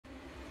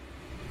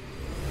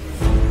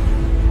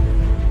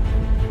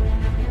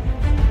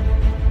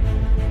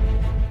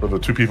the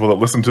two people that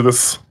listen to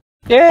this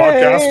Yay!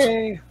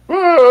 podcast.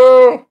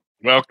 Whoa!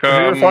 Welcome.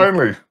 We're here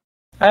finally.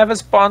 I have a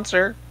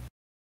sponsor.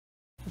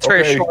 It's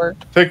very Okay. short.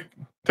 Take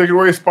it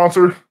away,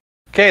 sponsor.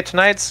 Okay,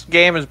 tonight's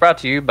game is brought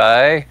to you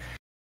by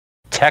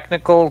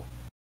Technical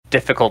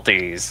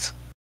Difficulties.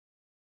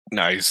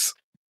 Nice.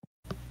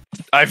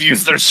 I've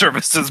used their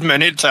services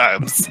many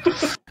times.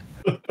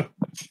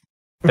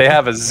 They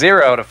have a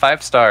 0 to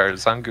 5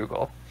 stars on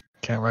Google,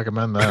 Can't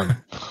recommend them.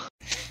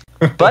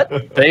 but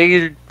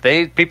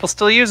people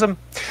still use them.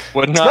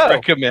 Would not So-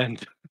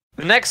 recommend.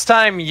 The next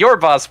time your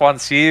boss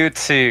wants you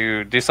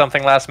to do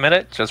something last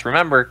minute, just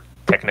remember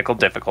technical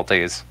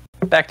difficulties.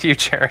 Back to you,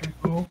 Jared.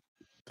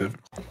 Perfect.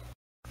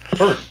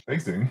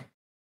 Thanks, Danny.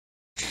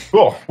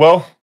 Cool.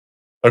 Well,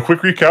 a quick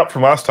recap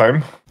from last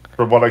time.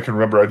 From what I can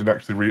remember, I didn't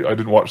actually I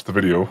didn't watch the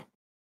video,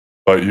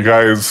 but you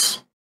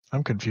guys.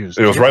 I'm confused.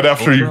 It was right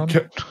after you.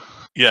 Ultron?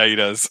 Yeah, he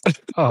does.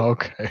 Oh,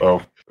 okay.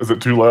 Oh, is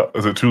it too low?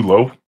 Is it too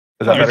low?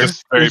 Is that You're better?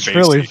 just very It's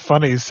really bassy.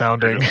 funny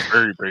sounding. It's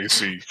very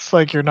bassy. It's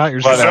like you're not But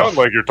yourself.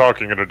 now- Like you're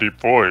talking in a deep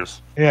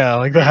voice. Yeah,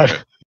 like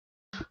that.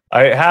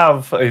 I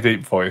have a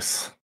deep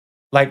voice.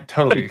 Like,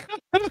 totally.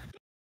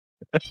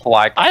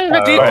 Like, I have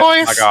a deep oh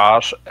voice. my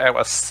gosh, it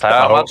was so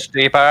Oh, much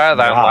deeper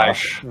than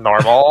gosh. like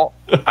normal,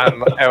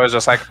 and it was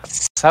just like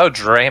so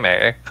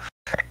dreamy.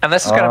 And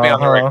this is going to be on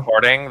the Uh-huh.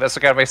 recording. This is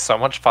going to be so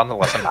much fun to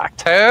listen back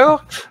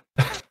to.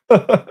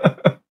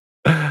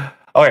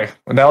 Okay,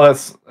 well now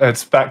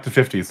it's back to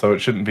 50, so it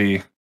should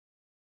be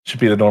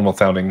the normal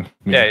sounding.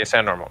 Yeah, you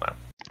sound normal now.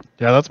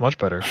 Yeah, that's much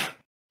better.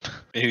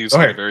 He's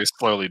Okay. going to very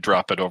slowly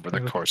drop it over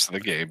the course of the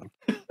game.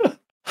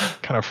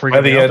 Kind of freaking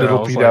By the me out end, there. it'll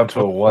I was be down to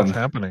a What's 1."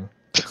 happening?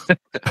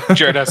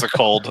 Jared has a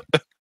cold.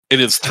 It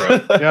is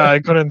throat. Yeah, I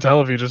couldn't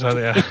tell if you just had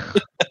yeah.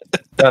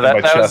 No,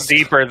 My that was chest.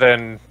 deeper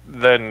than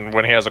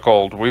when he has a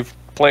cold. We've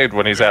played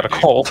when he's had a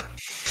cold.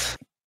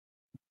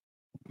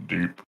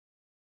 Deep.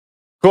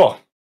 Cool.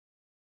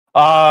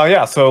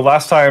 Yeah, so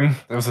last time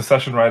it was a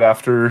session right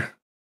after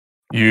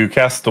you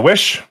cast the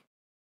wish.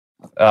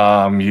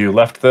 You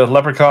left the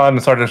leprechaun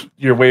and started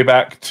your way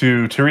back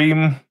to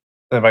Tareem.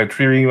 And by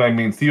Tareem, I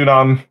mean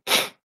Theonon.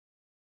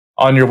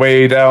 On your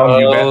way down,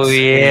 you met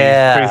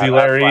Crazy that's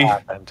Larry. what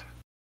happened.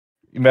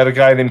 You met a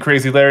guy named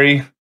Crazy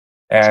Larry,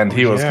 and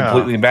he was Yeah.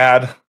 completely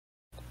mad.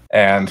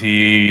 And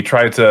he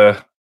tried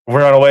to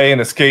run away and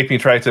escape. He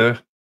tried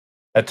to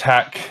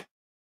attack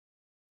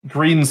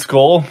Green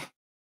Skull,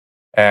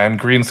 and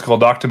Green Skull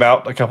knocked him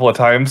out a couple of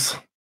times.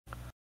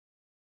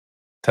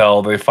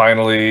 Till they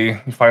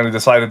finally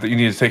decided that you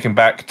need to take him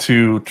back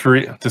to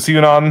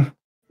Sionon.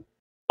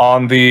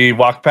 On the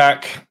walk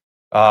back,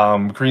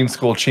 Green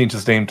Skull changed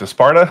his name to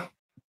Sparta.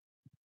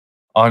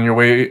 On your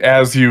way,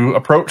 as you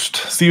approached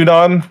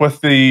Sionon with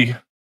the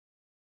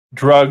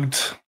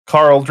drugged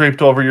Carl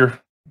draped over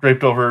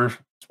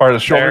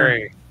Sparta's shoulder,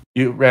 Very.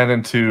 you ran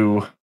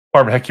into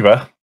Farmer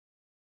Hecuba.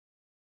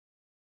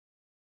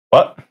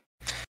 What?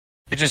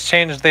 You just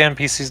changed the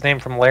NPC's name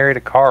from Larry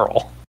to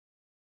Carl.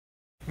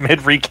 Mid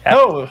recap.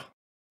 No,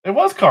 it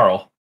was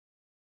Carl.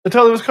 I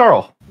tell you it was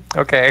Carl.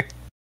 Okay.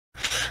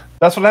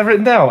 That's what I've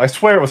written down. I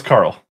swear it was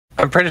Carl.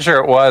 I'm pretty sure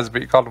it was,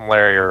 but you called him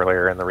Larry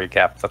earlier in the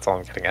recap. That's all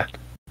I'm getting at.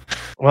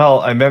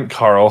 Well, I meant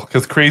Carl,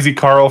 because Crazy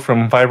Carl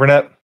from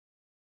Vibernet.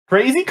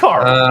 Crazy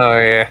Carl! Oh,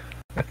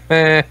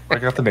 yeah. I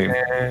got the name.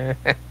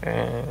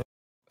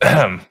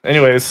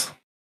 Anyways,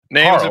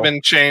 Names Carl. have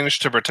been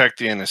changed to protect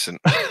the innocent.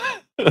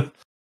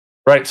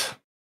 right.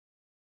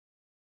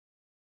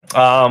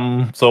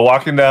 So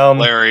walking down,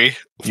 Larry.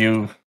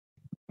 you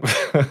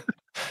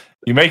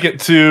you make it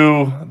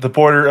to the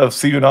border of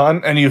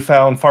Sionon, and you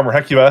found Farmer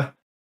Hecuba,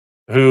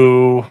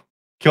 who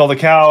killed a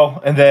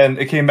cow, and then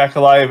it came back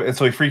alive, and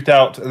so he freaked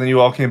out, and then you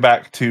all came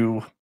back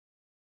to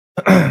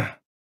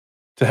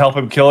to help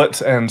him kill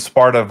it, and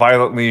Sparta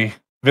violently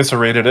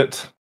eviscerated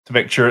it to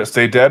make sure it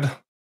stayed dead.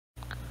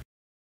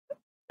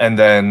 And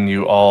then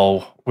you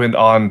all went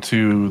on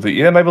to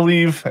the inn, I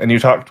believe, and you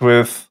talked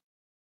with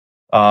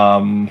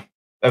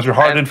Ezra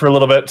Hardin for a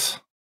little bit.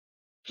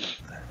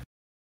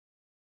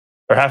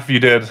 Or half of you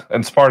did,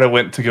 and Sparta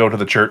went to go to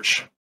the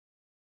church.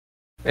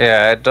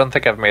 Yeah, I don't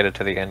think I've made it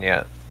to the end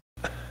yet.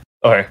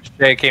 Okay.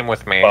 Jay came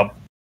with me. Well,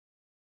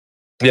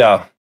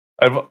 yeah.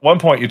 At one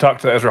point, you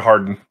talked to Ezra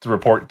Hardin to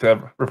report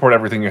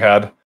everything you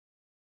had,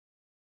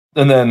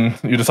 and then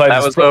you decided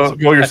That to was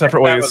go your I separate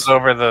think that ways. was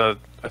over the.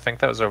 I think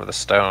that was over the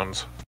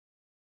stones.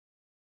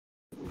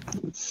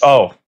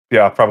 Oh,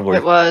 yeah, probably.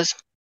 It was.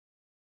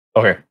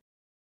 Okay,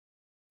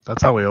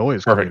 That's how we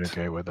always Perfect.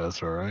 communicate with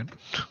us, all right?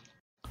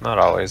 Not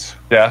always.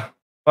 yeah.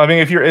 I mean,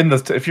 if you're in the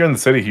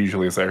city, he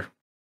usually is there.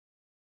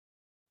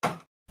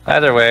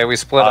 Either way, we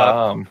split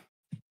up.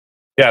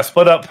 Yeah,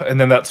 split up, and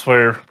then that's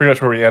pretty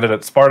much where we ended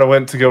it. Sparta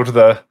went to go to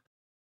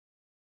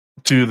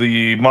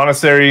the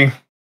monastery.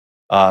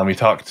 He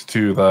talked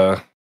to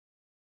the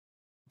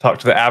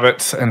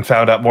abbot and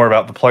found out more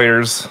about the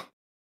players.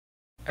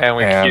 And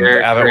we and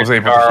cured Abbott was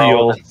able to Carl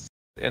heal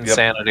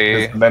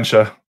insanity. his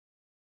dementia, and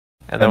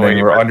and then then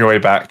you were on your way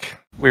back.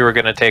 we were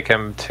going to take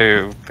him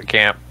to the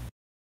camp.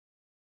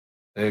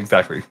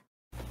 Exactly.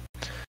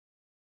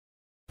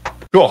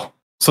 Cool.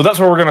 So that's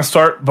where we're going to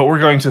start, but we're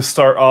going to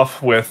start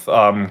off with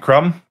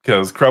Crumb,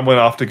 because Crumb went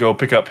off to go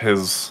pick up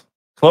his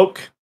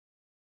cloak,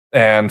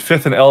 and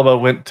Fifth and Elba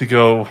went to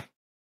go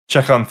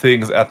check on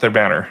things at their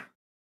banner.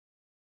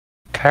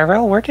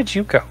 Kyrell, where did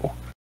you go?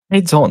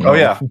 I don't know. Oh,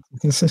 yeah.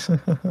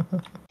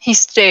 He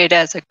stayed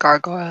as a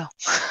gargoyle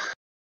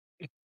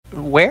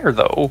Where,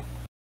 though?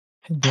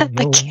 I don't at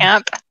the know.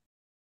 camp.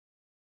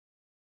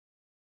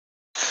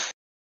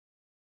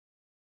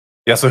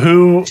 Yeah, so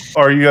who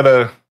are you going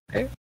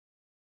to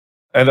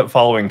end up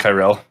following,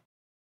 Kyrell?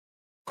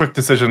 Quick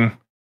decision.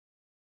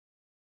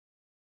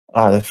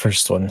 The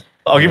first one.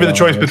 I'll give you the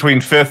choice Uh, between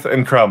Fifth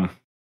and Crumb.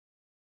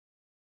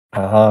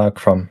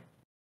 Crumb.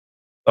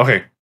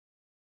 Okay.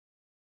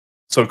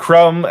 So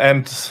Crumb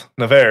and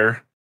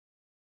Navarre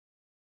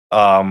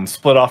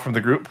split off from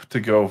the group to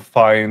go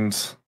find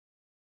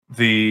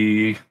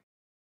the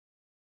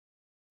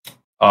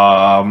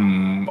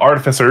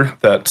artificer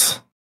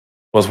that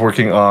was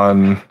working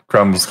on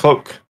Crumb's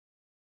cloak.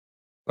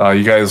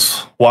 You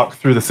guys walk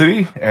through the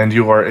city, and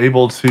you are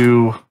able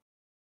to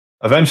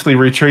eventually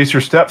retrace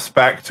your steps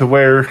back to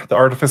where the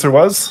artificer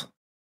was,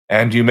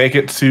 and you make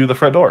it to the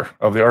front door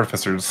of the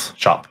artificer's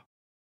shop.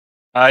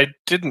 I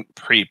didn't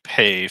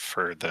prepay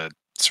for the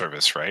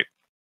service, right?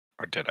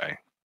 Or did I?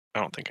 I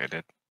don't think I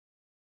did.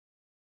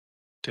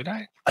 Did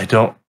I? I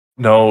don't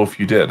know if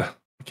you did. I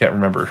can't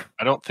remember.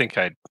 I don't think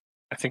I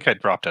think I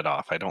dropped it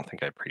off. I don't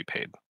think I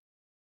prepaid.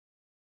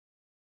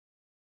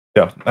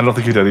 Yeah, I don't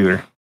think you did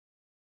either.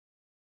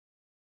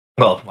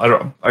 Well,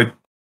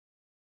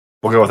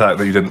 we'll go with that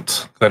you didn't,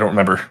 'cause I don't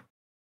remember.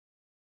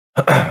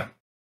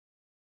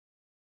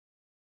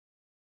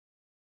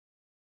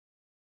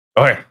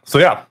 Okay, so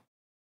yeah.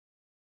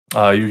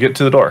 You get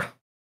to the door.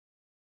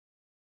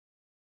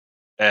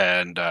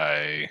 And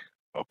I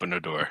open the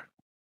door.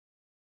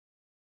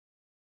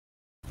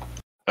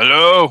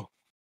 Hello?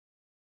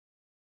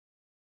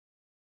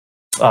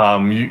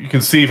 You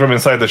can see from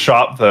inside the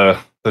shop the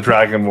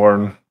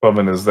dragonborn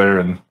woman is there,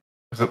 and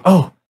I said,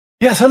 "Oh,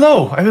 yes,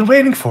 hello. I've been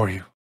waiting for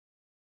you."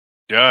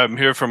 Yeah, I'm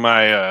here for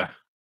my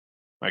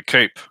my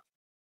cape.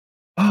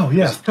 Oh,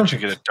 yes, Did you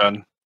perfect. get it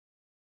done?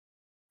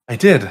 I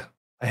did.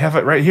 I have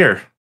it right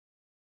here.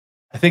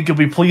 I think you'll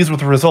be pleased with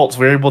the results.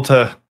 We were able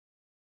to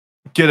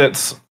get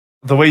it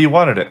the way you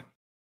wanted it.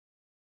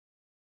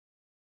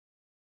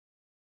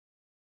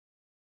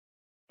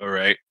 All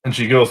right. And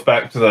she goes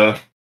back to the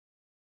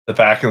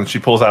back, and she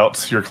pulls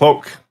out your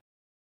cloak.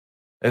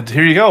 And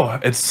here you go.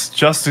 It's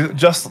just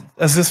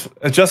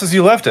as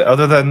you left it,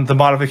 other than the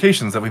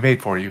modifications that we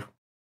made for you.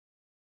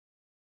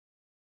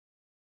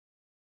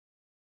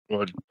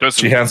 Well, it doesn't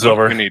She hands it look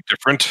over. any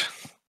different.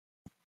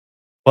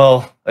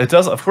 Well, it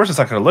does. Of course, it's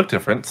not going to look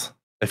different.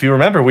 If you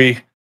remember, we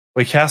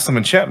cast some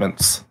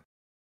enchantments.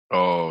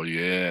 Oh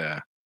yeah.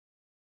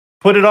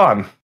 Put it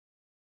on.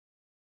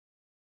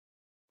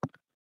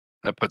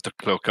 I put the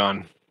cloak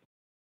on.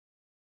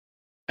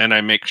 And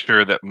I make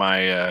sure that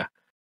my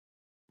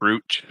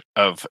brooch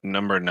of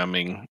number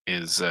numbing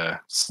is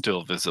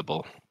still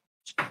visible.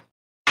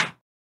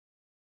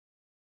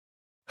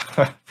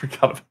 I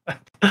forgot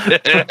about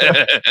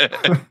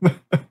that.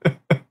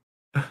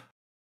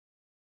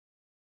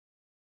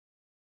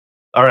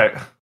 All right.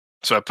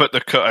 So I put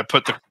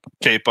the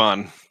cape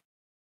on.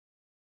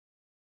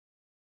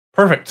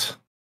 Perfect.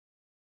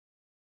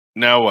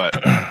 Now what?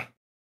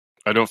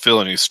 I don't feel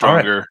any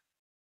stronger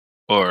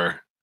or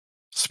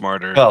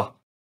smarter. Well,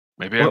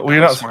 Maybe I you're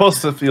not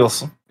supposed to feel.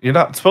 You're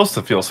not supposed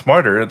to feel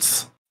smarter.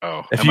 It's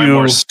Oh, if am I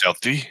more you-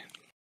 stealthy?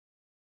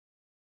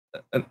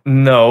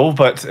 no,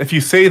 but if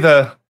you say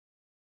the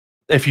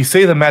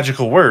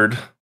magical word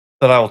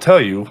that I will tell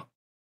you,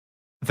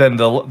 then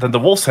the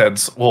wolf's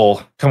heads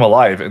will come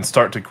alive and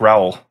start to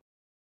growl.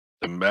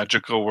 The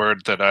magical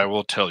word that I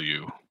will tell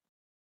you.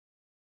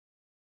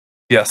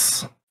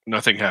 Yes.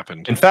 Nothing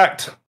happened. In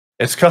fact,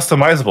 it's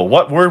customizable.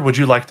 What word would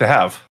you like to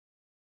have?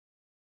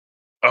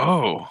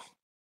 Oh,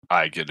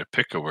 I get to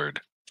pick a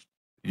word.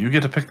 You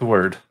get to pick the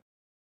word.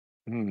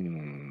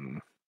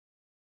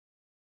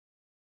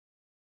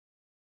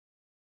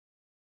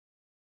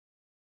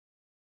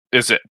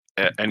 Is it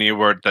any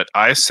word that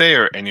I say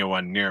or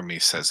anyone near me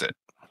says it?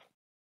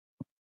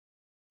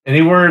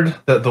 Any word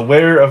that the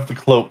wearer of the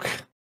cloak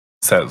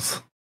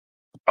says.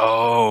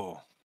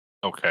 Oh,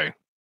 okay.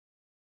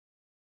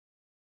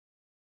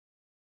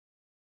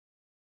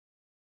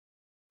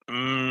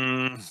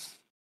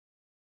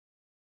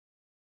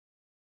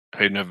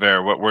 Hey,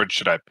 Navarre, what word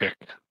should I pick?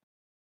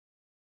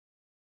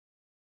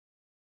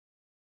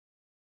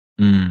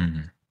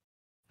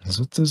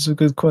 That is a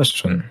good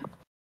question.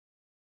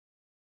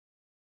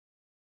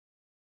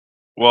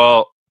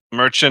 Well,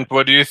 Merchant,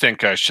 what do you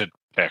think I should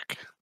pick?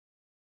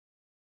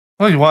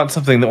 Well, you want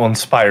something that will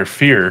inspire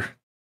fear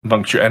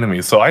amongst your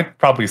enemies. So I'd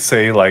probably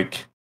say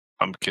like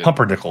Pumpkin.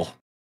 pumpernickel.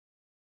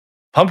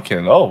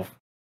 Pumpkin. Oh,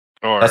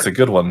 Or that's a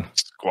good one.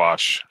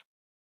 squash.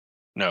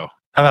 No.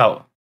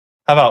 How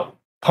about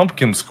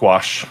pumpkin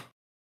squash?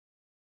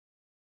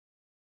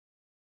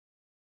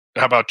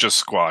 How about just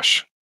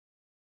squash?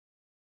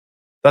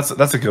 That's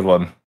a good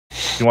one.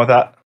 You want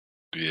that?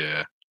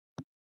 Yeah.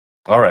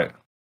 All right.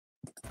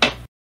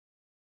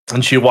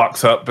 And she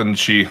walks up and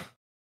she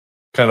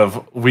kind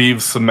of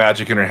weaves some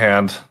magic in her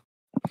hand.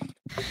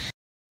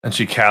 And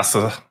she casts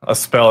a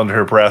spell into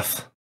her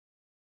breath.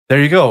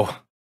 There you go.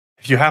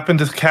 If you happen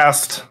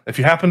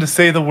to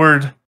say the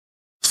word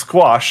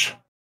squash,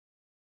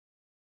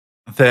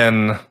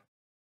 then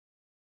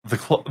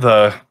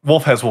the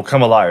wolf heads will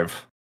come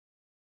alive.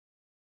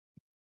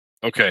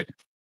 Okay.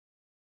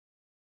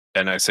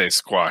 And I say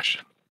squash.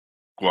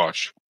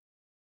 Squash.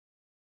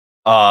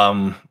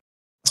 So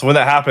when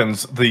that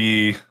happens,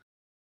 the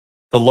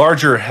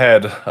larger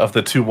head of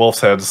the two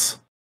wolf's heads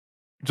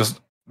just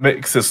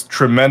makes this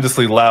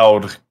tremendously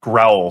loud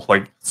growl,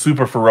 like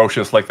super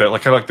ferocious, like that,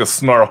 like kind of like the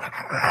snarl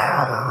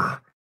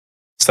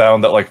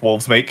sound that like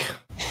wolves make.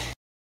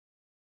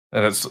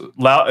 And it's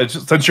loud. It's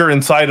just, since you're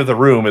inside of the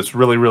room, it's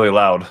really, really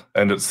loud,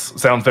 and it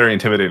sounds very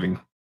intimidating.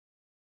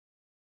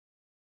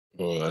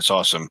 Oh, that's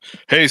awesome.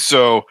 Hey,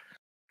 so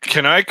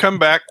can I come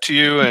back to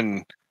you,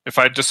 and if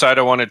I decide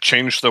I want to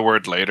change the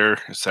word later,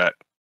 does that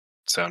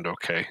sound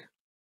okay?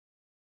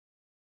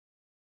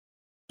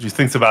 She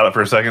thinks about it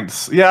for a second.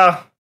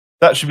 Yeah,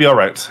 that should be all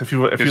right. If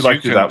you'd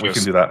like to do that, we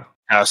can do that.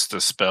 Cast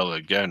the spell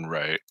again,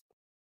 right?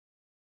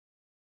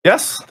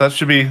 Yes, that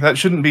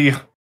shouldn't be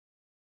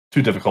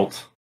too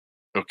difficult.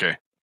 Okay.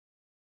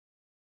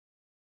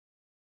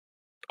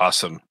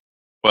 Awesome.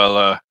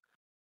 Well,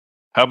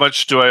 how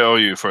much do I owe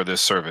you for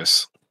this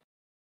service?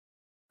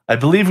 I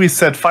believe we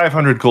said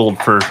 500 gold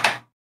for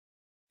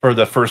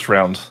the first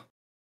round.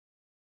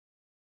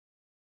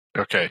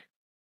 Okay.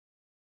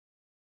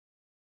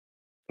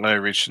 And I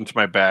reach into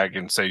my bag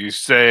and say, "You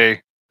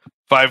say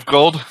 5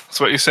 gold? That's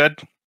what you said?"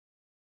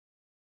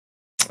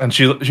 And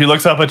she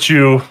looks up at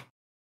you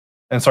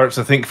and starts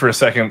to think for a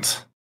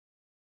second.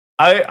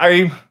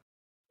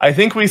 I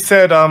think we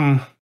said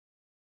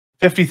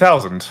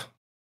 50,000,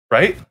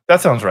 right?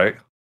 That sounds right.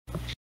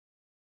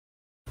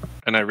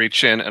 And I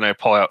reach in and I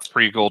pull out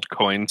 3 gold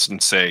coins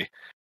and say,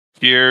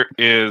 "Here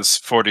is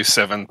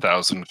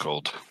 47,000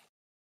 gold."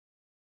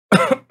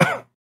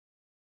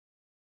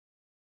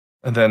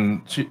 And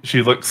then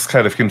she looks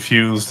kind of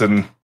confused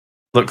and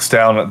looks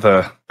down at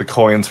the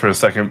coins for a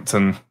second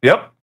and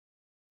yep,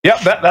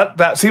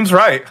 that seems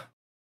right.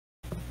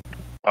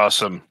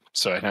 Awesome.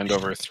 So I hand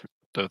over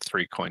the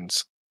 3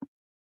 coins.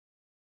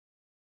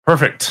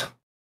 Perfect.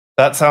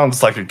 That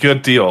sounds like a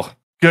good deal.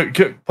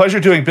 Good pleasure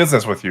doing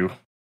business with you.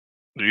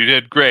 You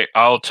did great.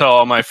 I'll tell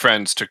all my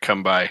friends to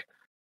come by.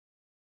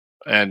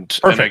 And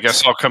I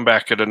guess I'll come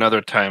back at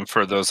another time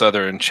for those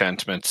other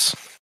enchantments.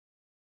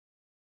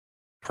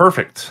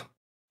 Perfect.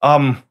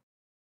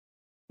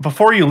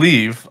 Before you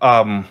leave,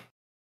 do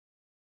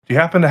you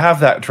happen to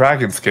have that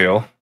dragon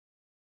scale?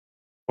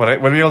 Would I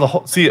be able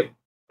to see it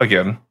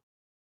again?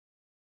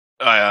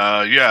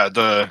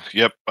 Yeah,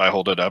 yep, I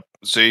hold it up.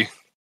 See?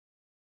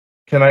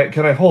 Can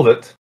I hold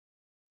it?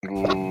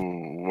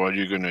 Ooh, what are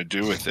you gonna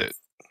do with it?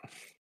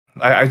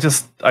 I would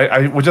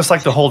just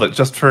like to hold it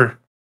just for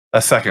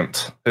a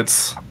second.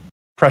 It's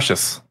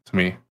precious to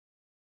me.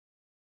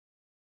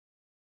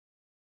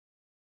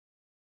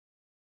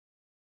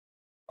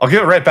 I'll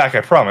give it right back,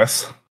 I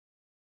promise.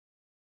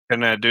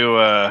 Can I do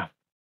a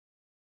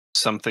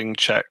something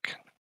check?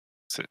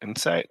 Is it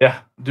insight?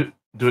 Yeah, do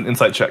an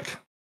insight check.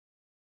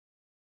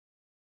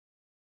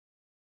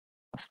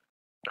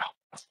 Oh,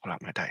 let's put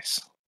out my dice.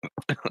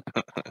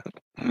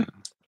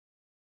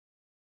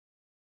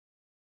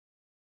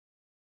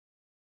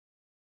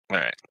 All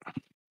right.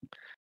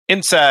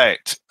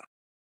 Insight.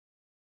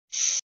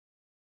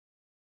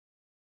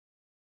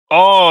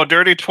 Oh,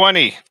 dirty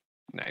 20.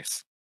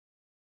 Nice.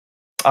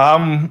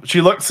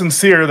 She looks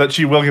sincere that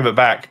she will give it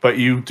back, but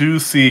you do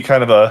see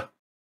kind of a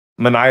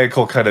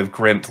maniacal kind of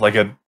glint, like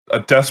a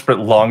desperate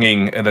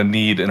longing and a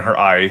need in her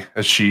eye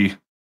as she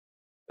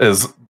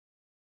is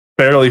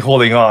barely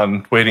holding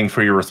on, waiting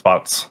for your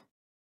response.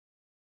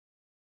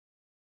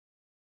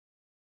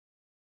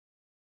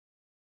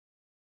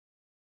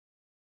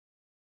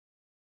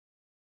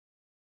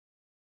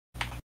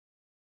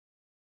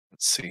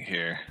 Let's see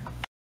here.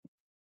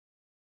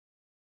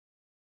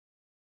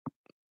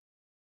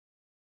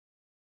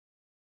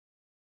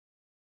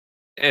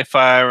 If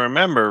I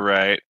remember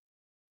right,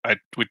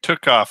 we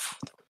took off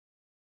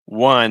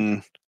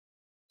one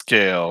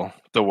scale,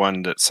 the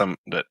one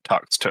that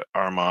talks to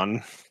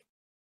Armand,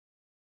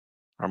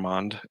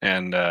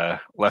 and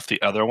left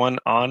the other one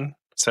on.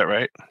 Is that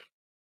right?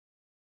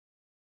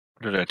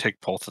 Or did I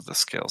take both of the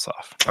scales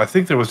off? I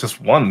think there was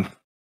just one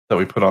that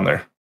we put on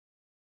there.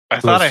 I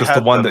thought I just had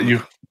the one them that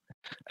you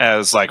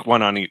as like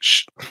one on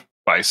each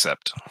bicep.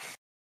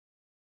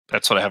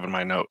 That's what I have in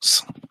my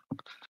notes.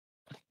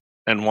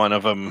 And one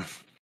of them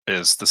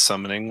is the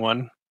summoning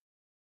one,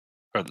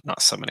 or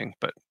not summoning,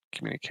 but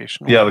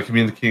communication. Yeah, the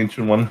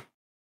communication one.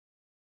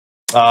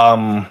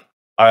 That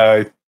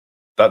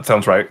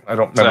sounds right. I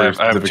don't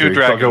remember I have 2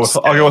 specifically.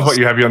 So I'll go with what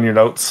you have on your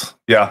notes.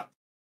 Yeah.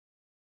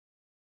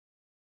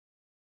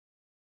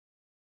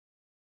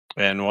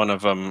 And one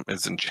of them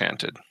is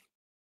enchanted.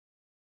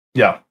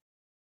 Yeah.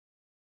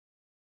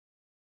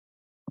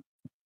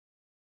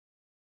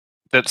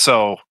 That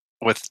so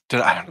with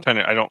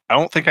I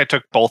don't think I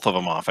took both of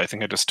them off. I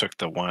think I just took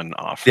the one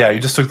off. Yeah, you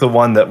just took the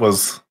one that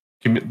was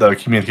the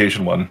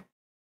communication one.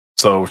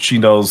 So she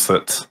knows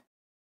that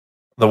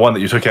the one that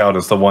you took out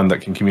is the one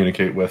that can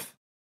communicate with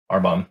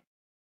Arbon.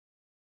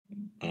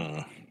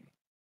 Mm.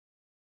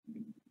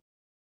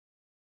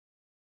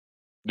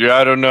 Yeah,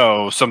 I don't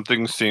know.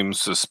 Something seems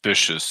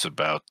suspicious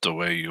about the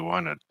way you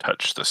want to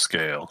touch the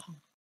scale.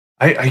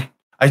 I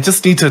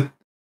just need to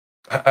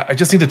I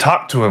just need to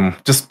talk to him.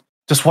 Just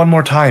one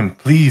more time,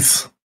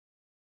 please.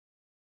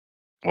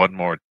 One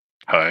more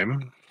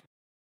time?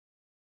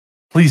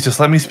 Please just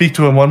let me speak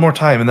to him one more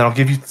time and then I'll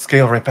give you the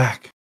scale right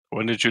back.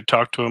 When did you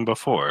talk to him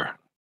before?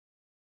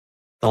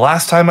 The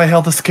last time I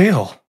held the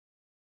scale.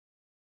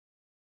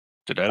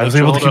 Did I was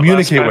able to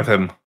communicate with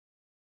him.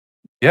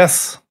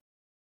 Yes.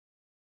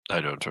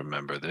 I don't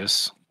remember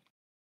this.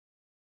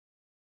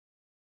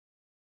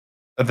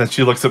 And then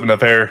she looks up in the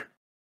air.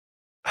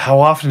 How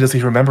often does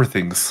he remember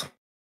things?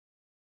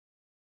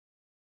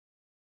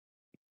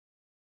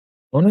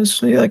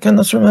 Honestly, I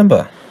cannot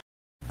remember.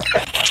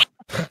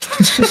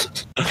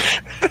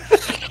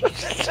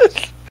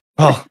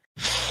 Well,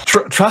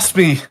 trust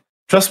me,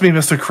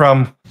 Mr.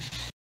 Crumb.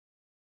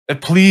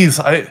 Please,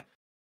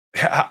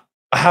 how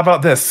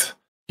about this?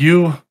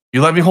 You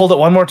let me hold it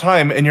one more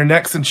time, and your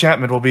next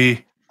enchantment will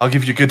be. I'll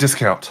give you a good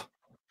discount.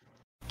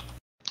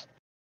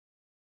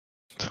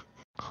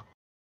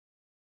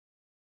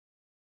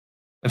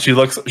 And she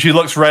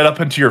looks right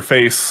up into your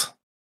face,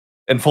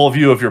 in full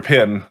view of your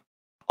pin.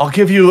 I'll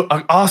give you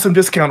an awesome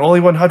discount, only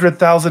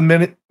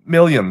 100,000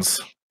 millions.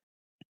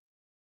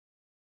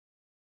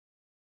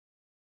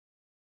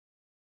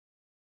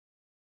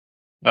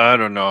 I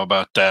don't know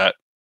about that.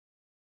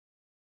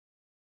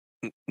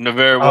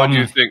 Navarre, what do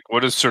you think?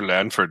 What does Sir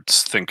Lanford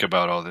think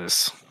about all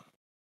this?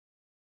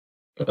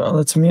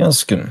 Let me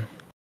ask him.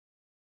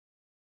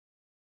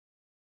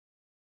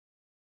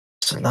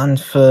 Sir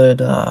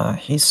Lanford,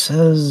 he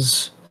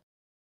says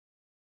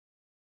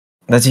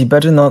that he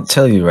better not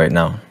tell you right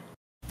now.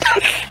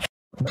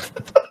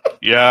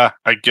 Yeah,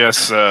 I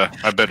guess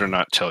I better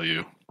not tell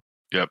you.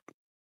 Yep,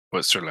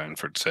 what Sir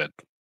Lanford said.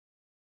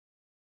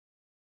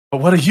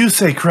 But what do you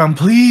say, Crumb?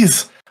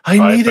 Please, I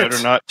need it. I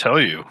better not tell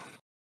you.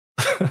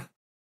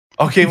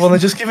 Okay, well then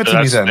just give it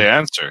to me then. That's the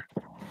answer.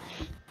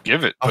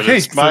 Give it. But Okay,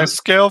 it's my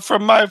scale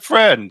from my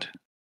friend.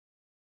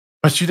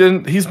 But you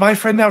didn't. He's my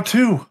friend now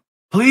too.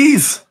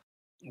 Please.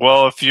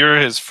 Well, if you're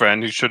his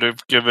friend, he should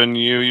have given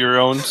you your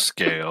own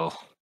scale.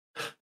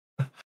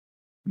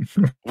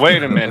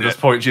 Wait a minute. At this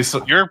point,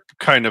 you're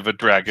kind of a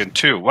dragon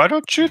too. Why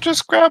don't you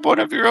just grab one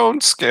of your own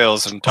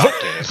scales and talk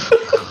to him?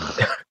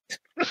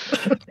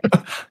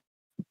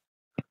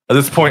 At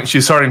this point,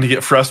 she's starting to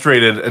get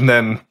frustrated, and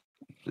then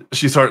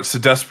she starts to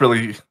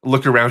desperately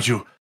look around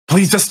you.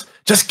 Please, just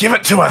give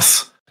it to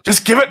us.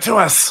 Just give it to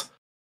us.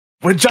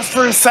 We're just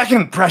for a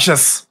second,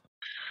 precious.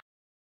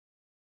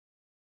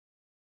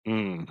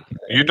 You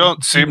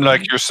don't seem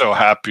like you're so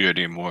happy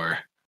anymore.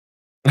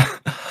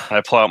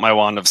 I pull out my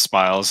wand of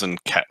smiles and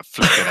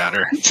flick it at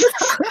her.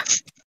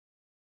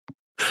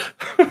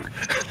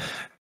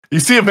 You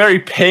see a very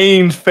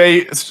pained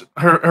face.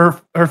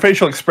 Her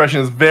facial expression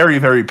is very,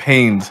 very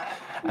pained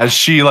as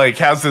she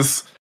has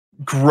this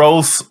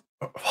gross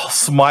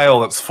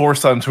smile that's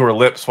forced onto her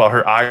lips while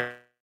her eye.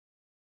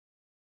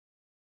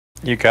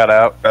 You got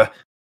out.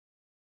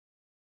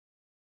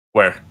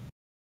 Where?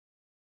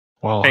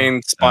 Well,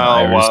 pained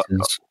smile.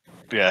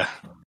 Yeah.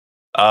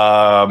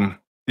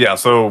 Yeah.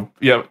 So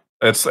yeah,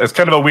 it's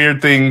kind of a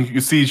weird thing.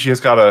 You see, she has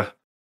got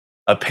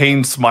a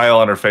pained smile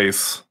on her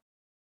face,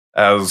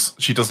 as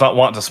she does not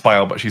want to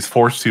smile, but she's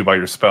forced to by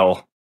your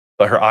spell.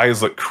 But her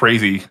eyes look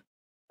crazy,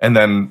 and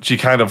then she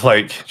kind of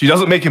she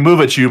doesn't make a move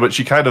at you, but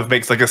she kind of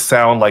makes a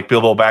sound like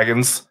Bilbo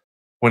Baggins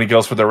when he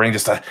goes for the ring,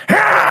 just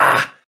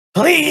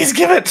please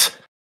give it,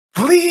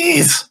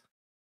 please.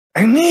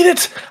 I need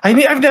it.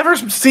 I've never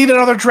seen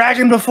another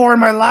dragon before in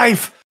my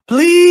life.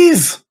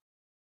 Please.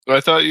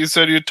 I thought you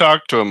said you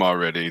talked to him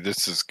already.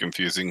 This is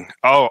confusing.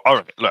 Oh, all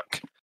right.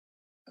 Look,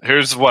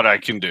 here's what I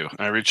can do.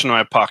 I reach into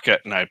my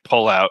pocket and I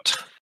pull out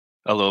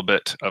a little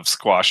bit of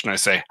squash and I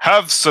say,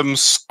 "Have some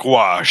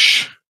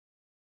squash."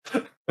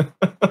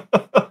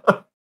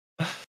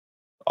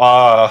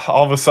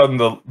 All of a sudden,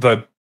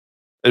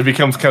 it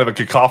becomes kind of a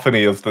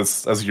cacophony of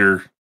this as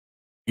your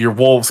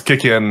wolves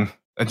kick in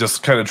and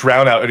just kind of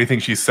drown out anything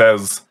she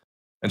says,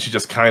 and she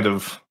just kind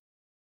of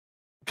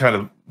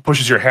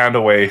pushes your hand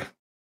away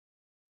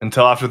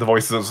until after the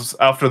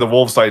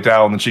wolves die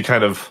down, and she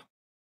kind of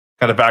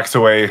backs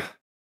away.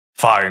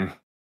 Fine,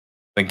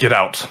 then get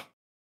out.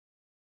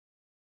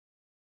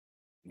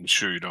 I'm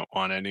sure you don't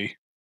want any.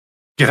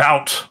 Get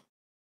out.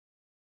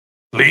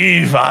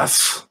 Leave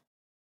us.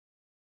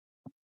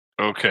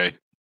 Okay,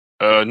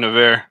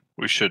 Navarre,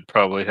 we should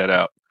probably head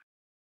out.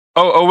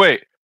 Oh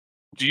wait.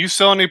 Do you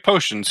sell any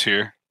potions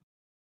here?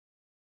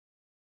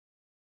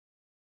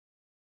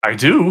 I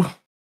do.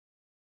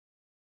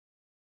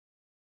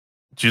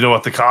 Do you know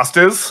what the cost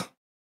is?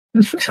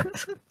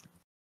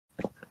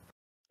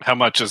 How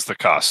much is the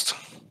cost?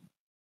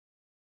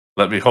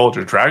 Let me hold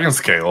your dragon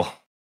scale.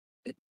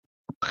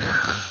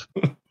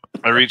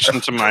 I reach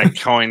into my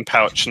coin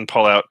pouch and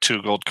pull out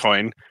 2 gold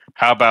coin.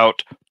 How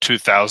about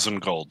 2,000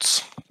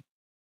 golds?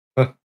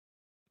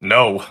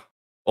 No.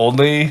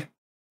 Only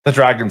the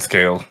dragon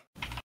scale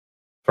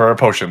for a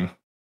potion.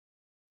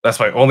 That's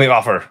my only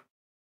offer.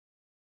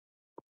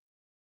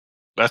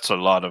 That's a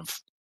lot of.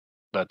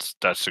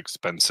 That's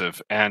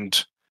expensive,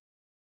 and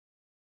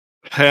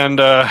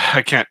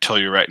I can't tell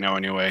you right now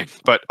anyway.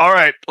 But all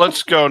right,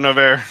 let's go,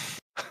 Navarre.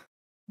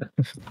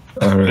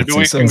 Maybe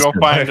we can go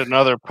find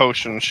another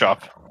potion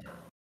shop.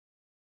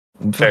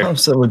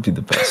 Perhaps that would be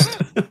the best.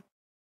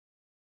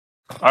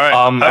 All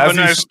right, have as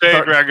a you nice day,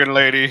 start- dragon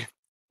lady.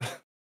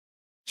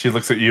 She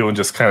looks at you and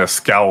just kind of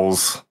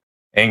scowls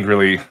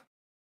angrily.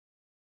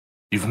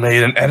 You've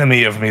made an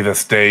enemy of me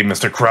this day,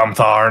 Mr.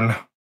 Crumtharn.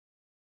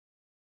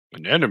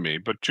 An enemy,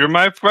 but you're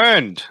my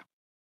friend.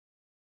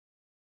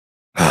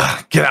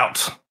 Get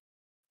out.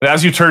 And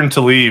as you turn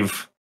to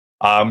leave,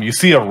 you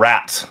see a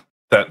rat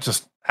that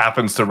just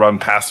happens to run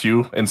past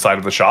you inside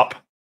of the shop.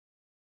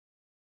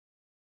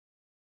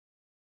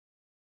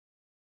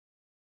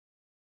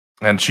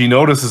 And she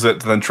notices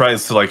it and then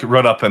tries to like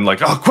run up and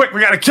like, oh, quick,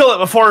 we gotta kill it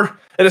before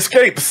it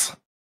escapes.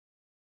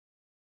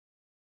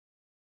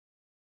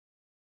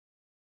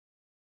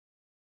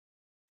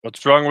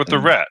 What's wrong with the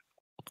rat?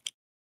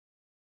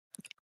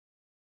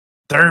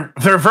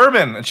 They're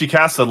vermin. And she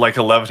casts a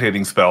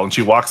levitating spell and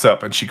she walks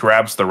up and she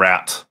grabs the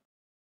rat.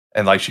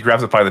 And like she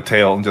grabs it by the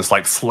tail and just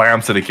like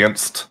slams it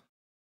against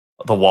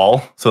the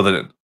wall so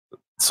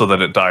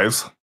that it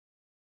dies.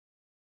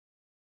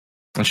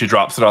 And she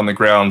drops it on the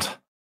ground.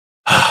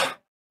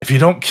 If you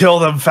don't kill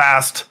them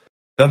fast,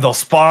 then they'll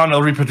spawn,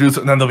 they'll reproduce,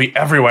 and then they'll be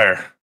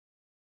everywhere.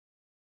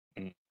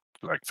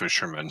 Like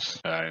fishermen,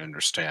 I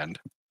understand.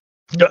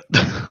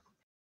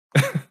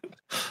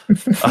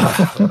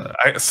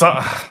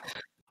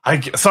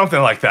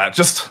 Something like that.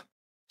 Just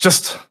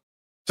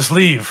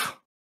leave.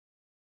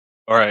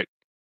 All right,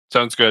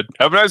 sounds good.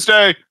 Have a nice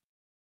day.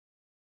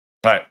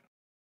 All right.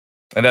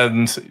 And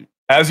then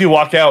as you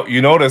walk out,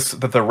 you notice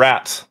that the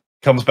rat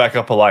comes back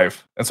up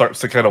alive and starts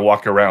to kind of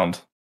walk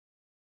around.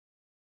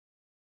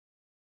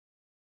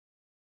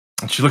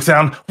 And she looks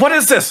down. What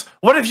is this?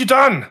 What have you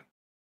done?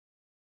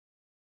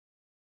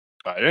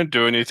 I didn't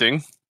do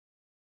anything.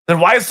 Then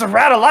why is the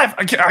rat alive?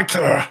 I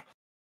can't.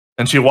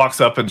 And she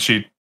walks up and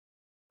she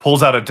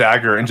pulls out a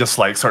dagger and just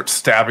like starts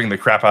stabbing the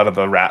crap out of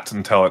the rat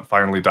until it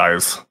finally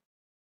dies.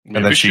 Maybe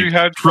and then she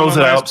had throws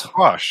it out.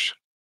 Squash.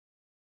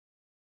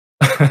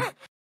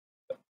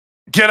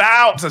 Get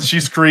out! As she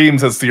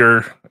screams as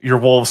your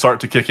wolves start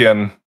to kick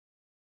in.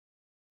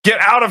 Get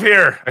out of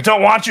here! I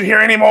don't want you here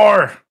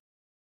anymore!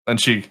 And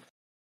she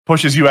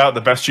pushes you out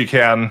the best she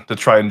can to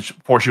try and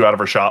force you out of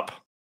her shop.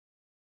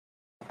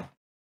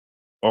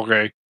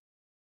 Okay.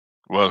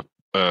 Well,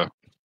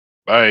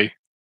 bye.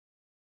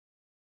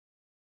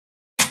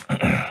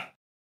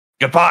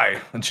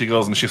 Goodbye! And she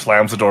goes and she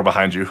slams the door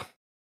behind you.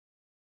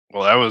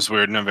 Well, that was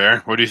weird,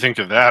 Navarre. What do you think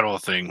of that whole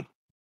thing?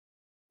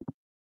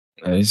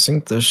 I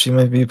think that she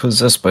might be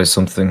possessed by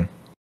something.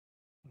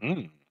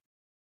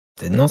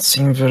 Did not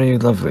seem very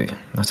lovely,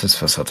 that is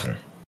for certain.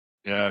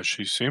 Yeah,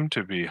 she seemed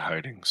to be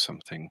hiding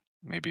something.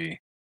 Maybe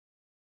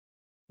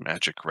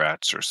magic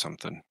rats or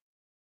something.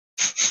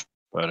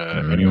 But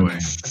anyway,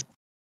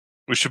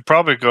 we should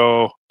probably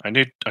go. I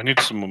need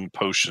some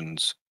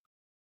potions.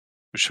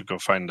 We should go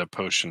find a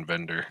potion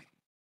vendor.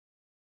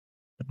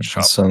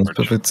 That sounds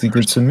perfectly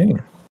good to me.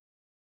 Do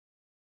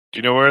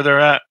you know where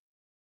they're at?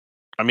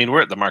 I mean,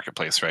 we're at the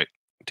marketplace, right,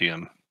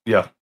 DM?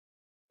 Yeah.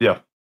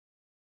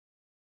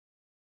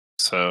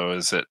 So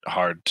is it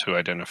hard to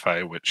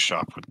identify which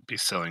shop would be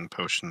selling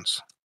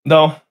potions?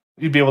 No,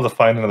 you'd be able to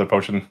find another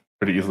potion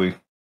pretty easily.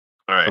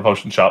 All right. The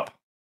potion shop.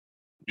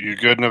 You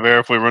good, Navarre,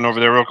 if we run over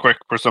there real quick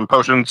for some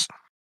potions?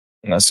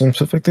 That seems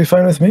perfectly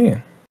fine with me,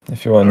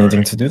 if you are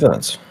needing to do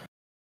that.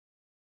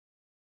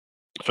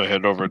 So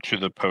head over to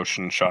the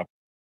potion shop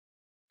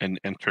and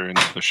enter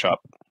into the shop.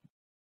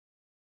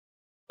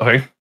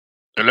 Okay.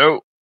 Hello.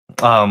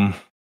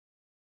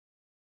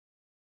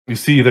 You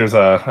see there's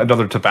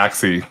another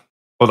tabaxi.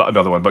 Well, not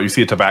another one, but you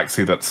see a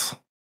tabaxi that's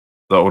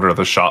the owner of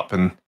the shop.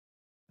 And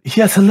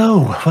yes,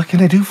 hello. What can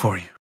I do for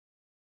you?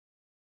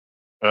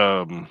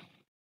 Hey,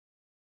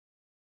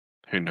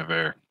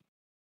 Navarre.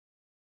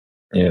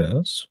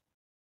 Yes?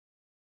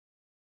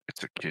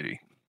 It's a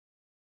kitty.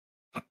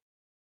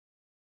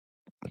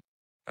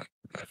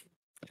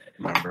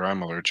 Remember,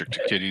 I'm allergic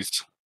to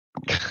kitties.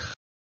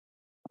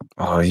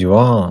 Oh, you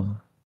are?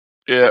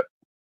 Yeah.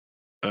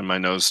 And my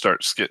nose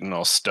starts getting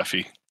all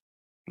stuffy.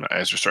 My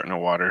eyes are starting to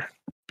water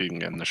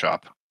being in the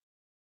shop.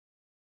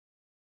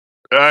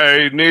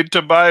 I need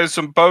to buy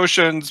some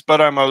potions,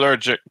 but I'm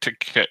allergic to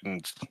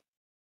kittens.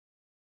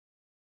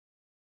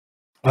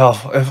 Well,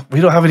 if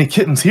we don't have any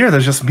kittens here,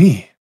 there's just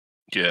me.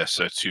 Yes,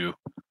 that's you.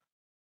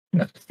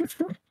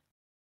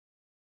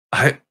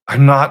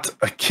 I'm not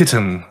a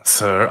kitten,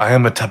 sir. I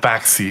am a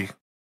tabaxi.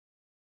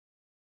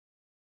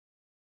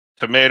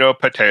 Tomato,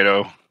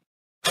 potato.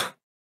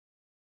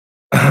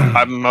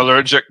 I'm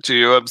allergic to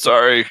you. I'm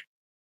sorry.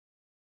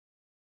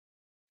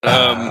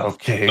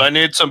 Okay. I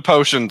need some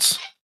potions.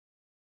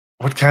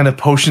 What kind of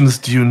potions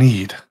do you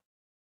need?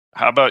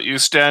 How about you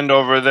stand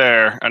over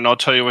there, and I'll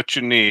tell you what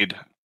you need,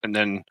 and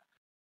then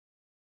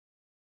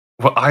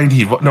What I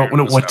need? What? No.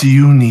 What do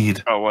you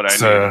need? what I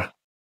sir?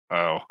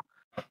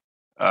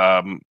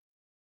 need.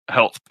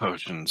 Health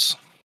potions.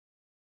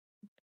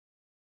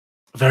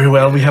 Very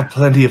well. We have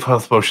plenty of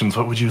health potions.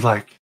 What would you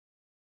like?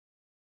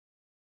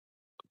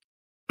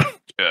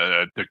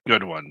 The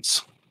good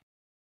ones.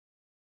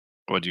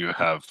 What do you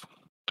have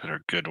that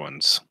are good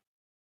ones?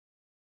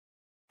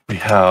 We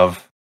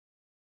have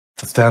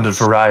the standard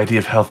variety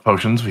of health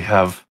potions. We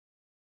have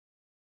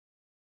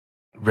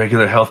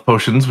regular health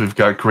potions. We've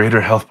got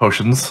greater health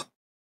potions.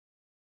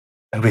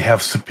 And we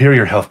have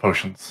superior health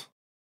potions.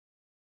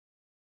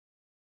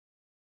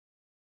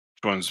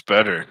 Which one's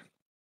better?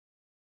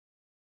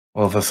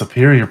 Well, the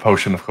superior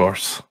potion, of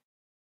course.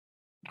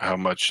 How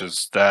much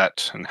is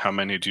that, and how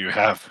many do you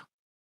have?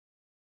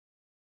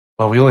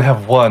 Well, we only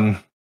have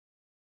one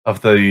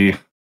of the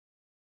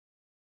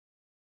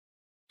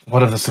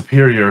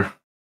superior,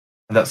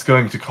 and that's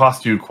going to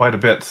cost you quite a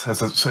bit,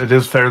 as it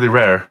is fairly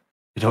rare.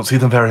 You don't see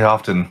them very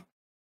often.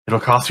 It'll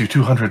cost you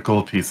 200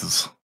 gold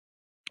pieces.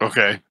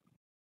 Okay.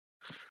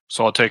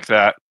 So I'll take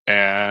that.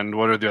 And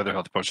what are the other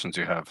health potions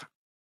you have?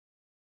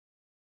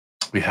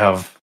 We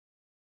have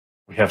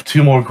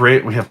two more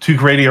two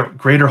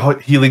greater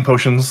healing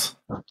potions,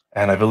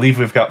 and I believe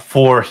we've got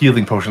 4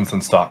 healing potions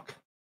in stock.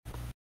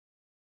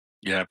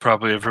 Yeah,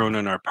 probably everyone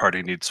in our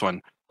party needs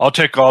one. I'll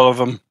take all of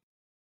them.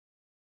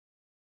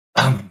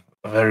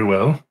 Very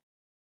well.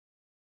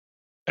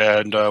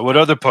 And what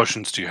other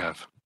potions do you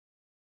have?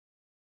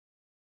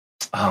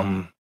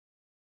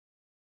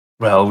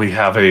 Well, we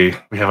have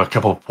a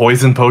couple of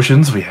poison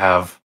potions. We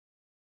have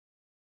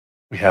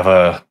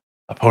a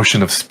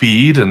potion of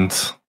speed and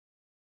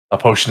a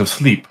potion of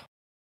sleep.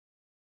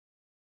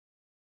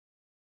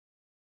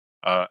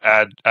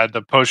 Add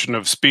the potion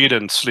of speed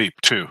and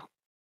sleep too.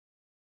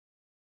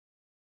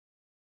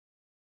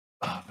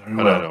 Very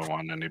But well. I don't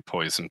want any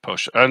poison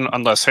potion.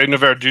 Unless, hey,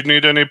 Nevere, do you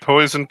need any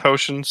poison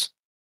potions?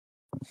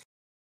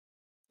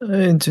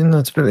 I do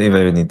not believe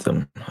I need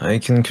them. I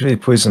can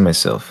create poison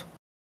myself.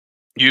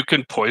 You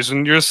can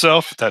poison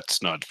yourself?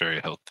 That's not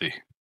very healthy.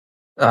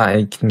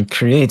 I can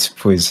create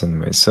poison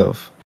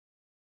myself.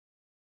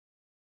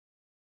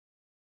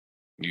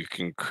 You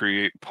can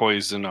create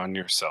poison on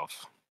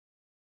yourself.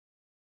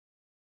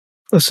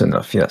 Close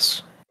enough,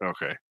 yes.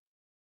 Okay.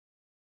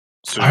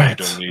 So All you right.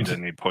 don't need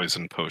any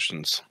poison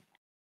potions.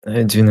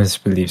 I do not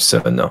believe so,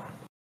 no.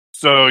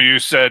 So you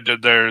said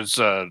that there's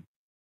a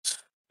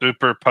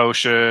super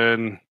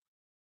potion.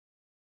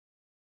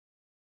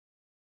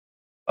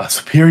 A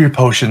superior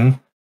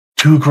potion,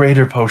 2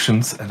 greater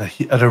potions, and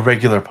a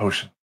regular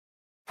potion.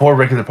 4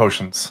 regular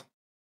potions.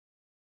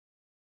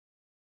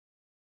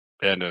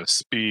 And a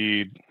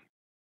speed.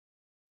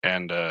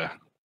 And a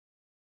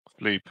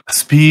sleep. A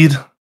speed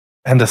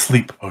and a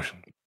sleep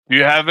potion. Do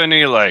you have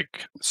any,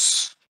 like,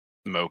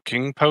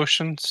 smoking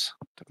potions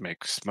that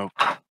make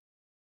smoke?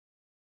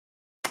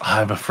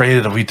 I'm afraid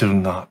that we do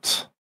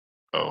not.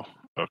 Oh,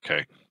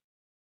 okay.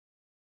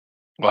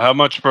 Well, how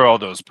much for all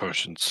those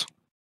potions?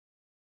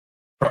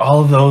 For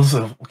all of those,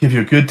 we'll give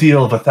you a good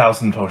deal of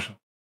 1,000 potion.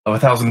 Of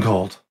 1,000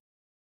 gold.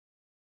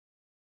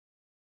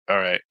 All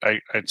right. I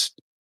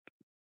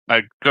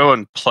go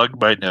and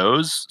plug my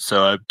nose,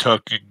 so I'm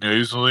talking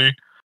nasally,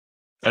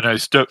 and I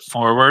step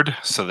forward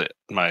so that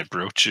my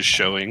brooch is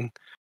showing,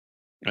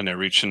 and I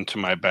reach into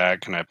my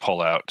bag and I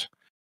pull out.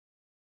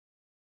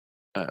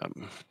 Hold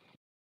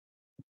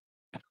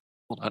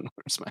on,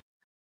 where's my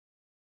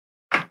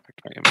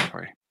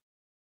inventory?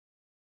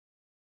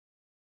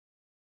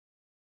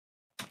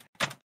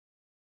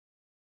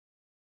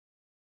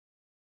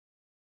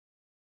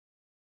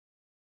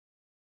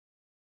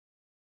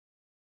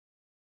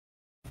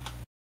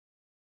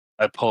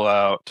 I pull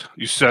out.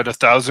 You said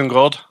 1,000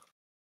 gold?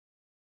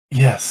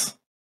 Yes.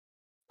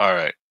 All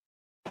right.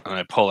 And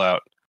I pull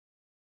out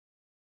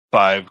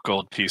 5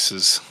 gold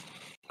pieces.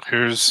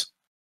 Here's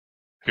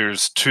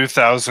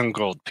 2,000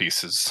 gold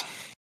pieces.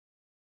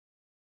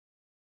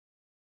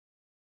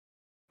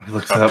 He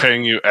looks I'm up.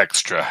 paying you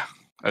extra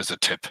as a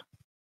tip.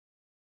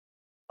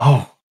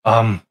 Oh,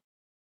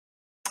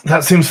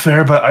 that seems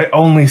fair, but I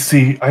only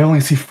see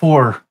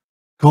 4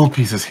 gold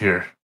pieces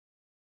here.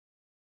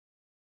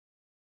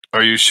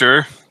 Are you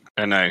sure?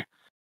 And I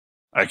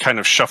kind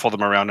of shuffle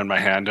them around in my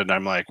hand, and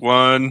I'm like,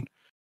 1,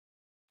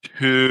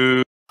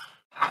 2,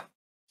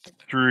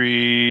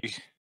 3.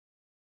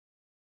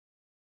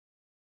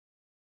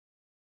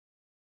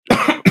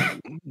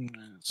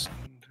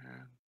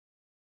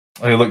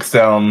 He looks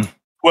down.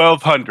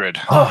 1,200.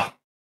 Oh,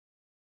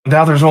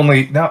 now there's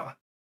only now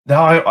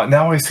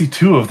I see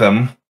 2 of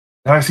them.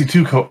 Now I see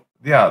 2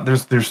 yeah,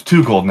 there's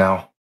 2 gold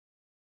now.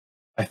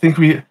 I think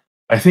the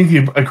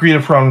agreed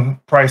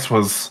upon price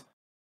was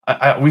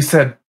we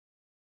said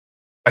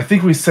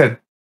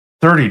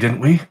 30, didn't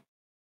we?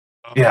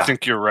 Yeah. I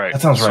think you're right.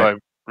 That sounds right. So I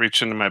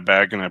reach into my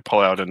bag and I pull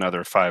out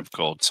another 5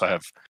 gold. So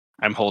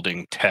I'm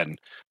holding 10.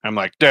 I'm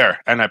like,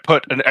 there, and I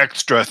put an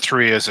extra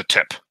 3 as a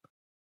tip.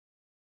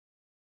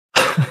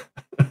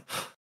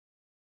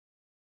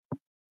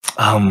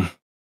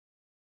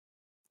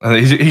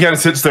 And he kind of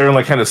sits there and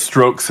like kind of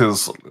strokes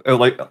his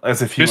like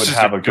as if he would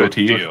have a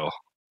goatee. Deal.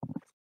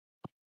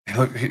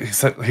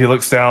 He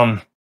looks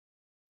down.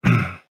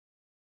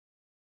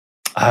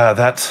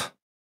 That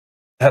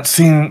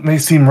may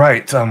seem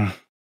right.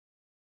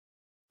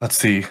 Let's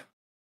see.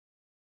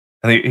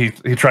 And he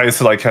tries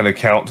to like kind of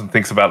count and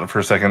thinks about it for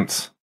a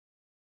second.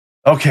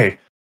 Okay,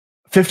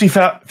 50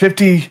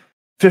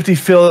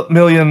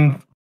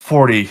 million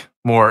 40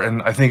 more,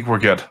 and I think we're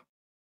good.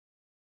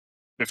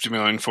 50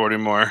 million, 40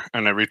 more,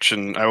 and I reach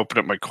and I open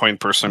up my coin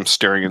purse. I'm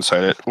staring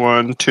inside it.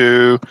 1,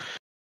 2,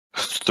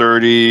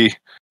 30,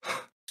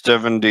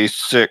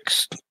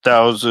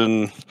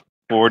 76,000,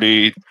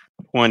 40,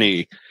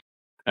 20,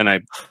 and I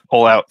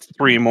pull out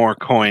 3 more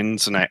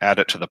coins and I add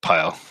it to the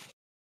pile.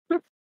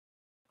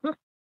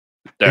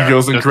 There, he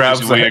goes and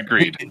grabs. We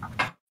agreed.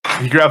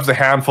 He grabs a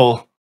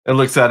handful and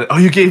looks at it. Oh,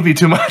 you gave me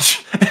too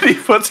much, and he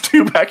puts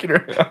 2 back in your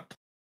hand.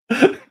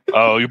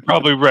 Oh, you're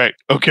probably right.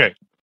 Okay.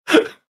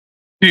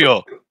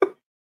 Deal.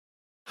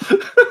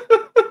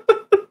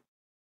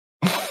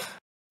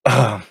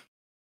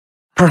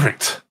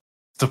 Perfect.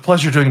 It's a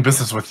pleasure doing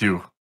business with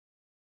you.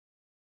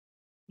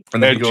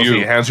 And then And he goes you.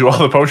 and he hands you all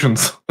the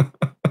potions.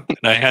 And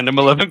I hand him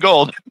 11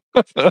 gold.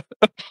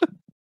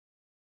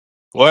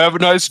 Well, have a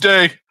nice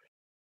day.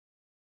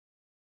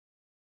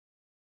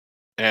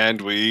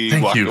 And we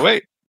Thank walk you.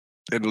 away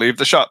and leave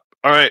the shop.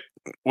 All right.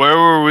 Where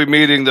were we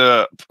meeting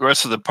the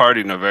rest of the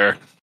party, Navarre?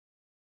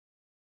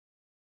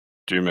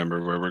 Do you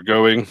remember where we're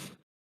going?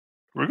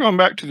 We're going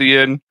back to the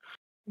inn,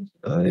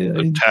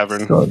 the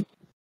tavern.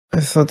 I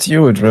thought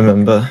you would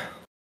remember.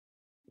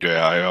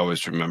 Yeah, I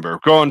always remember.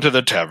 Going to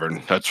the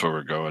tavern. That's where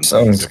we're going.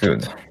 Sounds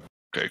good.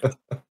 Okay.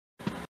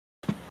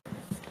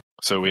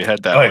 So we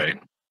head that Right.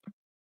 way.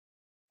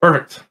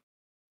 Perfect.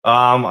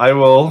 I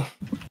will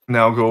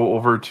now go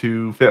over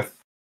to 5th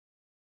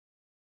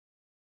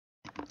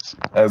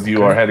as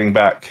you are heading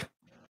back.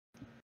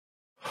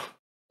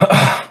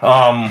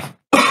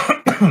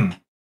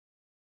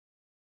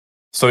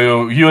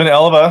 So you and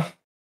Elva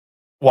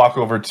walk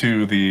over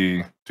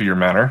to your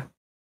manor,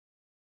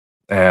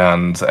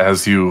 and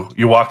as you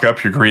walk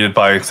up, you're greeted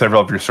by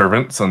several of your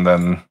servants, and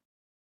then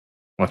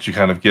once you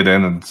kind of get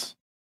in and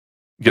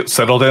get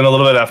settled in a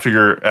little bit after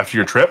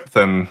your trip,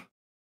 then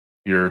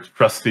your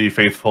trusty,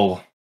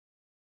 faithful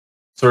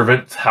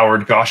servant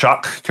Howard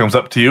Goshawk comes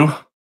up to you.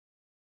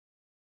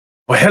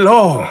 Well,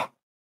 hello,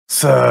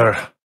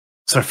 Sir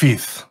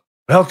Feith.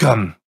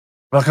 Welcome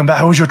back.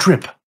 How was your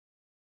trip?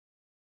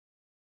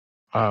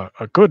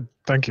 Good,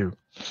 thank you.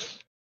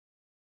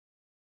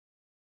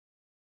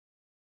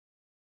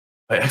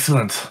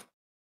 Excellent.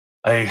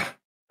 I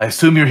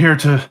assume you're here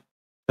to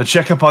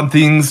check up on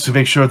things to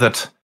make sure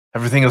that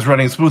everything is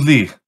running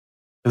smoothly.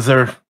 Is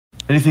there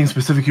anything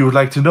specific you would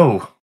like to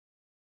know?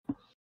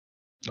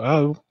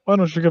 Why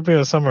don't you give me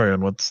a summary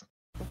on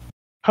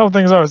how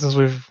things are since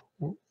we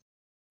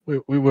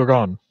were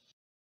gone?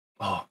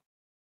 Oh,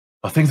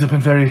 well, things have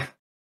been very,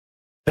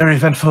 very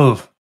eventful.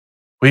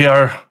 We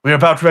are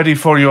about ready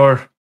for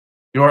your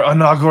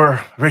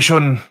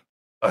inauguration.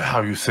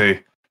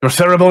 Your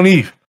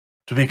ceremony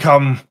to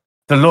become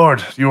the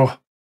Lord.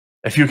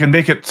 If you can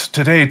make it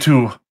today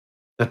to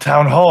the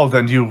town hall,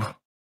 then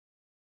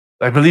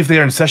I believe they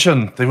are in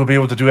session. They will be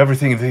able to do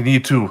everything they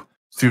need to,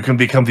 so you can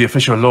become the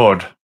official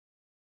Lord.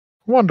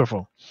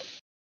 Wonderful.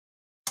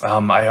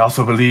 I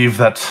also believe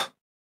that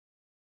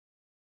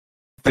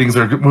things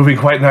are moving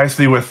quite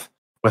nicely with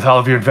all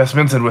of your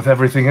investments and with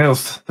everything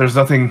else. There's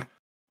nothing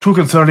too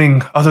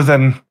concerning other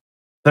than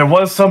there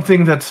was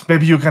something that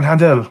maybe you can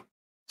handle.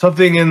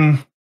 Something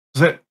in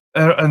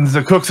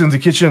the cooks in the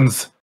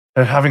kitchens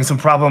are having some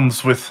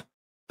problems with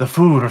the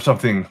food or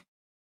something.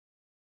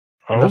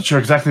 I'm Oh, not sure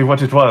exactly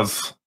what it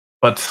was,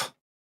 but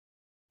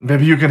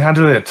maybe you can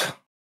handle it.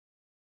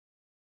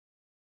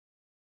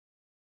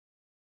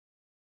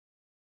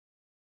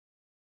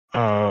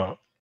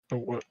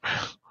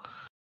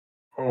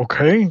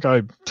 okay.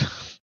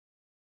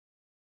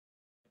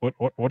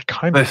 What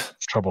kind of But-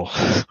 trouble?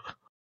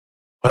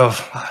 Well,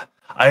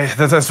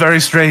 that's very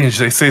strange.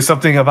 They say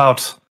something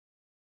about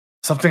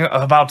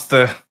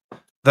the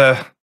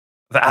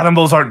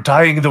animals aren't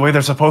dying the way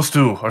they're supposed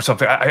to, or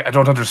something. I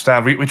don't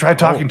understand. We tried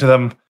talking to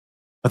them,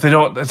 but they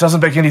don't. It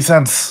doesn't make any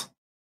sense.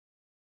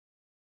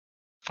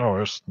 Oh,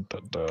 it's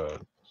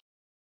the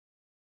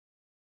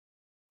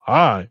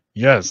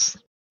yes.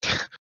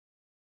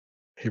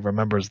 He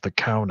remembers the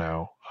cow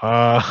now.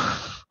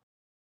 I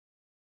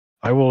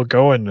will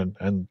go in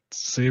and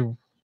see.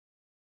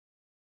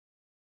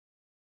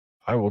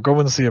 I will go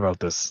and see about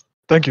this.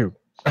 Thank you.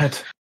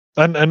 Right.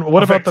 And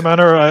what about the Perfect.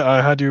 manor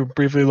I had you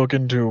briefly look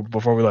into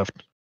before we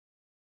left?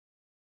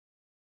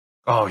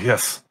 Oh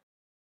yes.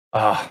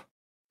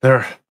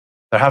 There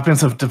have been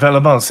some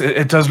developments.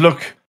 It does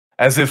look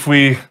as if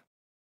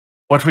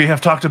what we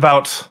have talked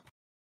about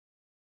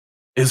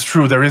is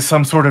true. There is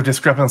some sort of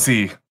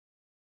discrepancy.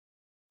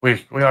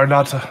 We are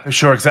not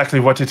sure exactly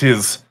what it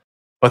is,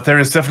 but there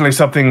is definitely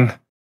something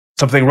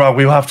wrong.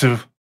 We will have to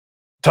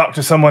talk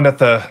to someone at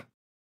the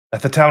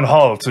town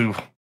hall to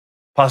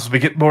possibly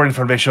get more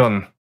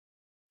information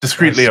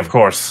discreetly, of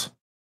course.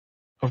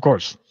 Of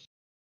course.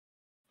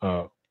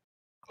 Of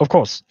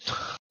course.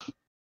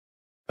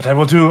 But I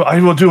will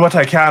do what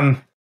I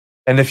can,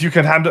 and if you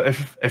can handle,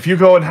 if you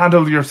go and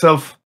handle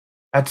yourself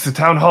at the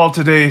town hall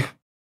today,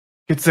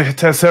 get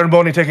the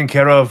ceremony taken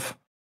care of,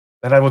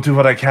 then I will do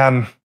what I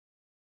can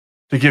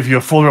to give you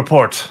a full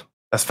report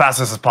as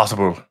fast as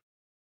possible.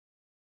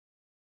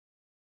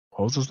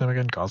 What was his name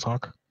again?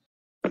 Goshawk?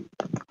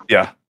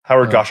 Yeah,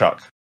 Howard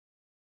Goshawk.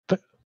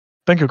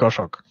 Thank you,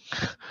 Goshawk.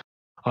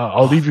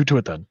 I'll leave you to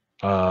it then.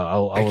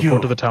 I'll Thank report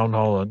you. to the town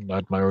hall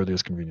at my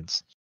earliest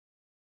convenience.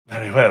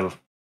 Very well.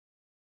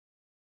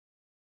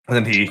 And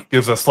then he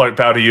gives a slight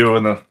bow to you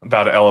and a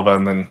bow to Elba,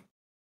 and then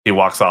he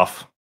walks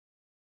off.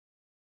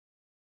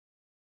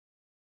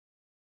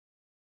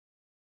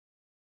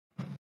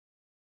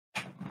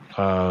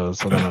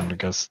 So then I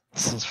guess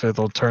Faith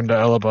will turn to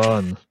Elba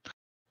and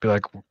be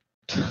like,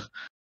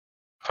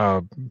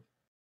 how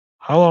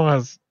long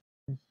has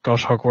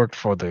Goshawk worked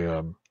for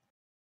the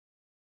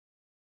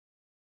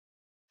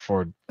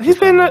He's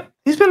been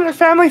in the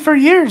family for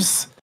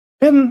years.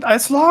 Been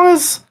as long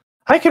as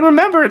I can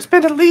remember. He's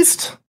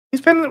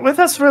been with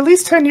us for at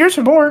least 10 years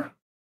or more.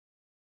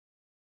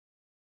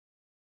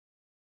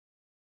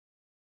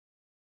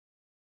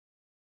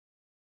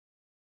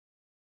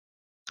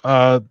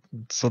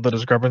 So the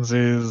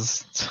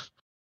discrepancies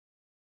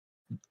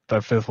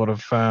that Faith would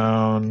have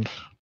found,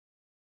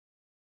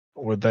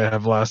 would they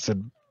have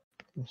lasted?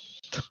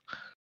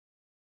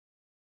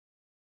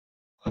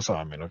 So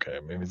I mean, okay,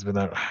 maybe it's been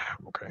that.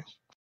 Okay.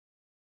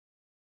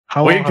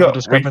 How long have the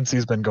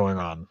discrepancies been going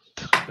on,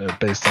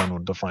 based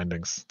on the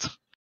findings?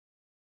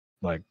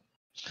 Like,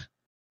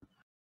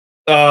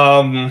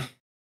 we'll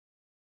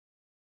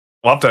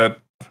have to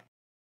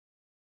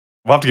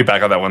get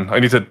back on that one. I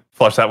need to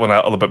flush that one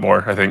out a little bit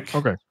more, I think.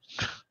 okay.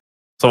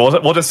 So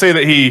we'll just say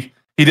that he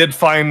did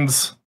find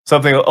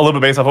something a little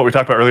bit based off what we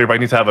talked about earlier, but I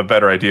need to have a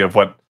better idea of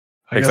what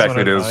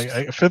exactly it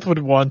is. Fifth would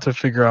want to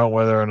figure out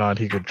whether or not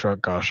he could truck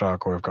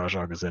Goshawk, or if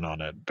Goshawk is in on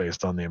it,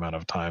 based on the amount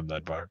of time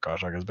that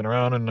Goshawk has been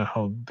around and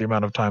the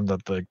amount of time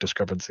that the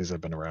discrepancies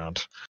have been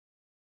around,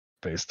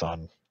 based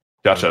on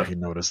what he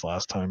noticed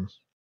last time.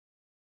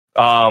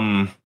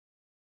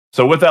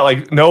 So with that,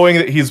 like, knowing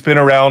that he's been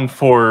around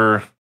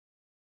for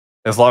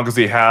as long as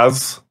he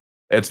has,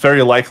 it's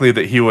very likely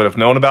that he would have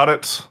known about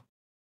it,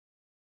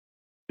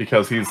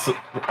 because he's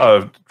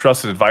a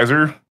trusted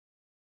advisor.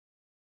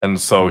 And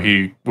so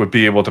he would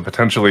be able to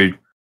potentially,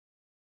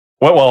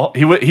 well,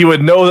 he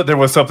would know that there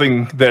was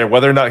something there.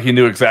 Whether or not he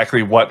knew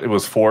exactly what it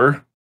was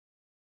for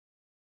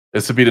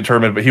is to be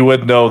determined, but he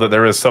would know that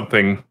there is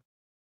something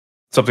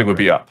would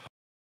be up.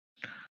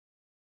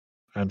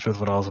 And Fifth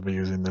would also be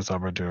using this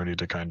opportunity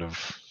to kind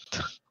of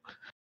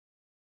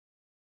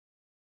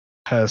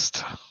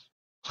test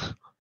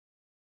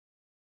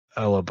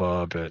Elba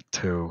a bit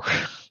too.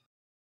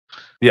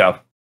 Yeah.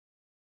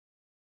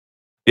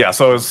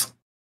 So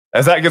as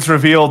that gets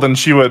revealed, and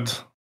she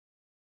looks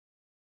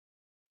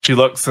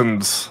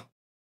and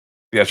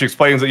she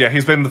explains that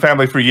he's been in the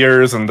family for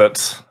years, and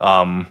that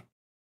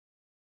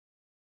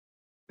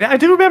I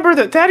do remember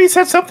that Daddy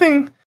said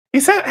something.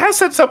 Has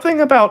said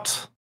something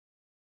about,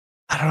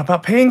 I don't know,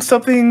 about paying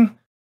something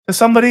to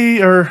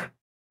somebody, or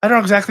I don't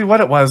know exactly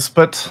what it was,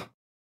 but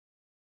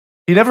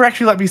he never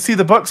actually let me see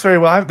the books very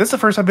well. This is the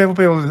first time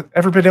I've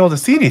ever been able to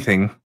see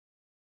anything.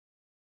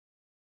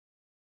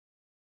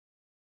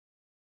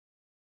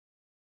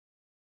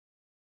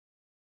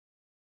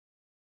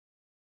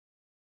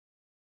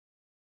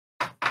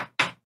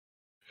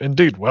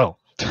 Indeed, well,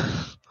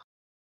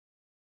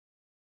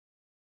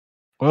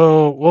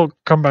 we'll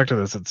come back to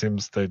this. It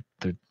seems they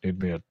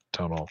need me at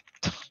town hall.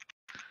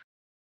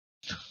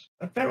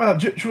 Very well.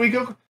 Should we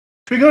go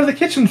to the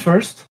kitchen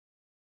first?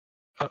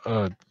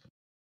 Are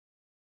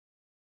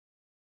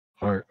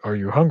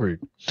you hungry?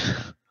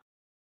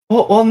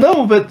 Well,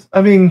 no, but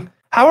I mean,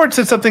 Howard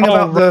said something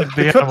about the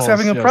cooks animals,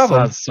 having a yes,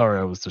 problem. Sorry,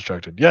 I was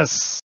distracted.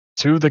 Yes,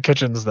 to the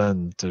kitchens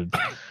then to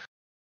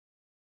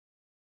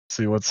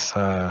see what's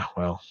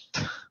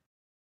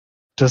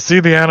to see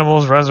the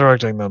animals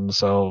resurrecting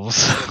themselves.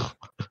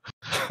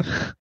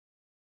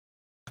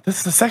 This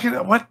is the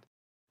second. What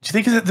do you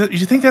think? Do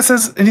you think this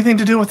has anything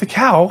to do with the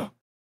cow?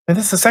 And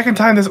this is the second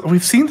time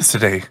we've seen this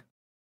today.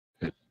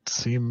 It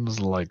seems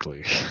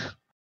likely.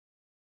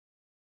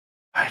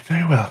 All right,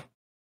 very well.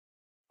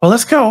 Well,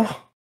 let's go.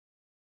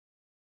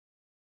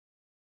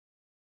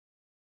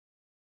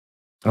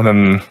 And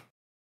then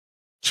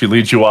she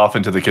leads you off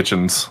into the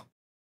kitchens.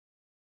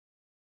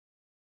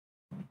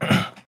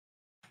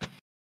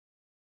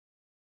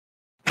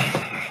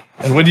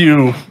 And when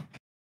you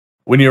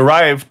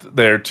arrived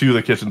there to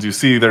the kitchens, you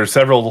see there are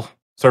several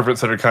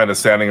servants that are kind of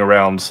standing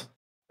around,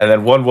 and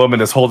then one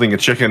woman is holding a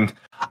chicken.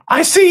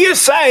 I see you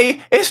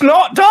say it's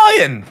not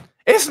dying.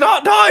 It's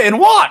not dying.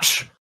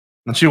 Watch.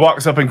 And she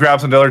walks up and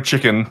grabs another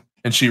chicken,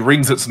 and she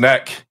wrings its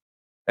neck,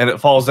 and it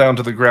falls down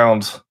to the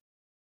ground.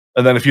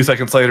 And then a few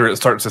seconds later, it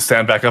starts to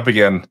stand back up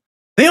again.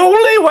 The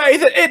only way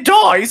that it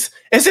dies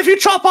is if you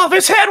chop off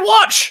its head,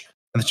 watch!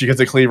 And then she gets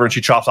a cleaver and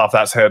she chops off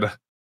that head.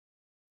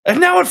 And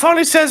now it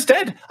finally says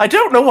dead. I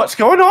don't know what's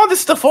going on.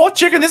 This is the 4th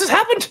chicken this has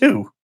happened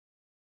to.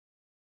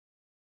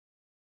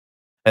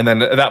 And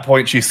then at that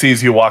point, she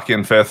sees you walk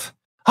in, Fifth.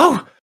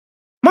 Oh,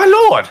 my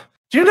lord!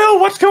 Do you know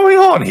what's going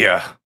on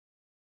here?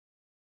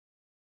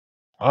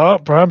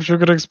 Perhaps you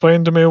could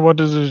explain to me what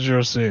it is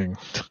you're seeing.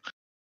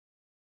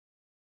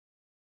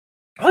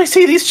 I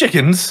see these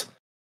chickens.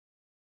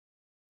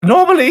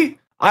 Normally,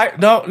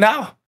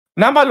 now,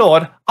 my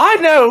lord,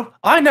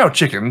 I know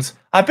chickens.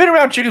 I've been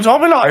around chickens all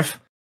my life.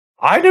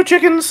 I knew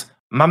chickens.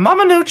 My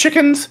mama knew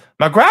chickens.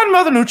 My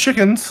grandmother knew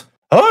chickens.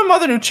 Her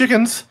mother knew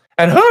chickens.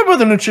 And her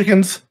mother knew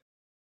chickens.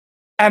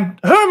 And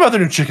her mother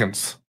knew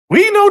chickens.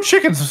 We know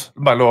chickens,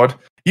 my lord.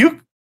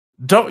 You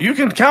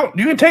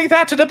can take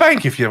that to the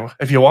bank if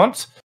you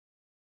want.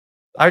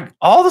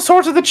 All the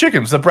sorts of the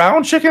chickens, the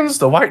brown chickens,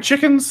 the white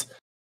chickens,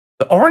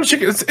 the orange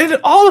chickens,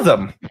 all of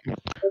them.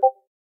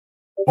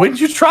 When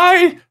you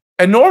try,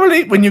 and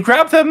normally when you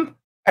grab them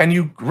and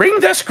you wring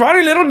their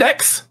scrawny little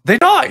necks, they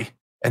die.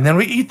 And then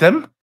we eat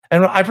them,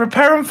 and I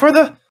prepare them for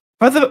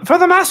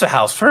the master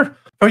house, for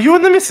you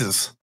and the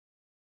missus.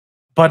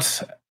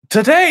 But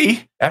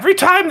today, every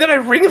time that I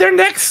wring their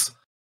necks,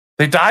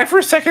 they die for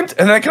a second,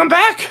 and then they come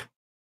back.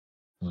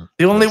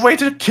 The only way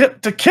to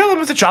kill them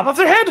is to chop off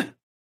their head.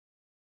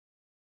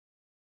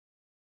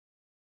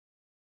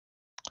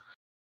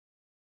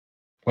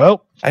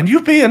 Well, and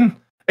you being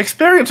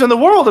experienced in the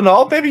world and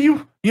all, maybe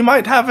you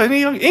might have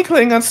any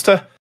inkling as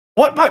to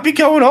what might be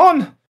going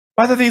on.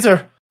 Whether these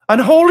are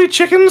unholy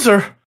chickens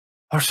or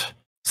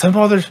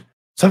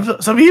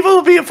some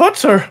evil be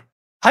afoot, or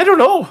I don't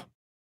know.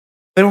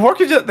 They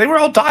were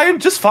all dying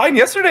just fine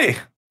yesterday,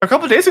 a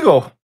couple of days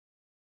ago.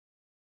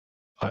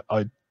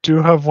 I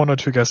do have one or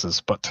two guesses,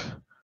 but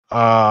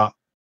I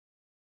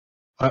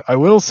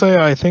will say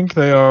I think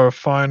they are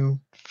fine,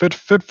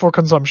 fit for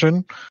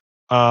consumption.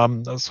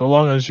 So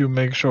long as you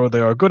make sure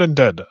they are good and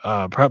dead.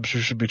 Perhaps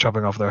you should be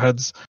chopping off their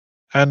heads.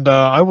 And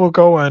I will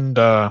go and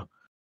I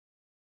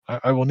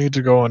will need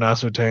to go and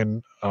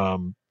ascertain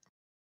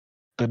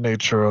the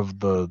nature of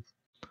their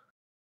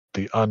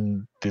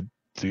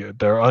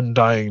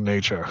undying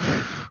nature.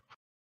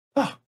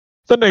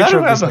 The nature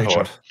of this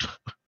nature.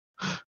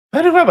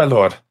 Very well, my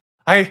lord.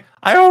 I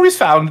always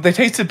found they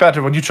tasted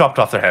better when you chopped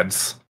off their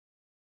heads.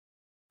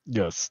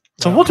 Yes.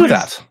 So we'll do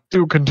that.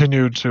 Do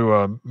continue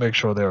to make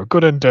sure they are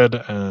good and dead,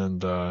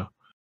 and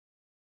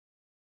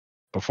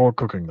before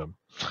cooking them.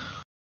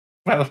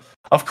 Well,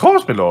 of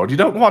course, my lord. You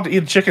don't want to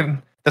eat a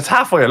chicken that's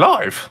halfway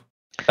alive.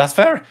 That's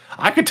fair.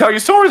 I could tell you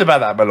stories about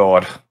that, my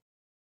lord.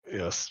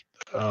 Yes.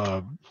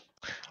 I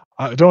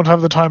don't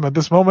have the time at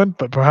this moment,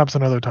 but perhaps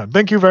another time.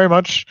 Thank you very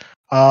much.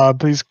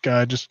 Please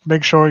just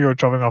make sure you're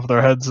chopping off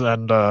their heads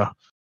and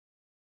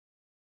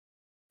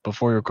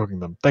before you're cooking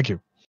them. Thank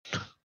you.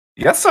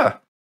 Yes, sir.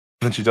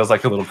 And she does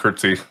like a little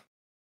curtsy.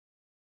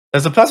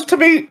 It's a pleasure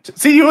to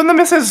see you and the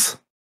missus.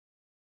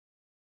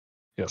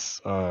 Yes.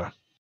 And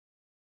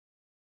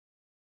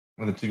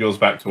then she goes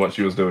back to what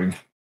she was doing.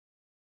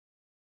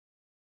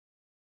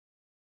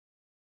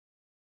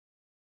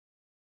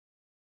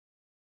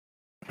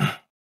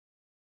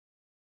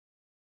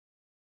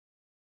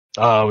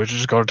 We should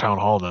just go to town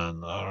hall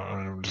then.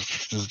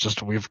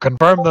 Just we've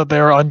confirmed that they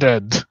are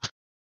undead.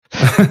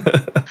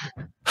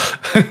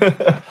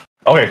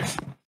 Okay.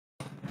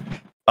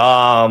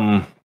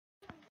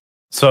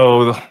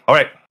 So all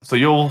right. So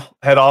you'll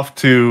head off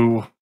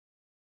to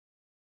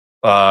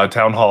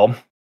town hall.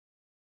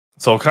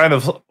 So kind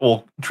of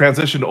we'll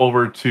transition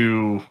over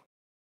to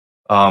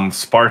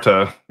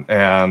Sparta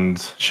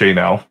and Shay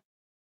now.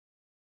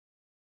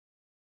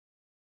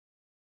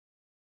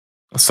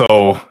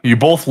 So you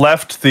both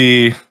left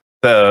the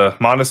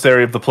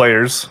monastery of the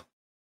players,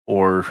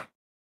 or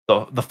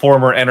the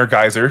former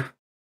Energizer,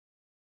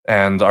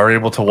 and are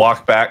able to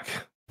walk back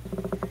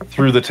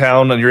through the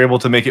town, and you're able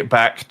to make it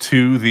back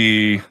to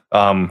the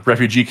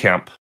refugee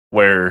camp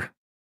where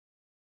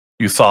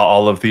you saw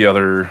all of the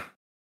other,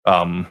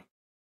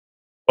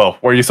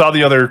 where you saw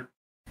the other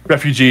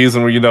refugees,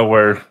 and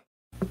where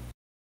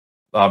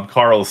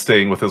Carl is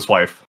staying with his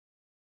wife,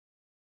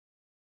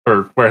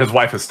 or where his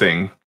wife is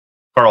staying.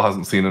 Carl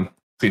hasn't seen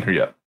her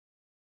yet.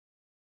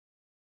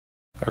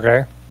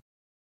 Okay.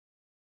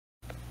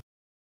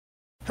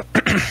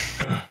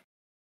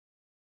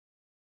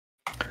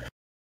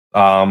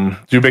 Do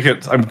you make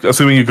it? I'm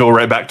assuming you go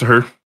right back to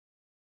her.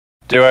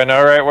 Do I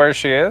know right where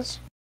she is?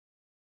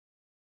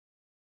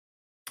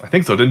 I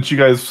think so. Didn't you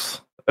guys?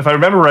 If I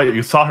remember right,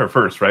 you saw her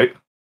first, right?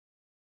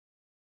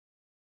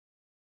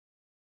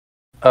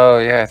 Oh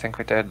yeah, I think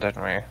we did,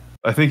 didn't we?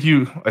 I think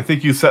you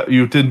said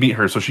you did meet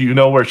her, so you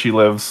know where she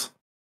lives.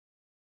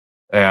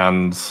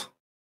 And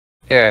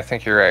yeah, I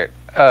think you're right.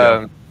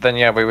 Then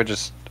yeah, I would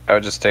just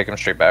take him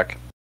straight back.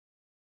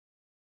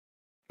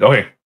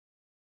 Okay.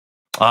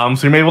 So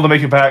you're able to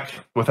make it back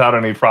without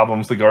any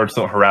problems. The guards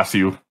don't harass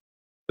you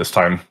this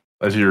time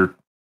as you're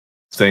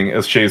staying,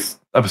 as Shay's,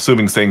 I'm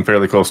assuming, staying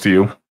fairly close to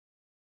you.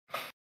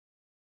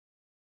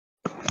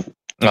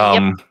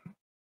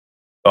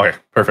 Okay,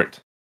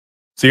 perfect.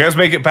 So you guys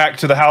make it back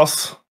to the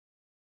house.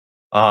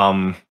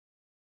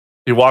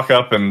 You walk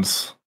up, and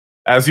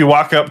as you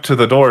walk up to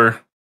the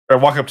door, or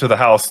walk up to the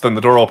house, then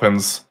the door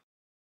opens,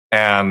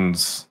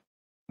 and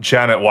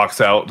Janet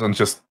walks out, and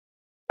just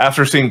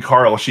after seeing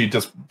Carl, she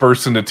just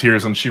bursts into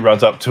tears, and she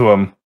runs up to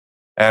him,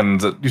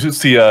 and you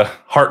just see a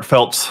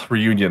heartfelt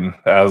reunion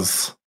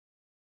as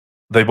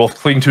they both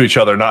cling to each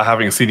other, not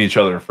having seen each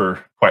other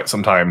for quite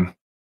some time.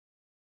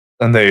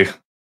 And they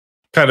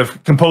kind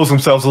of compose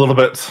themselves a little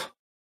bit,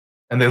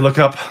 and they look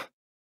up.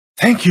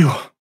 Thank you.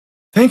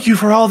 Thank you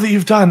for all that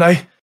you've done.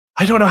 I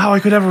don't know how I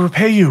could ever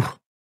repay you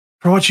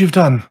for what you've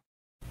done.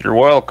 You're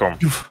welcome.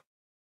 You've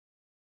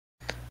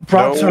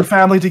brought our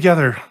family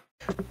together.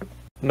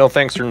 No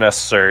thanks are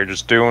necessary.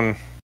 Just doing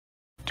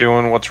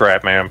what's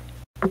right, ma'am.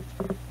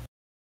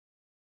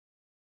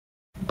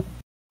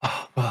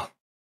 Oh, well,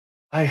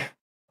 I'm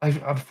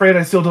afraid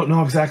I still don't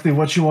know exactly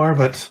what you are,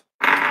 but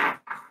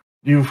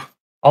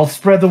I'll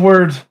spread the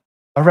word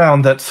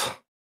around that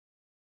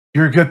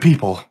you're good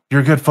people.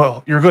 You're good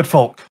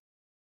folk.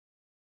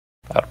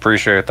 I'd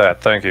appreciate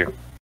that. Thank you.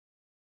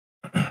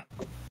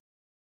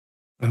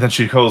 And then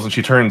she goes and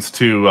she turns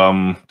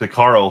to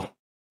Carl.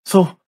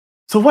 So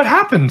what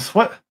happened?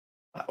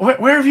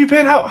 Where have you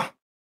been? How?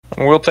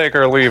 We'll take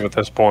our leave at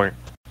this point.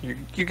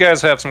 You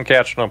guys have some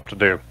catching up to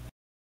do.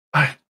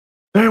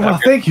 Very well,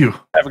 thank you.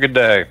 Have a good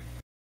day.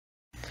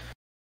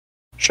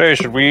 Shay,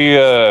 should we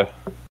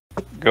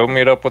go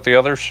meet up with the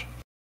others?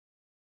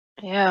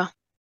 Yeah.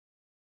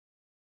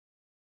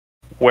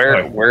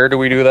 Where do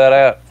we do that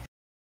at?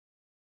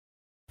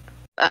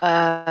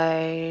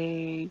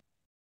 I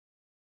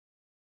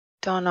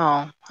don't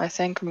know. I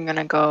think I'm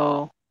gonna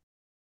go.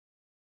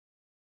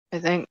 I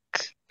think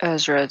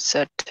Ezra had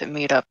said to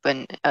meet up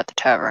at the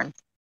tavern.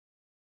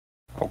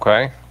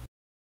 Okay.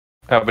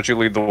 How about you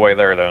lead the way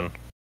there then?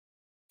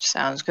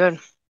 Sounds good.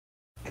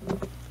 All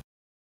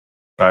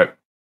right.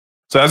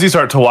 So as you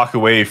start to walk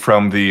away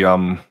from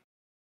the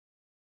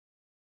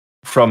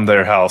from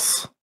their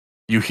house,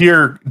 you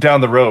hear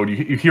down the road.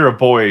 You hear a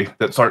boy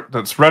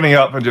that's running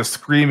up and just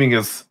screaming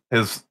his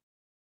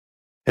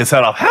head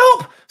off.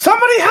 Help!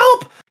 Somebody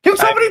help! Can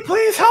somebody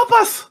please help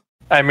us?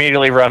 I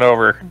immediately run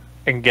over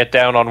and get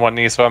down on one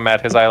knee so I'm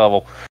at his eye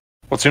level.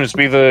 What seems to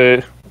be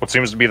the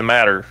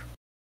matter?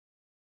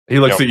 He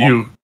looks at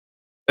you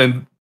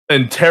in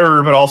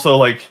terror, but also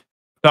like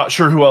not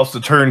sure who else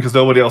to turn because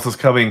nobody else is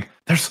coming.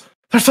 There's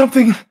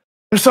something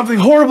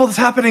horrible that's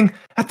happening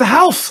at the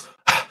house.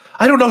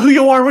 I don't know who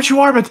you are, what you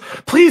are, but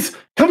please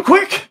come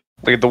quick.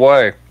 Lead the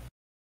way.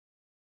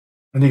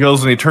 And he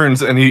goes and he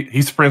turns and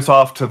he sprints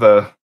off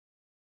to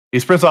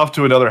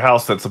another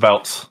house that's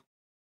about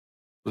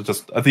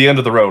just at the end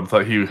of the road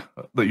that you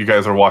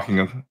guys are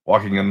walking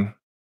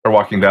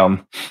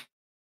down.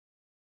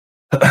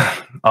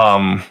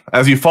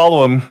 As you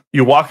follow him,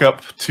 you walk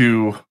up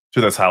to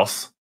this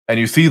house and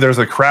you see there's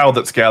a crowd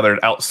that's gathered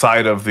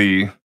outside of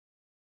the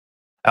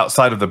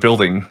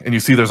building, and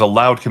you see there's a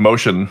loud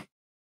commotion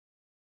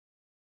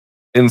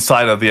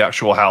inside of the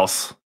actual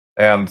house.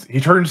 And he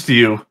turns to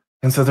you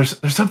and says,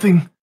 "There's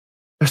something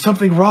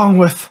wrong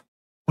with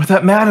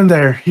that man in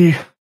there.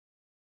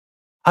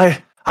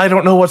 I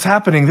don't know what's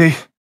happening.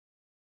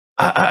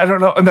 I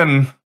don't know." And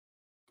then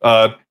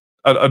an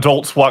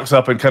adult walks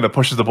up and kind of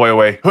pushes the boy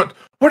away. What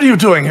are you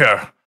doing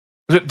here?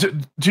 Do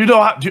you know?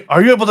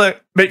 Are you able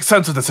to make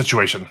sense of the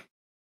situation?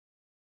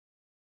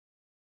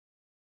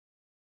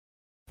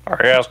 Are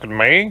you asking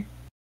me?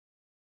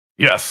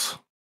 Yes.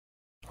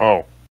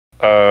 Oh.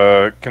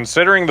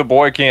 Considering the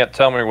boy can't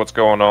tell me what's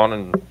going on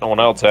and no one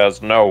else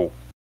has, no.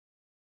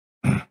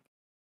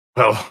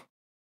 Well,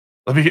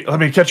 let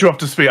me catch you up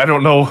to speed. I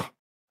don't know.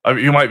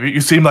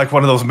 You seem like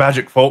one of those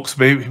magic folks.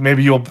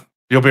 Maybe you'll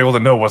be able to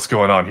know what's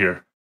going on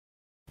here.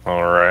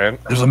 All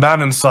right. There's a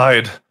man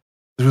inside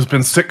who's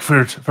been sick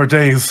for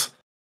days,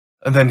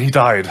 and then he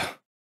died.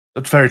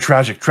 A very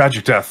tragic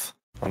death.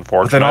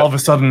 Unfortunate. But then all of a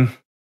sudden,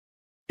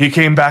 he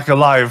came back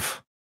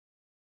alive,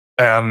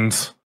 and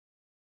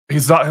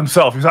he's not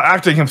himself. He's not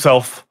acting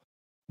himself,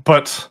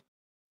 but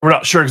we're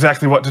not sure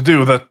exactly what to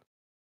do. That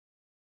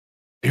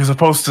he was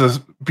supposed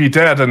to be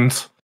dead, and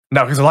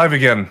now he's alive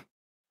again.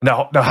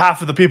 Now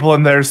half of the people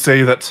in there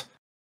say that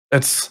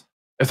it's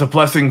a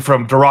blessing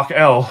from Durak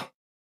El,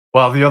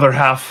 while the other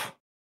half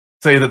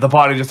say that the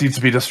body just needs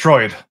to be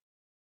destroyed,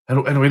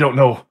 and we don't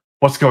know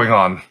what's going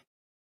on.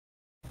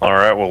 All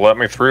right, well, let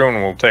me through and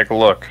we'll take a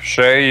look.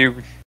 Shay,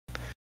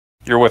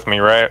 you're with me,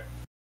 right?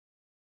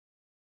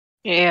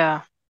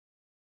 Yeah.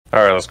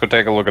 All right, let's go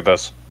take a look at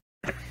this.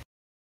 All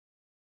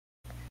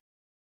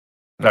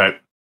right.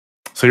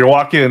 So you're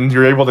walking,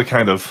 you're able to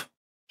kind of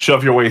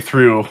shove your way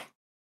through,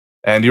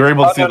 and you're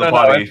able to see the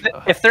body.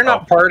 If they're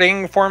not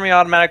partying for me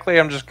automatically,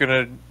 I'm just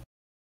gonna...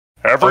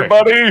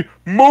 Everybody,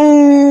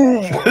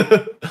 move!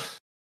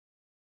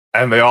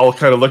 And they all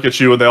kind of look at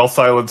you, and they all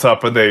silence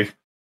up, and it's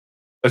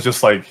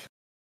just like...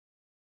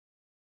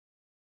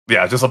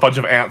 Yeah, just a bunch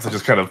of ants that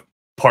just kind of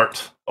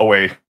part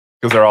away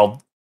because they're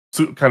all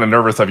kind of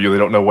nervous of you. They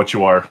don't know what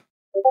you are.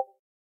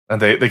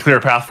 And they clear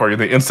a path for you.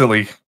 They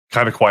instantly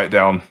kind of quiet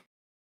down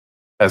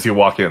as you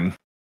walk in.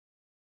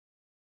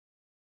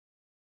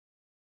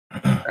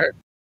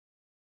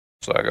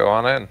 So I go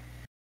on in.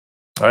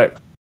 All right.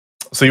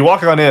 So you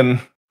walk on in.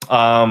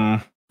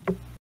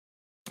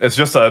 It's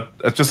just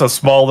a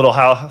small little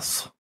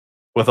house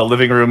with a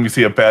living room. You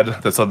see a bed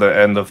that's at the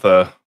end of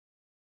the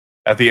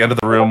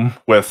room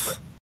with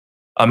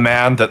a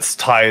man that's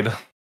tied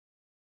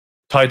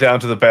down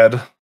to the bed.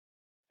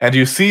 And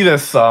you see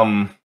this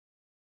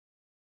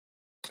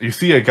you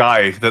see a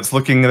guy that's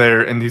looking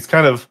there, and he's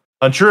kind of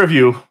unsure of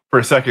you for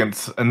a second,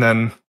 and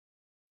then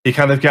he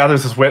kind of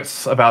gathers his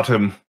wits about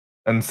him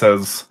and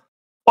says,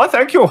 "Well,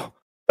 thank you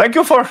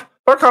for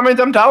calming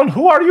them down.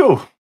 Who are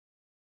you?"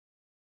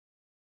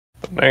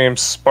 The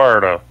name's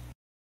Sparta.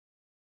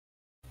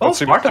 Oh, What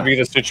seems Sparta. to be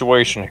the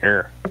situation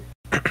here?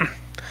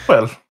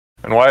 Well,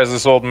 And why is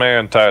this old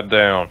man tied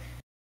down?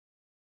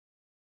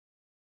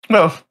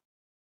 well,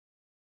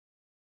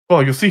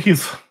 you see,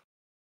 he's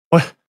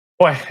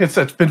why it's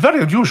been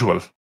very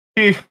unusual.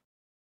 He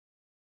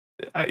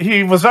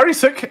was very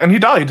sick and he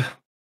died,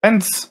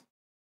 and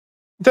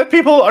dead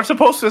people are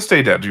supposed to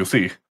stay dead, you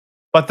see.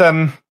 But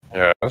then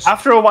Yes.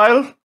 after a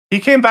while, he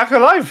came back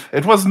alive.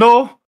 There was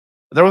no,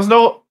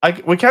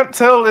 we can't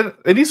tell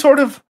any sort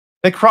of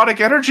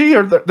necrotic energy,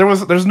 or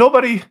there's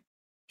nobody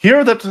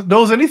here that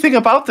knows anything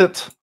about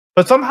it.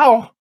 But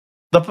somehow,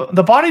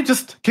 the body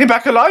just came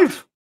back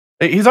alive.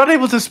 He's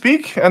unable to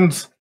speak,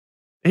 and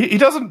he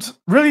doesn't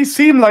really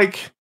seem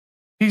like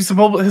he's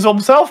his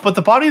own self. But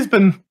the body's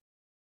been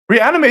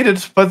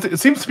reanimated. But it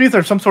seems to be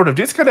there's some sort of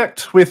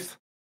disconnect with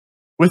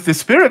the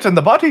spirit and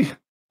the body.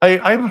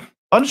 I'm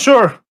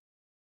unsure.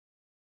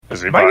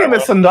 Is he My name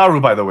is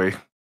Sandaru, by the way.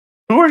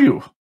 Who are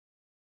you?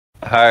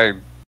 Hi,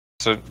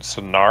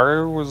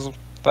 Sonaru, was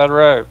that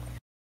right?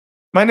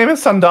 My name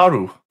is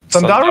Sandaru.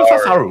 Sandaru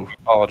Sasaru.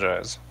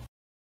 Apologize.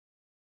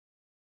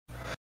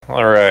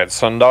 Alright,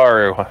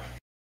 Sandaru.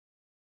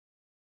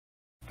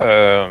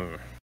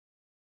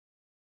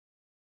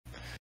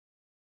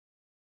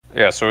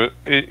 Yeah, so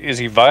is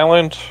he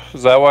violent?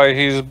 Is that why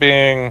he's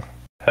being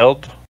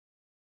held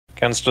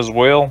against his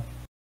will?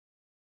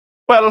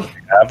 Well,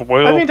 Have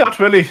will? I mean, not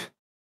really.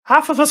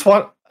 Half of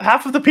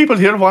the people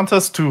here want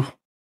us to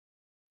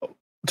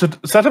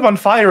set him on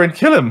fire and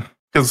kill him,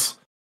 because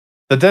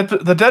the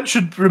dead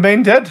should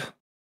remain dead.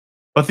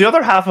 But the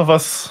other half of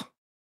us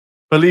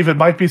believe it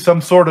might be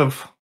some sort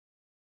of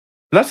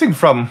blessing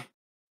from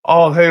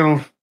All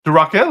Hail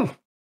Durakel,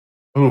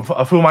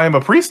 of whom I am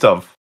a priest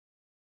of.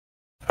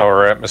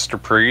 Alright,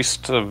 Mr.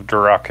 Priest of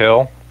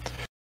Durakel.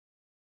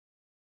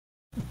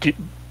 Do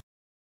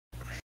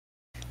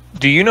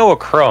you know a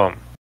Crumb?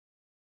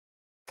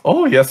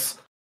 Oh yes,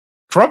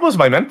 Crumb was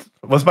my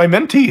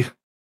mentee.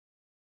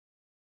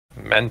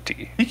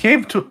 Mentee? He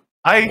came to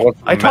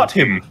What's I taught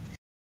mentee? him.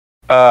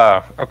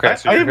 Okay,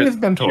 so I you're am his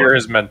mentor. You're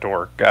his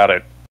mentor. Got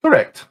it.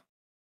 Correct.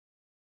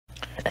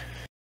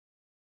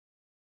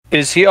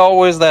 Is he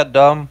always that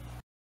dumb?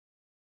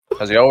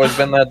 Has he always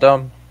been that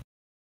dumb?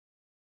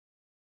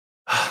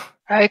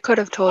 I could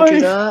have told you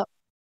that.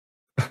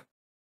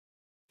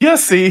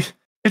 Yes, see,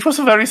 it was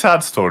a very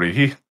sad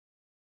story.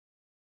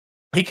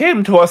 He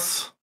came to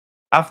us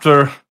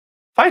after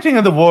fighting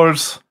in the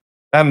wars,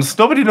 and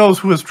nobody knows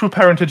who his true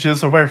parentage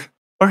is or where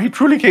he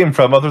truly came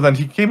from, other than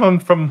he came on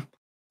from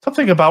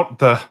something about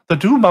the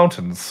Dew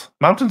Mountains.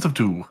 Mountains of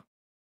Dew.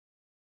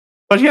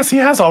 But yes, he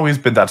has always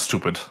been that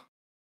stupid.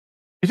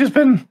 It has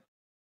been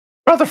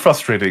rather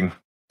frustrating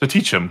to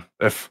teach him,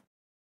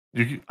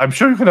 I'm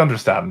sure you can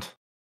understand.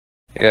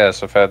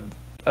 Yes, I've had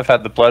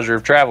the pleasure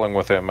of traveling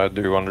with him. I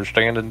do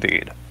understand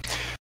indeed.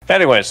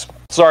 Anyways,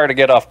 sorry to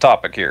get off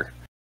topic here.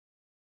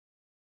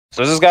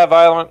 So is this guy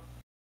violent?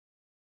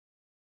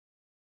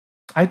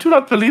 I do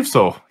not believe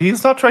so. He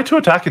has not tried to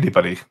attack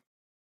anybody.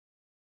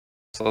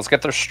 So let's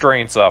get the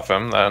restraints off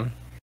him then.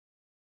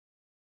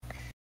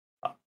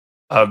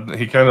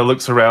 He kind of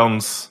looks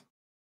around.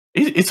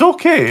 It's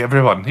okay,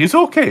 everyone. He's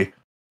okay.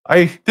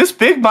 This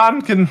big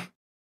man can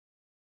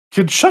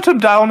shut him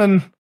down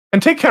and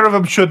take care of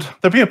him should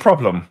there be a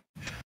problem.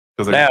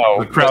 Because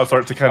the crowd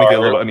starts to kind of get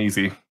a little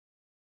uneasy.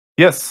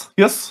 Yes.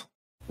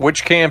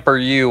 Which camp are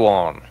you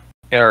on?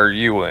 Are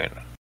you in?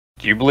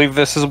 Do you believe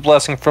this is a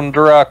blessing from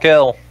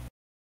Durakel?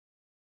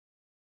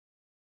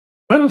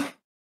 Well,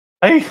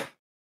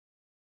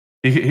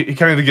 he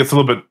kind of gets a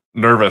little bit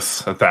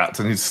nervous at that,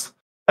 and he's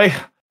I'm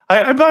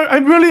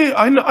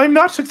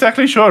not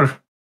exactly sure.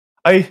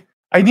 I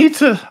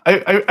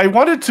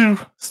wanted to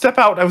step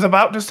out. I was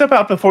about to step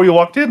out before you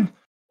walked in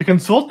to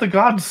consult the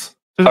gods.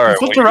 To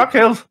consult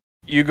Durakel.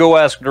 You go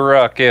ask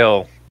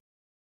Durakel,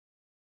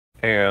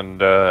 and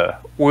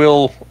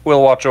we'll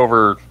watch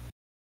over.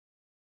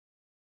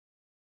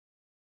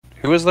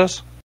 Who is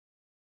this?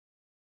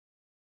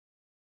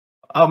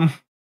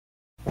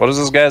 What is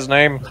this guy's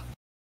name?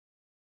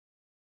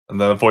 And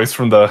then a voice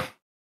from the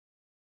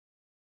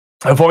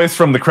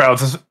crowd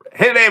says,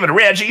 "His name is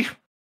Reggie."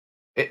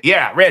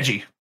 Yeah,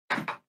 Reggie.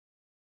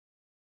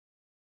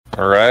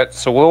 Alright,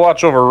 so we'll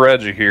watch over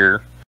Reggie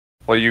here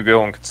while you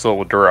go and consult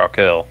with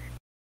Durakel.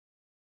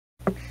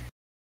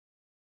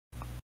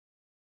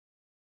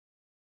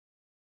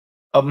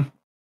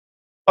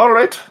 All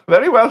right,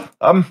 very well.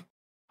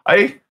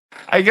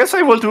 I guess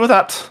I will do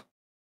that.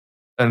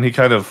 And he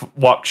kind of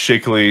walked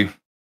shakily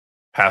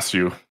past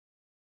you.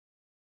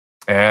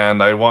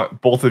 And I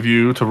want both of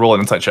you to roll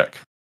an insight check.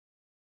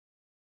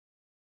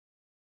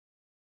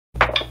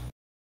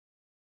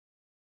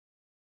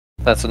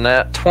 That's a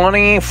nat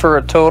 20 for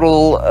a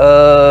total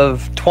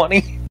of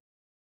 20.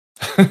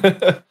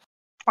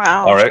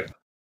 Wow. All right.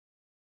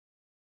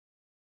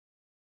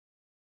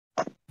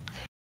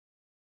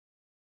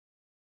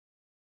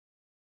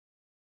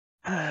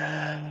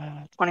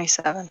 Uh,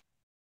 27.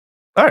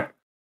 All right.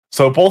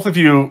 So both of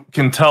you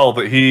can tell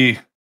that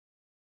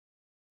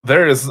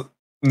there is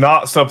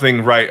not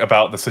something right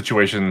about the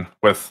situation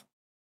with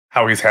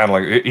how he's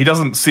handling it.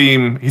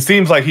 He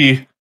seems like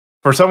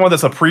for someone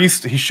that's a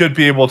priest, he should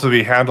be able to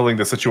be handling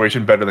the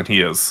situation better than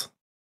he is.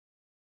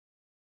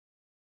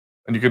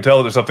 And you can tell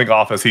that there's something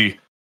off as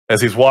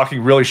he's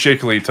walking really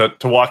shakily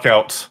to walk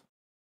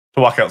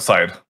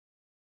outside.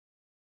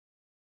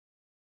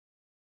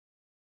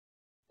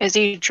 Is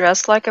he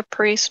dressed like a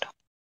priest?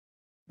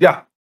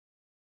 Yeah.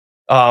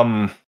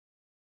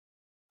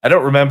 I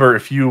don't remember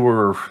if you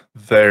were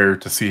there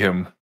to see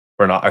him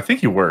or not. I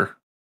think you were.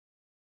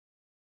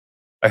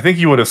 I think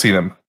you would have seen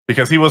him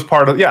because he was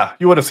part of. Yeah,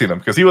 you would have seen him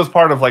because he was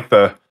part of like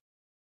the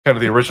kind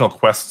of the original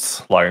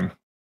quests line.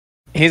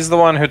 He's the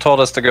one who told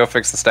us to go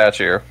fix the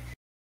statue.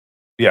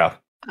 Yeah.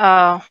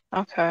 Oh,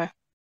 okay.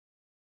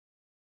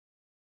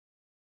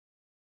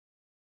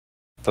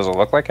 Does it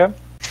look like him?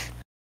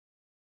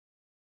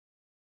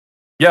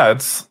 Yeah,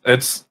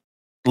 it's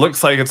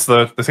looks like it's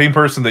the same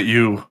person that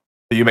you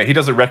met. He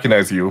doesn't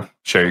recognize you,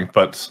 Shay,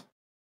 but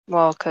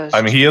Well, because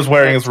I mean he is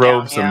wearing his down,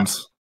 robes yeah.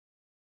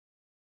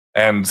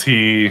 and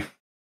he,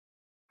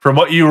 from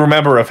what you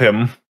remember of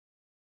him,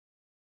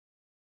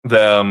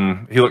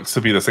 he looks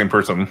to be the same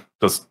person,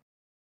 just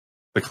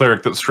the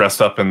cleric that's dressed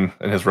up in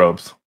his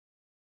robes.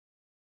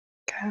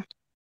 Okay.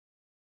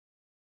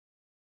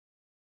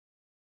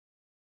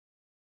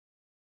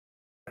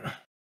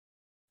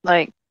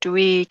 Like, do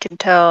we can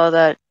tell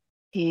that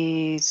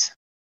he's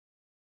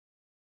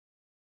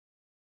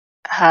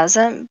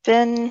hasn't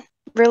been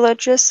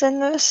religious in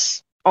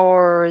this,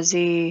 or is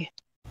he?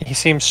 He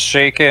seems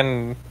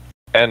shaken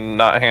and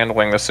not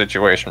handling the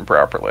situation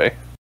properly.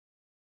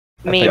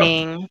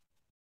 Meaning,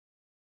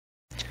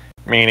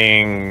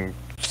 Meaning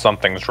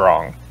something's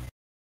wrong.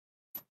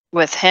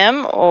 with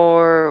him,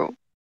 or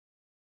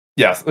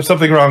Yes, there's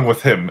something wrong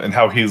with him and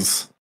how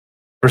he's,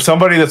 for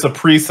somebody that's a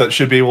priest that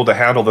should be able to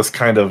handle this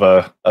kind of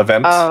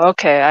event. oh,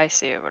 okay, I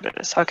see what it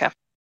is. Okay.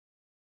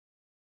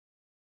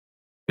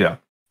 Yeah.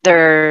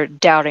 They're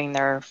doubting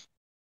their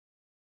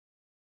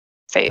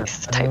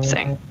faith type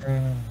thing.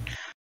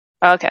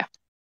 Okay.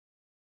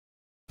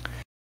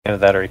 Either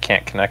that or he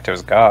can't connect to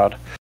his god.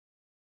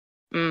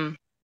 Mm.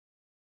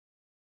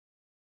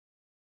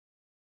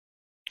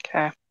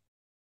 Okay.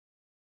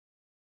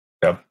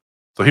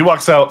 So he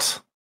walks out,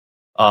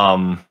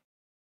 and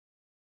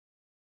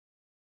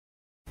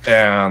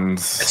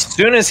As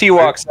soon as he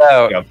walks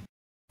out, Yeah.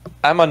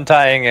 I'm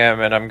untying him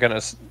and I'm gonna,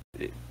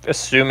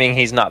 assuming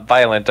he's not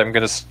violent, I'm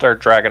gonna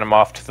start dragging him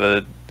off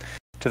to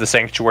the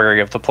sanctuary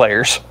of the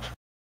players.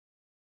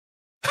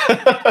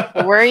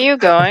 Where are you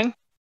going?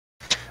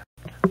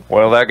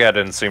 Well, that guy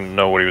didn't seem to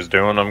know what he was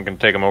doing. I'm gonna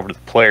take him over to the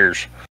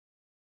players.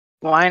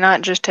 Why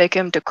not just take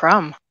him to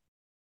Crumb?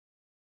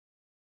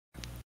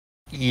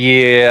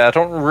 Yeah, I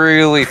don't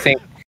really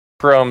think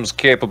Crumb's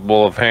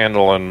capable of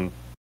handling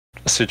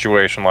a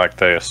situation like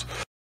this.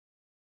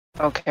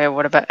 Okay,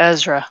 what about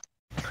Ezra?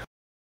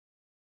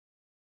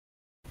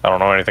 I don't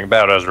know anything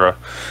about Ezra.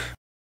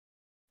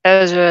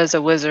 Ezra is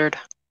a wizard.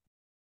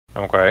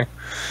 Okay.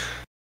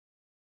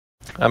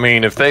 I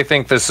mean, if they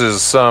think this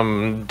is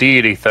some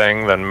deity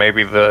thing, then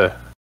maybe the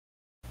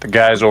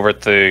guys over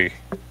at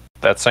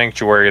that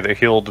sanctuary that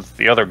healed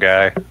the other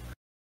guy,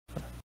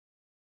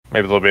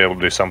 maybe they'll be able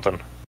to do something.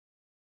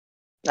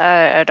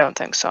 I don't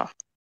think so.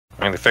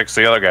 I mean, they fixed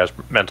the other guy's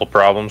mental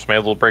problems.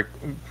 Maybe they'll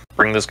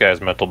bring this guy's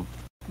mental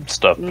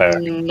stuff back.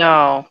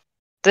 No.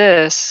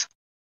 This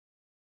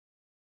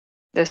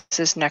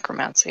is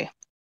necromancy.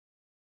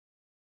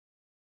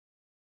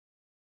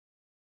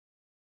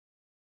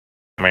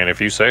 I mean,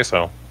 if you say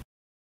so.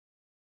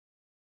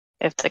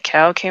 If the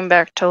cow came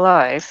back to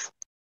life,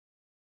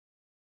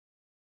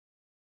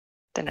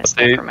 then it's But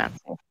they-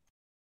 necromancy.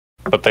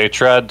 But they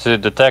tried to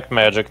detect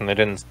magic and they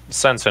didn't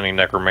sense any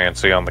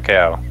necromancy on the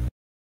cow.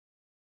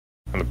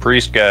 And the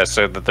priest guy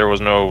said that there was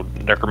no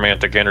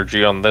necromantic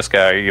energy on this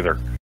guy either.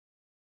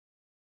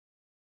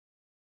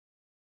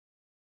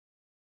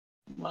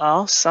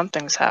 Well,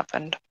 something's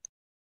happened.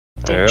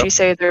 Didn't Yeah. you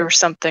say there was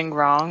something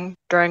wrong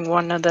during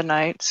one of the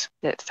nights?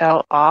 It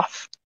fell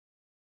off?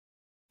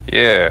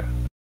 Yeah.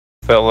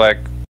 Felt like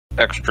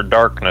extra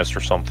darkness or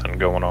something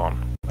going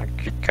on.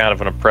 Like kind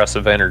of an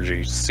oppressive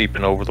energy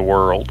seeping over the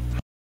world.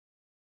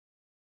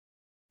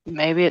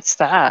 Maybe it's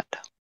that.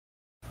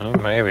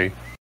 Maybe.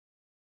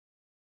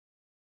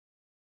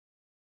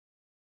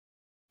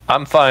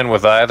 I'm fine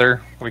with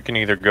either. We can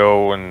either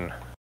go and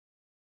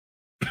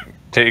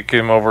take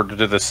him over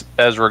to this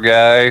Ezra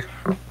guy,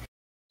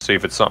 see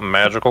if it's something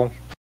magical,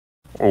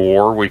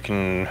 or we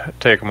can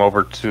take him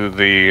over to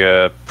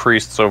the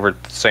priests over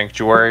at the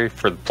sanctuary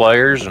for the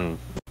players and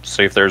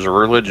see if there's a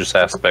religious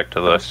aspect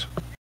to this.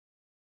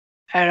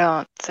 I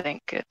don't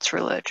think it's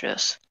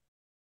religious.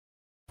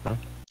 Huh?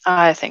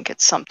 I think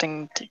it's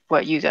something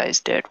what you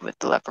guys did with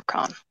the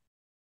leprechaun.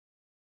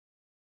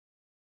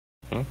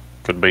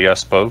 Could be, I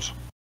suppose.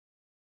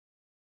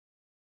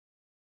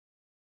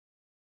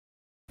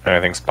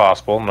 Anything's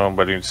possible.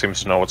 Nobody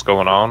seems to know what's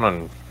going on,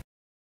 and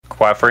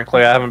quite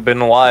frankly, I haven't been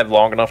alive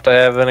long enough to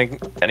have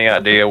any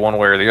idea one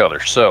way or the other.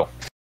 So,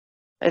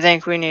 I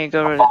think we need to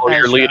go to follow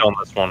your Ezra. lead on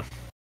this one.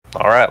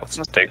 All right, let's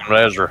take him to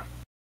Ezra.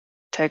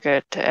 Take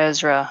it to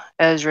Ezra.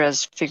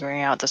 Ezra's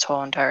figuring out this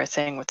whole entire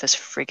thing with this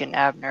freaking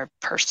Abner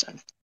person.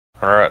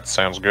 All right,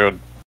 sounds good.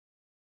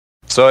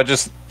 So I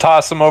just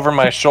toss him over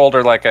my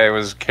shoulder like I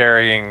was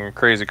carrying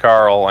Crazy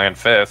Carl and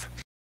Fifth,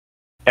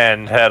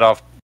 and head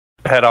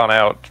on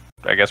out.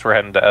 I guess we're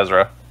heading to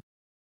Ezra.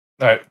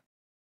 All right.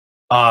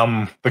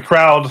 The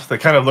crowd, they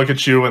kind of look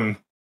at you and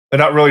they're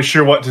not really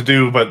sure what to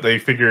do, but they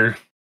figure,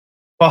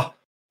 well,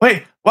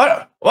 wait,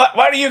 what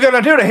are you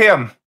gonna do to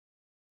him?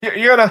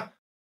 You're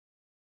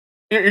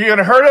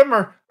gonna hurt him,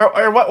 or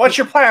what's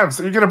your plans?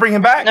 Are you gonna bring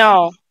him back?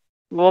 No,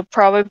 we'll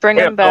probably bring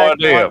We him have no back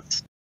idea.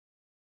 once.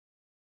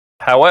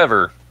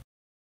 However,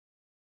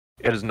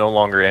 it is no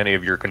longer any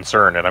of your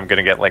concern, and I'm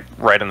gonna get like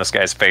right in this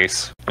guy's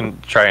face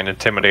and try and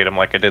intimidate him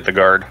like I did the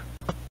guard.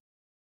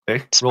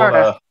 Okay,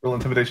 Sparta. roll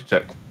intimidation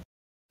check.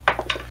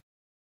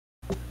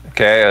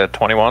 Okay,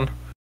 21.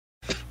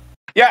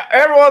 Yeah,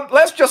 everyone,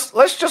 let's just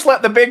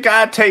let the big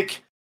guy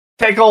take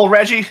old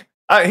Reggie.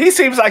 He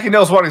seems like he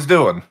knows what he's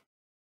doing.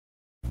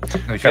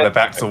 And he kind of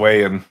backs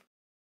away, and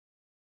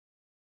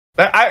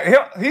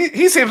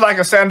he seems like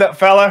a stand-up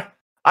fella.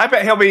 I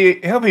bet he'll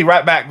be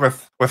right back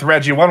with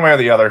Reggie one way or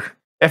the other.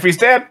 If he's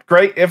dead,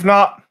 great. If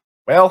not,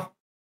 well,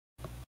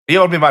 he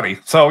owed me money,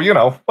 so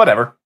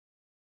whatever.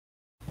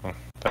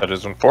 That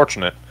is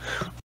unfortunate.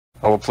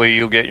 Hopefully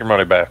you'll get your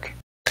money back.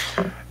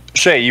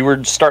 Shay, you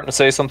were starting to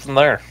say something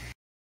there.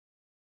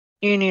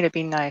 You need to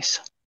be nice.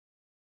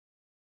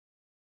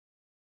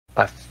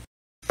 I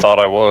thought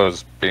I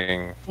was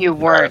being... You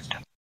weren't.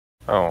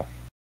 Oh.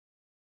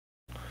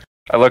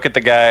 I look at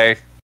the guy,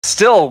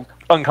 still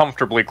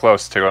uncomfortably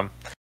close to him.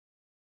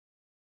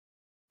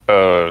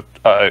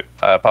 I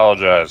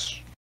apologize.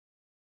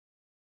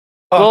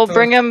 We'll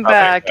bring him I'll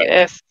back take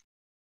that. if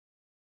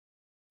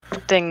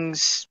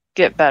things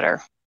get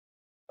better.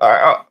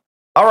 All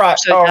right.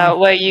 So that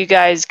way you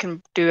guys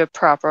can do a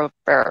proper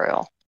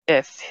burial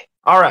if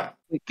all right.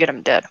 we get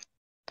him dead.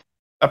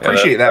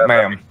 Appreciate that,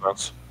 ma'am. makes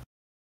sense.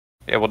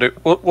 Yeah,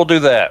 we'll do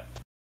that.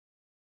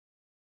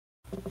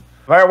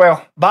 Very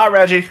well. Bye,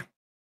 Reggie.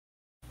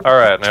 All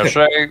right, now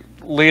Shay,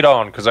 lead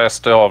on, because I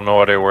still have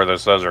no idea where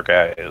this Ezra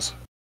guy is.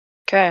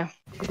 Okay,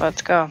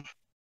 let's go.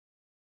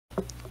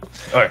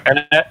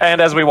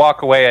 And as we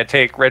walk away, I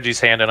take Reggie's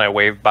hand and I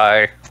wave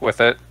bye with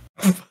it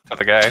to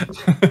the guy.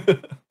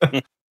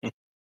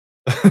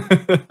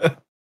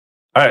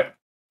 All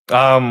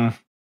right.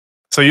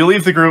 So you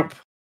leave the group.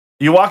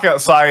 You walk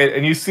outside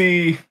and you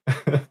see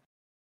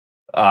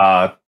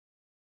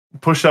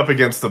pushed up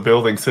against the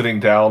building, sitting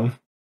down,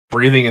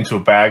 breathing into a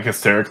bag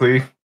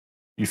hysterically.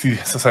 You see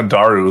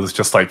Sandaru is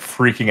just like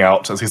freaking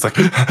out as he's like,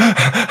 "You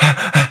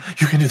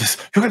can do this.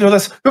 You can do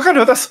this. You can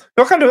do this.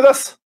 You can do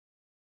this."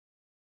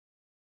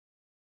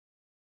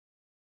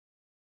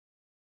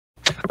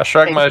 I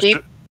shrug Take my.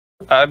 deep-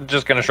 I'm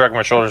just gonna shrug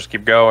my shoulders,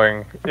 keep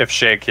going. If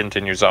Shay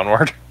continues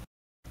onward.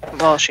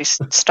 Well, she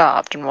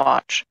stopped and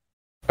watched.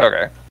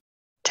 Okay.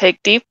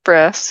 Take deep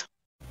breaths.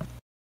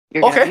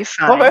 You're gonna Okay. be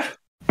fine.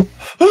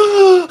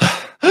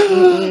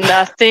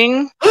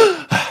 Nothing.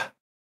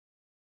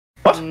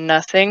 What?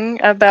 Nothing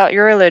about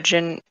your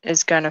religion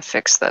is gonna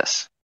fix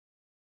this.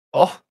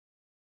 Oh.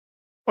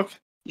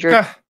 You're.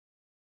 Yeah.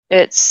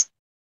 It's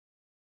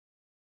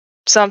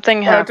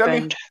something Tell me.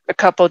 happened a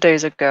couple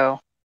days ago.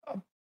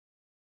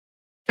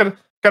 Can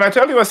I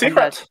tell you a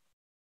secret?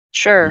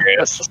 Sure.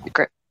 Yes. What's the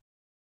secret?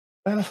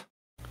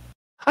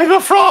 I'm a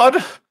fraud.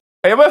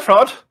 I am a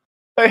fraud.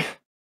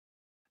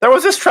 There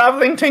was this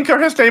traveling tinker.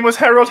 His name was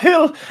Harold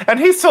Hill, and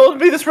he sold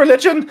me this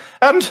religion,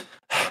 and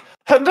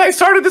I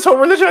started this whole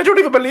religion. I don't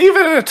even believe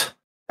in it.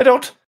 I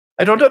don't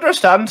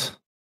understand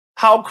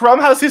how Crumb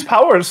has these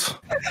powers.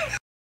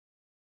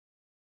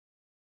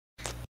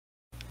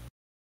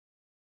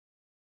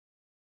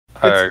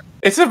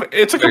 It's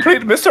a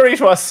complete mystery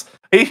to us.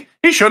 He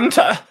shouldn't.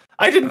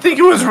 I didn't think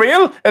he was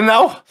real, and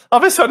now all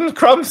of a sudden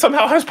Crumb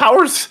somehow has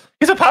powers.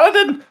 He's a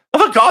paladin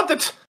of a god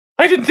that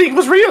I didn't think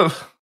was real.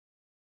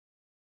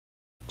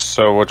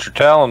 So what you're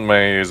telling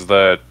me is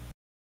that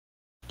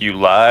you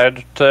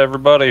lied to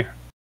everybody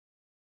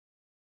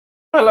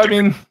Well, I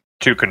mean,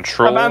 to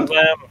control A man-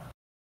 them?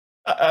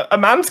 a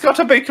man's got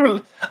to make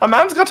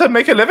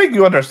a living.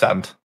 You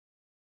understand?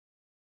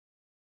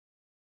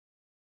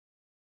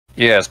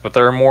 Yes, but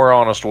there are more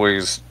honest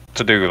ways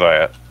to do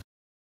that.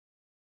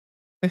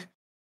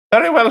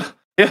 Very well.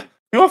 Yeah,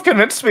 you have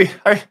convinced me.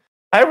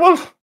 I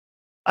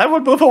will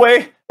move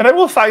away, and I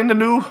will find a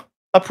new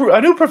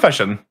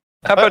profession.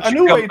 How about a you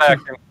new come way back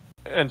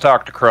and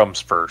talk to Crumbs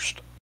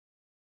first?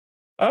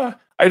 I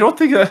don't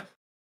think.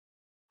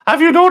 Have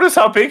you noticed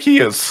how big he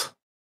is?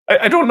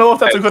 I don't know if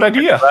that's a good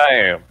idea.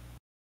 I am.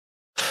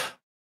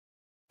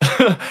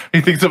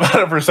 He thinks about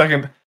it for a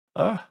second.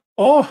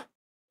 Oh,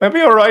 maybe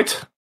you're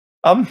right.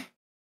 Come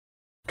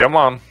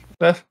on.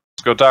 Uh, Let's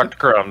go talk to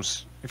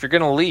Crumbs. If you're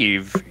gonna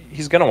leave,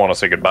 he's gonna want to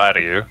say goodbye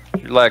to you.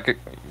 You're like,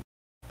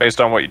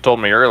 based on what you told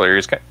me earlier,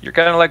 you're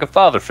kind of like a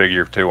father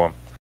figure to him.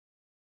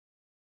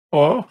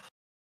 oh,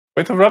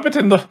 wait to rub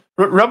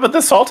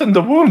the salt in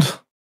the wound.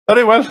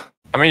 Very well.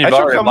 I mean, you've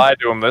already lied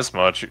to him this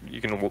much.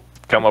 You can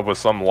come up with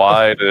some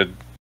lie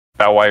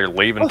about why you're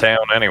leaving town,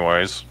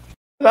 anyways.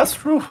 That's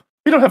true.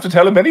 We don't have to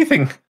tell him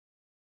anything.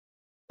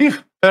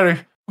 Very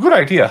good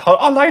idea.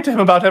 I'll lie to him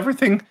about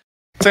everything.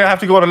 Say I have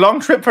to go on a long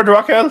trip for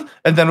Drakel,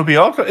 and then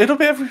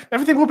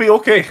everything will be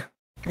okay.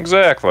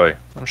 Exactly.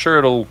 I'm sure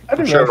it'll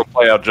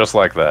play out just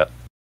like that.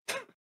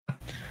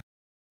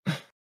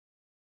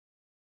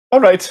 All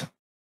right.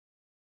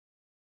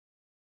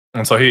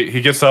 And so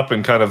he gets up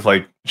and kind of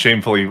like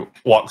shamefully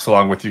walks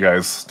along with you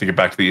guys to get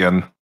back to the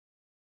inn.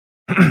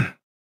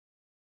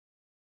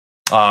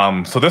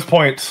 So at this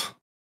point,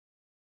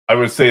 I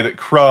would say that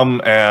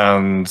Crumb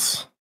and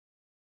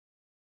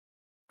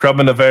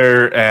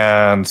Navarre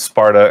and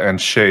Sparta and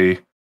Shay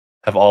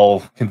have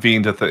all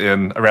convened at the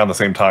inn around the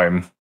same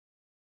time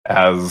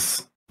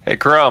as Hey,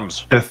 Crumbs.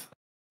 Fifth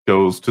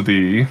goes to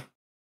the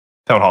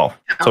town hall.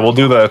 So we'll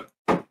do the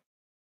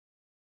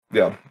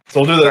So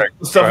we'll do the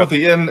stuff at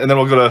the inn, and then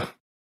we'll go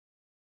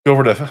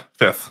over to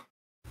Fifth.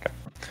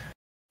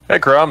 Hey,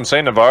 Crumbs.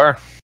 Hey, Navarre.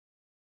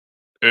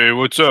 Hey,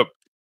 what's up?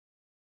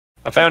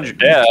 I found your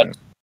dad.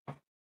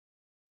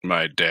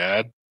 My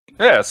dad?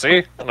 Yeah,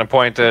 see? And I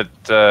point at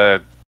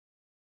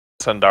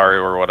Sandari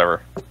or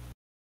whatever.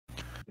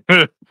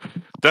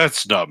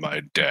 That's not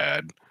my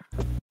dad.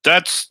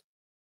 That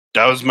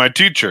was my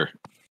teacher.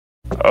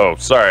 Oh,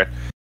 sorry.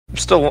 I'm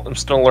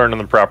still learning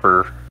the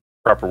proper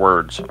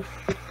words.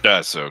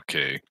 That's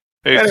okay.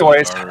 Hey,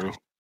 Anyways. Sandari.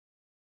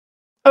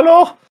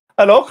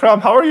 Hello,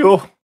 Crumb. How are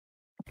you?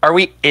 Are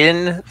we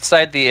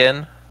inside the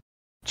inn,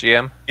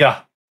 GM?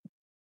 Yeah.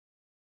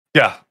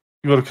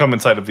 You would have come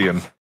inside of the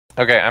inn.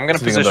 Okay, I'm going to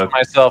Sitting in position the-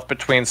 myself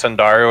between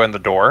Sandaru and the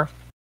door.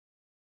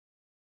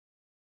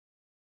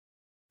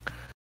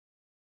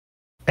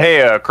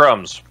 Hey,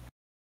 Crumbs.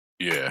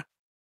 Yeah.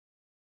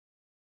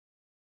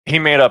 He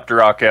made up to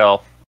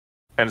Raquel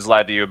and has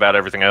lied to you about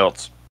everything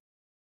else.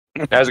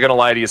 Now he's gonna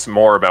lie to you some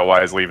more about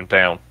why he's leaving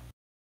town.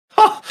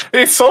 Oh,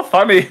 it's so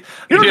funny.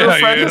 Your Yeah, new he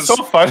friend is is.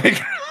 so funny.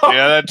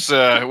 Yeah, that's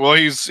well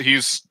he's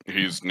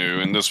new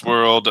in this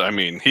world. I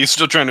mean, he's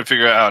still trying to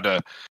figure out how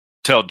to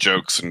tell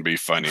jokes and be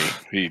funny.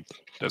 He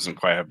doesn't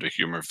quite have the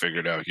humor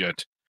figured out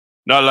yet.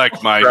 Not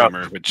like my Crumb.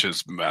 humor, which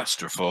is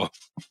masterful.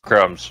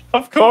 Crumbs.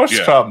 Of course,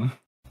 Yeah. Crumb.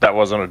 That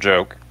wasn't a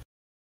joke.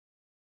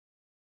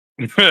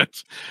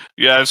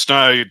 Yeah, it's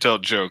not how you tell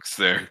jokes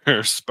there,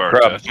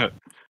 Sparta.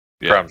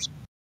 Yeah. Crumbs.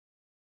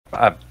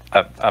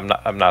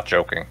 I'm not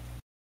joking.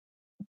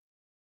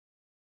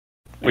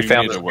 We You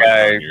found need this to work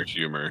guy. on your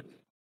humor.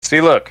 See,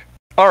 look.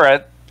 All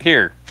right,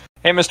 here.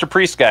 Hey, Mr.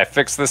 Priest guy,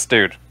 fix this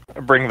dude.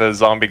 Bring the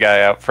zombie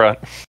guy out front.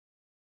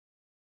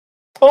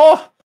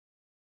 Oh,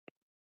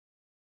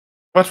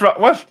 what's wrong?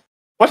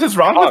 What is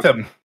wrong with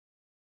him?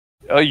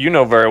 Oh, you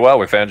know very well.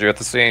 We found you at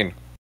the scene.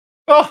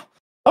 Oh,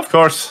 of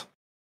course.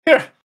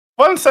 Here,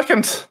 1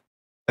 second.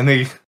 And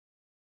he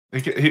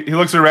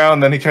looks around,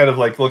 then he kind of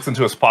like looks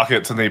into his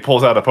pockets, and he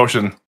pulls out a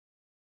potion,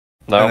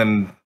 No. and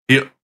then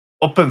he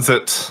opens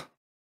it.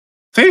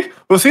 See,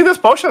 we'll see this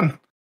potion.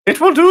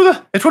 It will do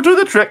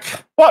the trick.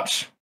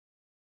 Watch.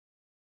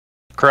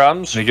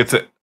 Crumbs. And he gets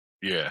it.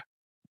 Yeah.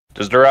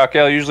 Does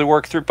Durakel usually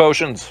work through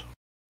potions?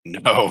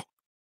 No.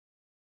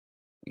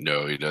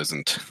 No, he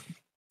doesn't.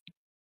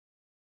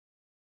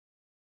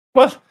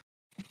 Well,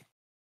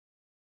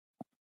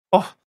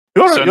 oh,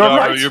 you're Sandaro,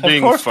 right. you're of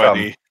being course,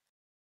 funny.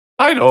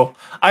 I know.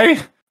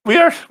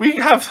 We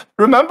have.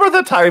 Remember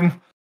the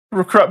time,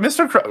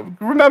 Mr. Crumb,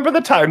 remember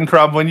the time,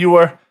 Crumb, when you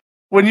were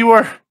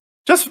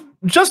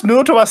just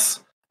new to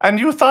us, and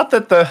you thought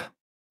that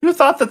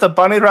the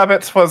bunny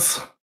rabbit was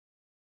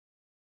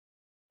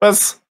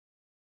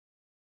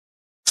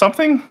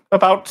something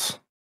about.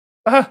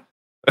 And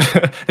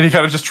he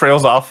kind of just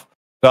trails off,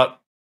 not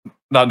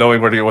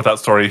knowing where to go with that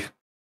story.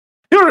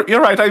 You're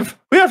right.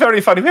 We are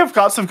very funny. We have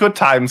got some good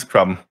times,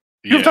 Crumb.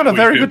 You've Yeah, done a we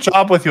very do. good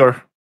job with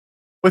your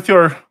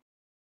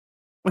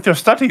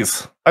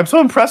studies. I'm so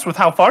impressed with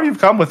how far you've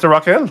come with the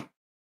Raquel.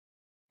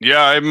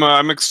 Yeah,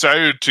 I'm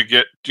excited to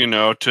get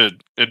to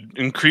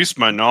increase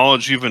my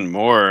knowledge even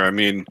more. I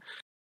mean,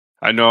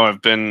 I know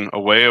I've been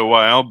away a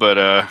while,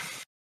 but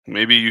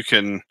maybe you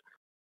can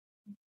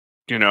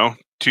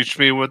teach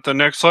me what the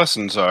next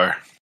lessons are.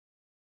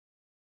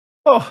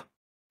 Oh,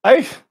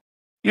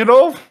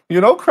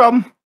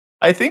 Crumb,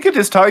 I think it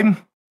is time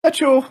that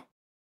you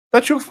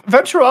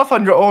venture off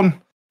on your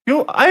own.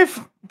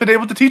 I've been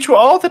able to teach you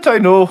all that I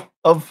know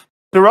of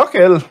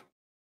Durakel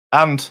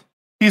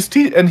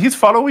and his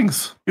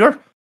followings. You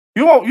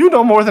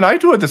know more than I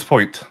do at this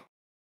point.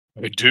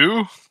 I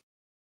do?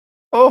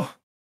 Oh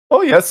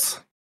yes.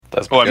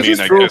 Well, I This mean, is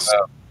I true. guess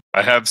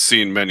I have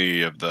seen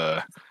many of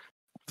the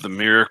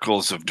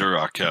miracles of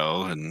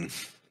Durakel, and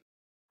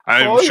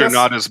I'm Oh, sure yes.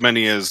 not as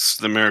many as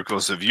the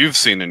miracles of you've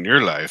seen in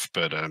your life,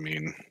 but I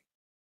mean,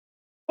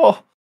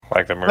 Oh,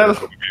 Like the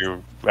miracle of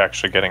you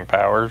actually getting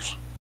powers.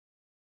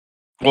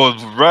 well,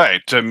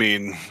 right. I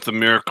mean, the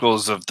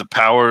miracles of the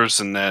powers,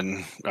 and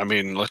then, I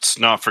mean, let's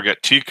not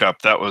forget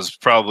Teacup. That was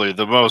probably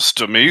the most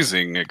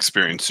amazing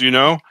experience, you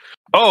know?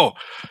 Oh,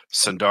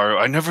 Sandaro,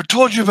 I never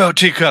told you about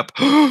Teacup.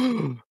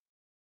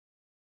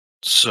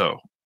 So,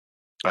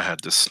 I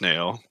had this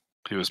snail.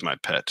 He was my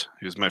pet.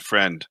 He was my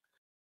friend.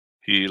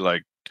 He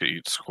liked to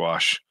eat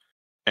squash.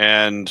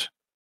 And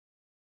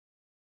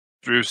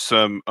through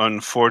some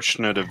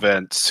unfortunate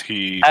events,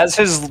 he... As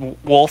his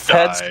wolf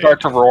heads Died.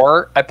 start to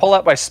roar, I pull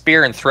out my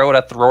spear and throw it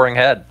at the roaring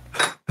head.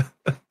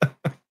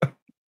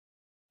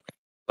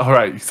 all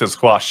right. He says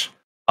squash.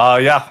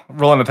 Yeah.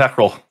 Roll an attack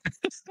roll.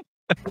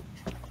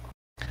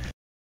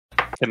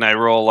 Can I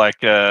roll like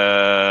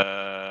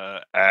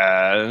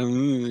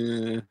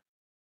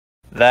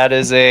That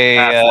is a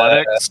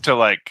athletics to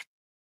like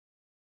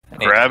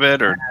grab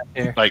it or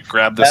here. like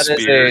grab the That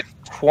is spear? a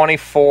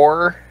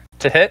 24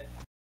 to hit.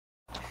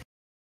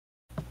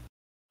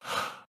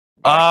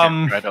 I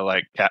can't try to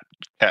like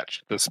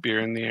catch the spear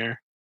in the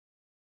air.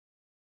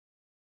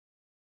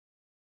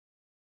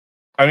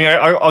 I mean,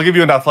 I'll give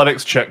you an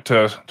athletics check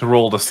to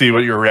roll to see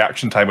what your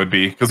reaction time would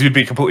be, because you'd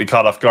be completely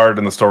caught off guard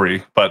in the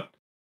story. But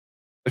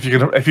if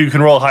you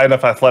can roll high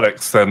enough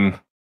athletics, then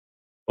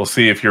we'll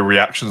see if your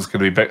reaction is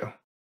going to be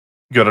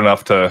good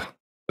enough to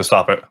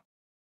stop it.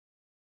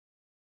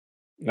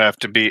 I have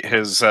to beat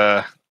his.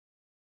 Yeah,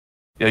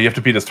 you have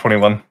to beat his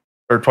 21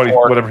 or 20,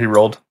 Four. whatever he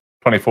rolled.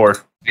 24.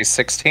 Be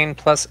 16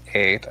 plus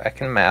 8. I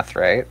can math,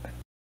 right?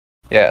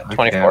 Yeah,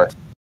 24. can't.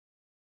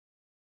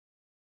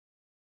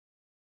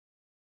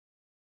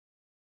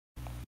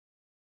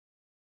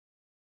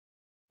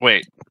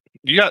 Wait,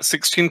 you got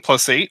 16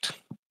 plus 8?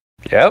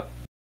 Yep.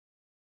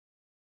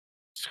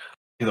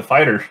 He's a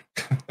fighter.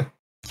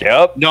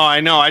 Yep. No,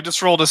 I know. I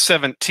just rolled a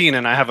 17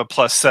 and I have a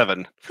plus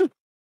 7.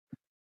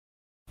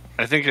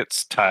 I think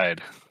it's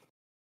tied.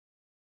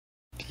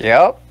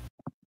 Yep.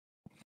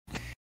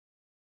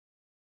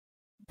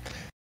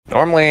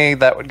 Normally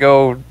that would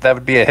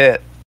be a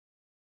hit.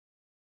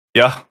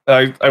 Yeah,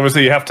 I would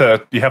say you have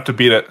to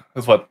beat it.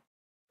 Is what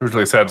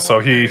originally said. So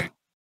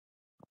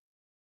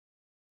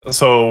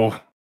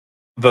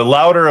the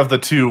louder of the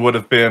two would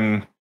have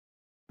been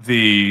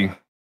the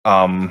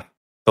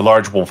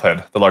large wolf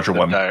head, the larger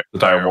one, the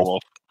dire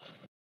wolf.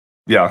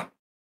 Yeah.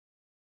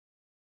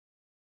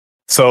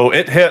 So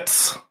it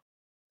hits.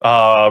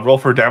 Roll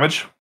for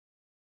damage.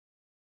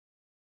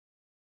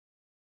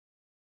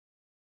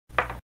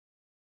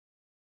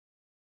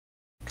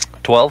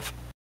 $12.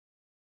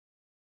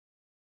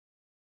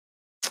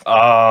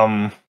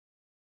 All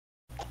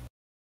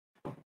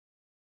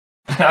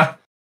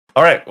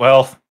right.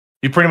 Well,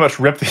 you pretty much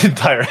ripped the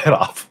entire head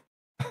off.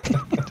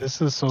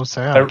 This is so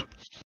sad.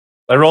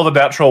 I rolled a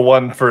natural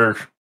one for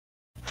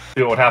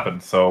see what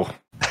happened. So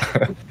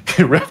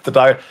you ripped the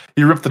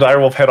dire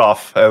wolf head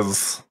off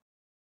as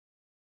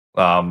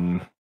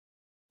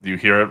you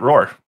hear it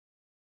roar.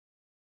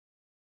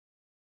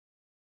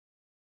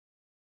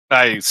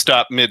 I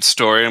stop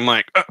mid-story. I'm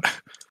like,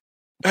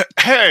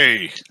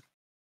 hey,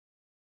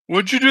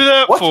 what'd you do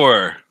that What?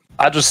 for?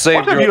 I just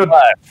saved What have your you-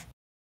 life.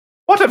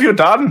 What have you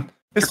done, Your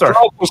Mister?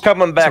 dog was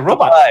coming back to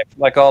robot. life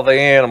like all the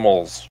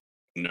animals.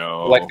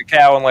 No. Like the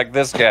cow and like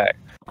this guy.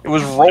 It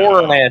was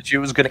roaring at you.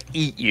 It was going to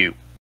eat you.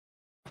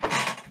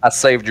 I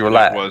saved your It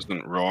life.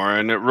 wasn't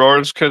roaring. It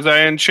roars because I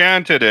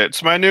enchanted it.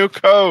 It's my new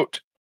coat.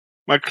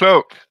 My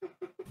cloak.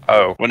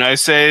 Oh. When I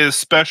say a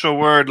special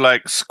word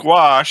like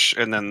squash,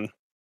 and then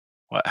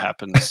what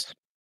happens?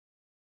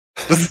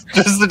 Does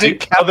the The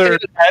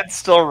decapitated head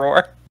still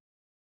roar?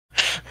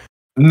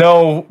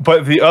 No,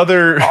 but the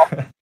other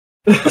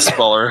The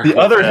smaller. the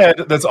other head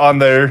that's on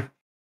there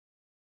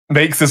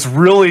makes this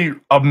really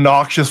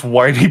obnoxious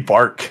whiny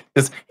bark.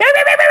 It's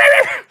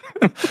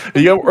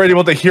you weren't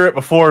able to hear it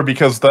before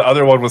because the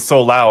other one was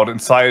so loud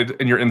inside,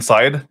 and you're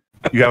inside.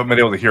 You haven't been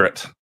able to hear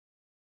it.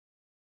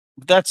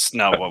 That's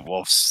not what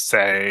wolves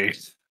say.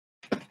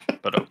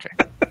 But okay.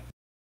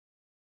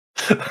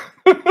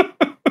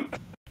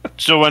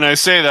 So when I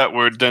say that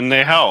word, then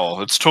they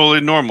howl. It's totally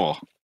normal.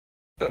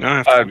 Now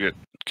I have to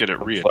get it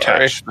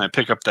reattached. And I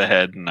pick up the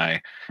head and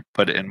I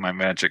put it in my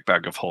magic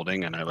bag of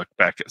holding, and I look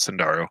back at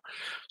Sandaro.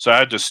 So I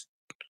had just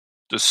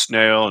the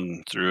snail,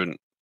 and through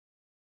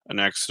an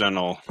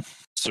accidental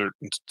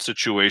certain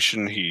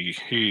situation,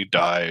 he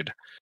died.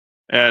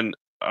 And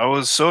I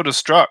was so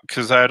distraught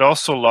because I had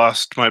also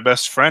lost my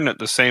best friend at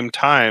the same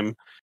time.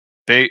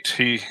 Bait,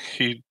 he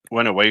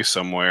went away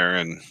somewhere,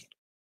 and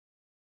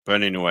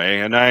but anyway,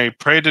 and I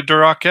prayed to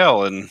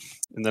Durakel, and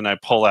and then I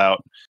pull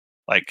out,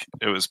 like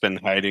it was been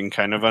hiding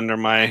kind of under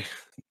my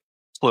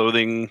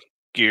clothing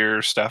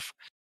gear stuff.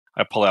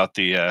 I pull out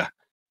the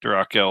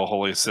Durakel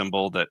holy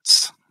symbol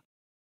that's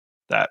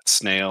that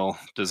snail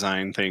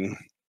design thing.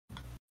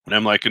 And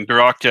I'm like, in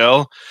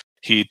Durakel,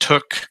 he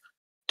took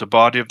the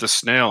body of the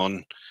snail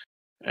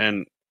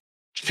and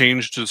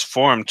changed his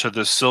form to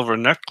this silver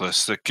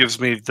necklace that gives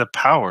me the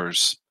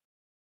powers.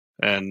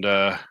 And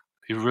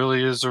he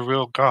really is a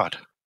real god.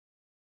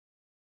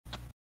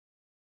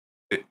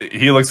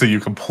 He looks at you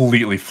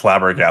completely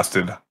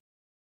flabbergasted,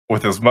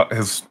 with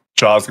his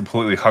jaws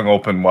completely hung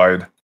open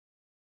wide.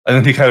 And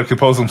then he kind of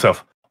composes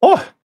himself.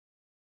 Oh,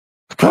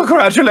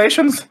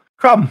 congratulations,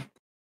 Crumb.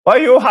 Why,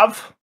 you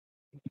have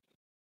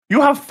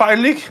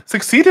finally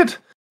succeeded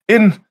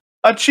in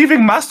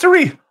achieving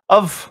mastery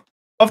of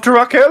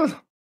Durakel.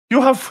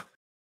 You have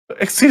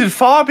exceeded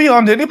far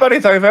beyond anybody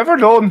that I've ever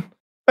known,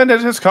 and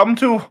it has come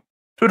to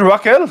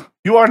Durakel.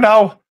 You are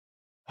now,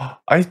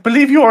 I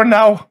believe you are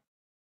now,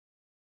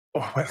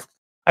 oh, well,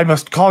 I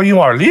must call you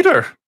our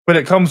leader when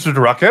it comes to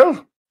Durakel.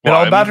 In Well,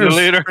 all I'm matters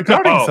the leader?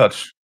 regarding No.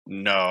 such.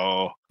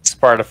 No.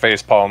 Sparta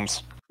face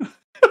palms.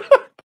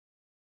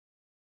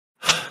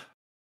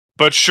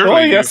 But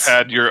surely yes. you've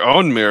had your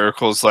own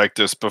miracles like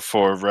this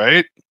before,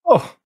 right?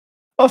 Oh,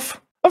 of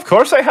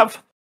course I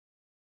have.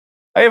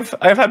 I've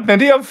had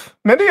many of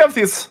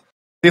these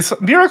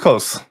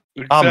miracles.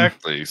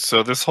 Exactly.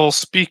 So this whole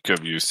speak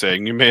of you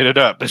saying you made it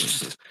up,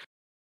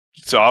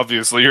 so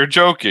obviously you're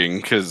joking,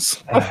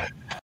 because All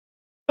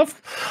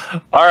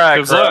right,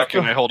 look, Grumps.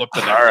 and I hold up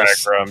the All right,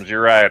 necklace. Grumps,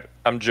 you're right.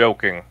 I'm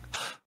joking.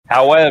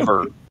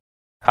 However,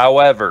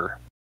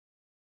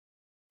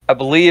 I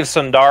believe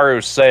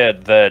Sundaru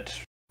said that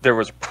there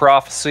was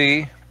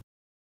prophecy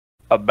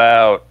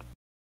about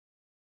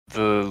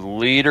the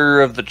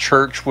leader of the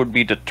church would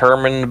be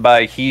determined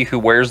by he who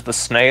wears the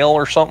snail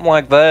or something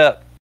like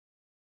that.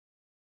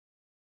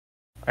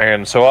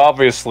 And so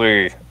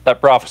obviously that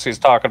prophecy is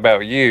talking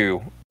about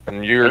you,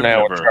 and you're I've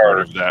now in never heard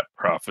charge. of that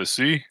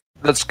prophecy.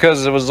 That's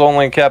because it was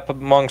only kept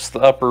amongst the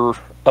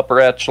upper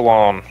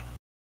echelon,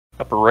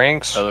 upper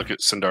ranks. I look at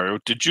Sundaru.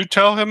 Did you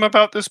tell him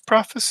about this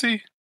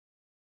prophecy?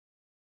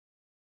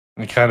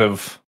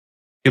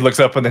 He looks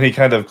up and then he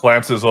kind of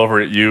glances over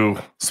at you,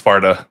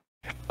 Sparta,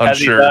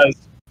 unsure.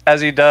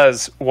 As he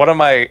does, one of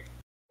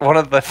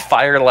the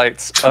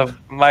firelights of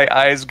my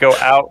eyes go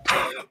out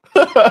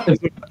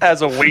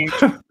as a wink.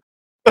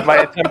 My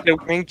attempt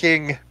at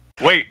winking.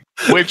 Wait,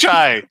 which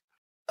eye?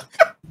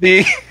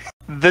 The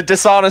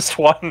dishonest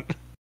one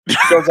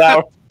goes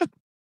out.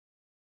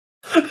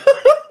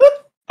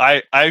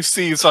 I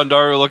see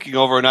Sundaru looking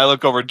over, and I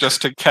look over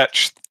just to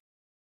catch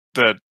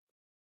the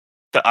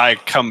eye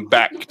come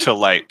back to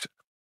light.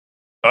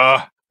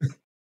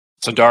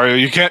 Sundaru,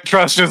 you can't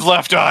trust his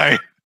left eye.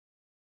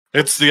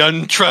 It's the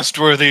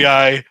untrustworthy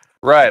eye.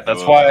 Right,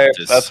 that's Oh, why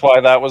just- that's why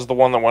that was the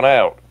one that went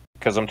out.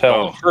 Because I'm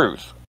telling Oh. the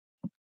truth.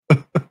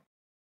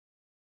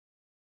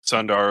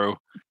 Sundaru,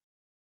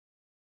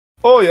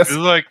 Oh yes.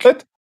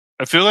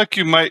 I feel like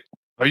you might.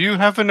 Are you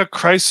having a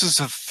crisis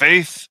of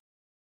faith?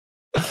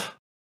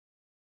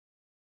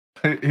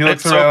 He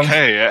looks It's around.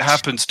 okay. It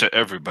happens to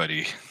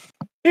everybody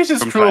It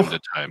is from true. time to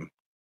time.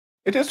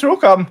 It is true,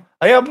 Come.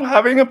 I am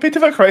having a bit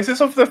of a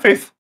crisis of the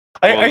faith.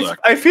 Well, look.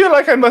 I feel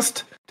like I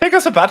must take a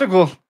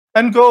sabbatical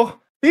and go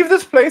leave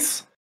this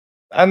place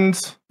and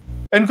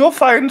go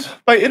find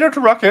my inner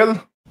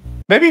Durakel.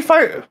 Maybe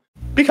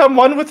become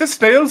one with the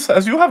snails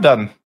as you have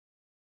done.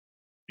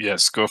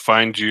 Yes, go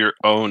find your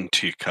own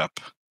teacup.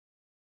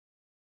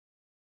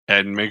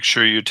 And make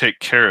sure you take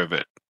care of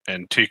it.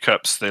 And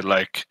teacups, they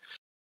like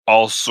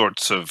all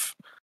sorts of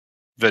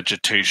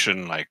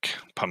vegetation, like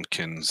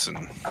pumpkins.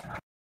 And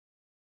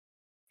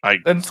I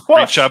And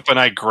squash. reach up and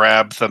I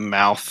grab the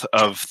mouth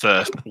of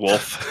the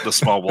wolf, the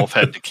small wolf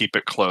head, to keep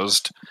it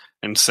closed,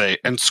 and say,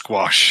 and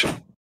squash.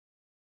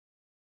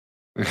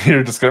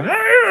 You're just going.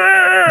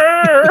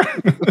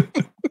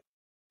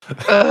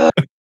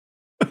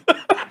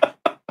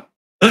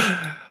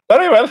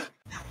 Very well.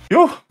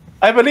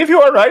 I believe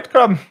you are right,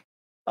 Crumb.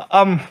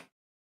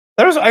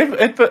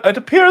 It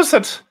appears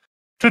that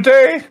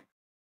today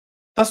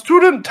the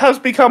student has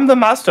become the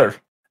master,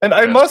 and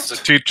I Yes, must. The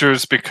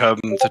teachers become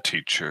the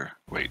teacher.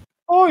 Wait.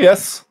 Oh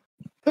yes,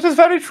 that is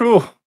very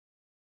true.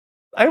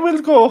 I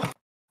will go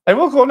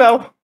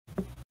now,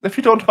 if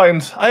you don't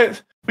mind.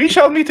 We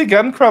shall meet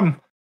again, Crumb,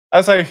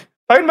 as I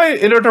find my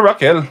inner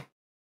Durakel.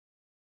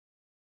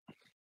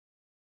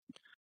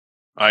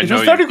 I It know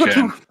was very you good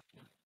can. to.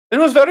 It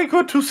was very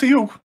good to see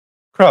you,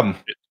 Crumb.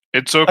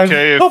 It's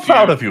okay I'm so if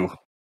proud you, of you.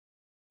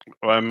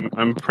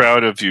 I'm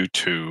proud of you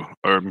too,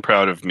 or I'm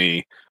proud of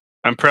me.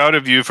 I'm proud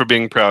of you for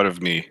being proud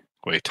of me.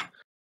 Wait.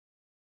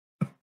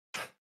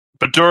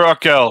 But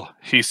Durakel,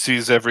 he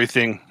sees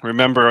everything.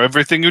 Remember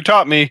everything you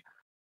taught me.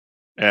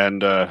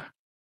 And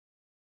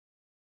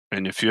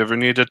if you ever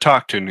need to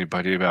talk to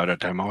anybody about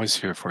it, I'm always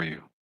here for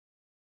you.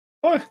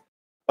 Oh,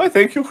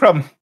 thank you,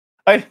 Crumb.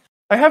 I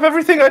have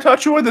everything I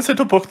taught you in this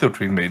little book that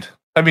we made.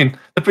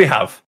 That we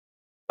have.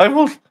 I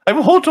will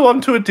hold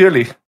on to it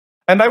dearly,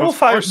 and I will Of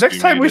find course next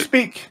you time made we it.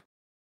 speak.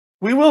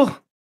 we will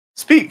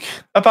speak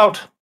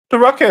about the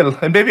Raquel,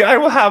 and maybe I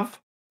will have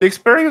the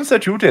experience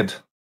that you did.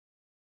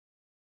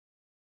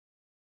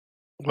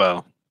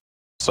 Well,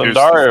 here's the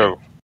Sandaru,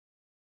 thing.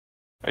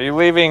 are you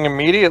leaving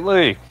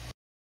immediately?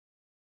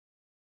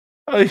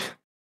 I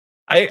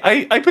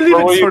believe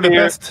Or will it's you for the be-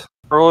 best.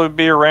 Or will it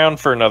be around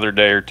for another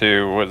day or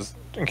two?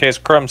 In case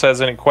Crumbs has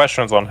any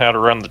questions on how to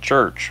run the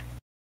church.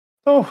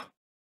 Oh,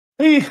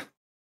 he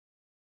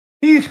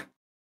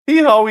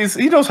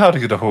knows how to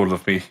get a hold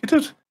of me.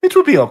 It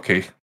will be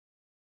okay.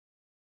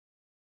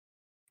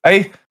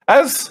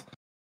 As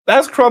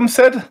Crumb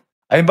said,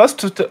 I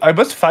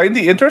must find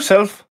the inner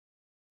self,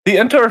 the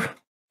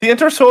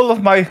inner soul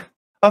of my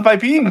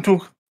being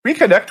to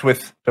reconnect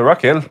with the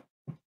Raquel.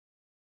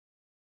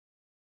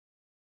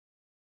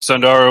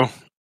 Sandaru,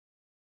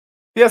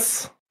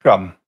 Yes,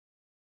 Crumb.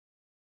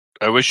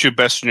 I wish you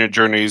best in your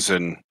journeys,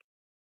 and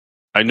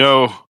I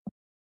know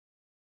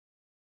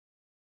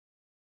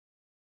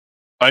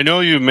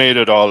you made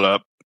it all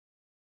up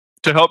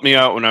to help me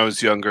out when I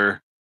was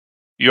younger.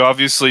 You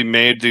obviously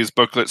made these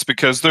booklets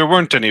because there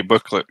weren't any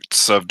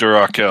booklets of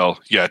Durakel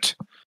yet.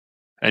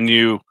 And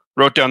you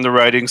wrote down the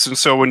writings, and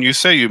so when you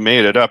say you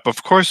made it up,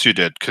 of course you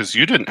did, because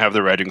you didn't have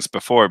the writings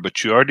before,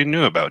 but you already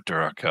knew about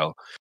Durakel.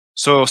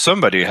 So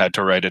somebody had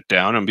to write it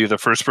down and be the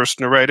first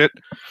person to write it.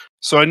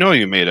 So I know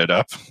you made it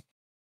up.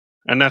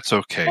 And that's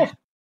okay.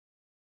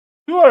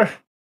 Oh.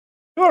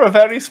 You are a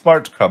very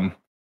smart Crumb.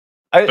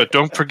 But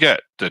don't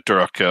forget that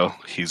Durakel,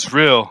 he's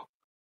real.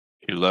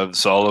 He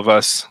loves all of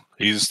us.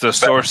 He's the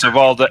source of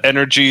all the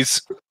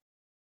energies.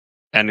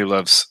 And he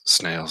loves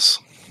snails.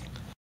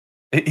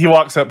 He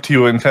walks up to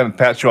you and kind of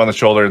pats you on the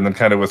shoulder and then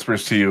kind of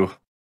whispers to you,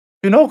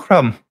 "You know,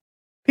 Crumb,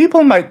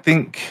 people might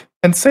think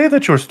and say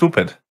that you're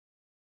stupid.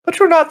 But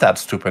you're not that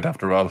stupid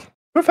after all.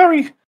 You're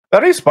very,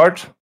 very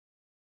smart.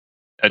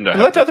 And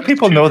Let other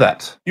people know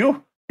that.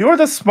 You're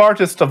the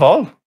smartest of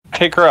all.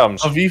 Hey,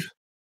 Crumbs. Of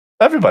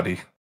everybody."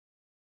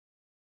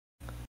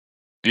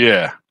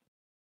 Yeah.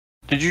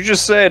 Did you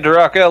just say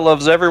Durakel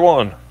loves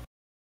everyone?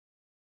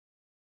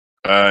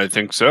 I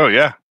think so,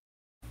 yeah.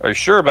 Are you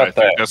sure about I think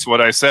that? that's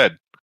what I said.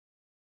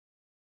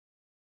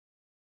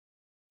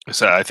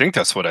 I think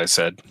that's what I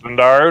said.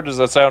 Sandaru, does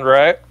that sound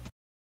right?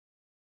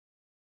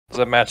 Does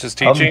that match his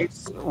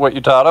teachings? What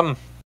you taught him?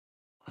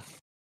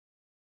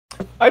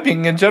 I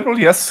mean, in general,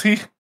 yes, the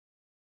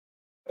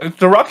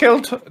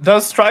Raquel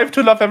does strive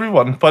to love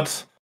everyone,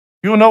 but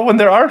you know, when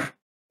there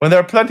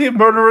are plenty of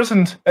murderers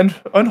and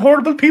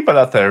horrible people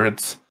out there,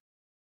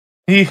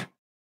 he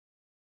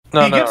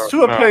gets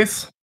to a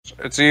place.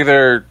 It's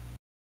either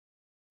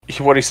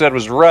what he said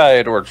was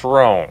right or it's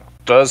wrong.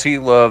 Does he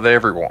love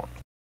everyone?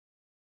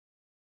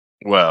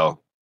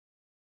 Well,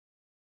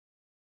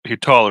 he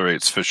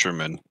tolerates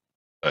fishermen,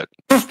 but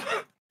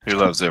he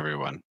loves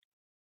everyone.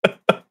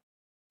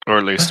 Or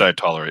at least I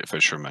tolerate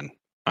fishermen.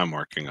 I'm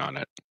working on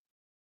it.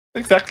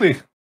 Exactly.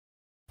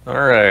 All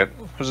right.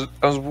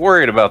 I was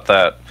worried about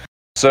that.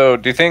 So,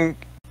 do you think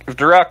if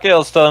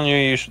Durakel's telling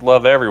you should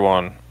love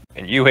everyone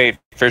and you hate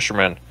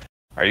fishermen,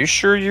 are you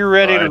sure you're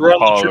ready to run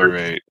the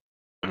church?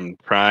 I'm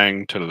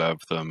trying to love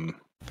them.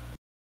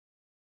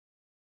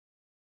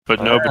 But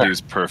All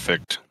nobody's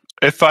perfect.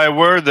 If I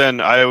were, then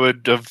I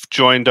would have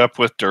joined up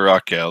with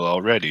Durakel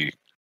already.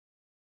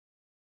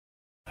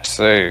 I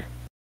see.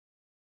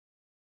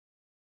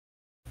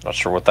 Not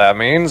sure what that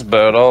means,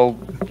 but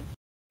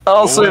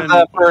I'll save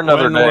that for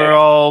another when day. we're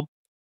all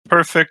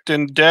perfect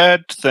and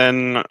dead,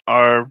 then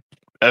our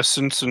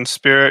essence and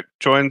spirit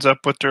joins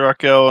up with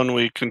Durakel and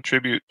we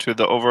contribute to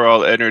the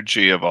overall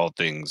energy of all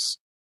things.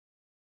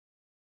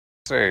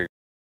 See.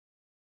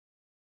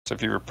 So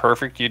if you were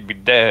perfect, you'd be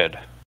dead.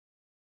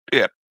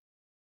 Yep.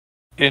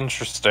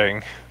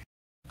 Interesting.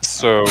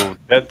 So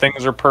dead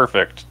things are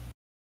perfect.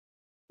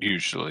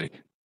 Usually.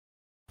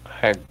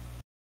 I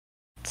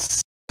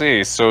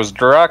see. So is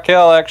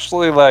Durakel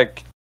actually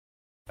like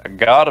a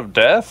god of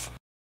death?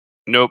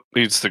 Nope,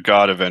 he's the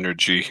god of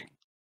energy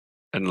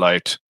and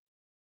light.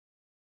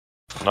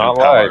 Not and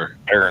light, power.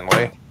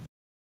 apparently.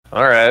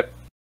 Alright.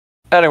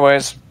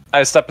 Anyways,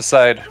 I step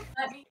aside.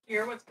 Let me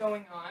hear what's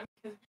going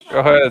on. Go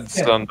ahead,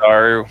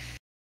 Sandaru.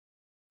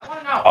 I want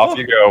to know. Off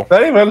you go.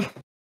 Very well.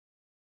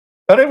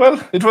 Very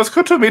well. It was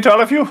good to meet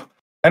all of you.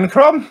 And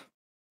Crumb,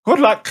 good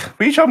luck.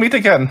 We shall meet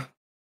again.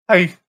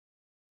 I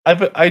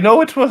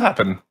know it will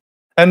happen.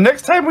 And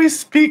next time we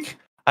speak,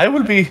 I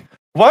will be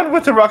one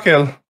with the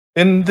Raquel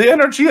in the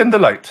energy and the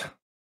light.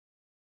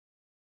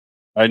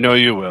 I know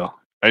you will.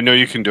 I know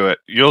you can do it.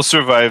 You'll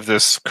survive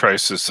this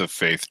crisis of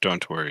faith,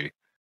 don't worry.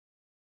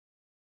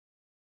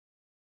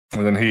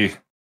 And then he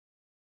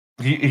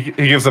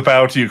gives a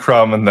bow to you,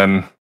 Crumb, and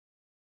then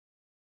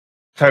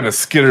kind of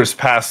skitters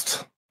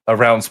past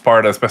around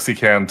Sparta as best he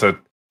can to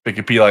make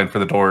a beeline for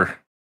the door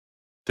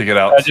to get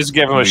out. I just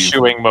give him a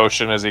shooing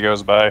motion as he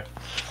goes by.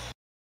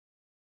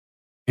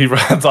 He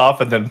runs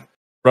off and then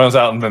runs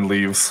out and then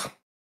leaves.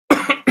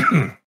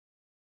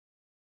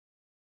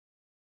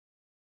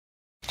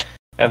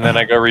 And then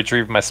I go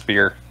retrieve my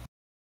spear.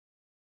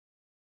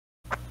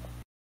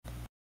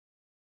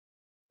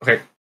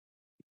 Okay.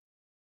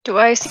 Do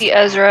I see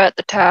Ezra at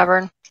the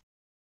tavern?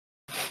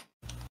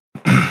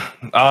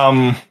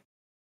 I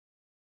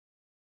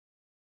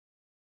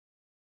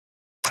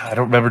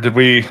don't remember. Did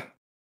we?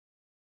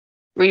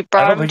 We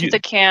brought him to the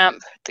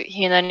camp.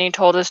 And then he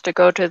told us to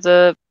go to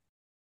the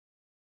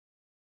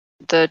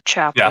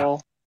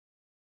chapel.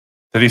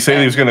 Did he say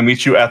he was going to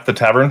meet you at the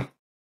tavern?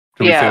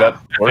 Did we say that?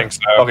 I think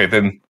so. Okay,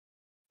 then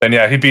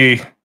yeah, he'd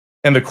be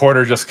in the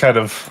corner, just kind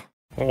of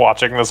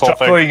Watching this whole thing.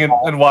 chuckling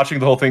and watching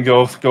the whole thing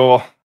go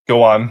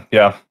on.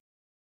 Yeah.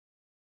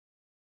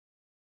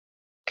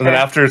 And then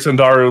Okay. after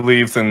Sandaru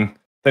leaves, and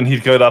then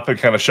he'd get up and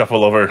kind of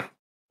shuffle over.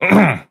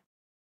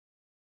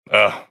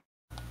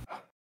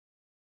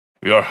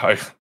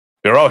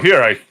 You're all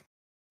here.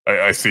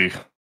 I see.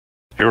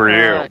 Who are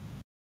you?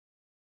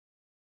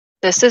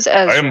 This is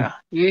Ezra.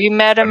 You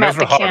met him I'm at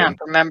Ezra the camp,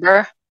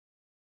 remember?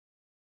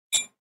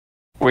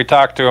 We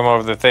talked to him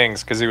over the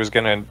things because he was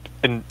going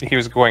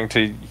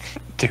to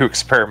do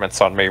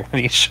experiments on me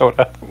when he showed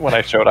up. When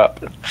I showed up.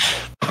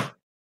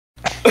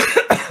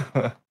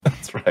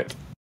 That's right.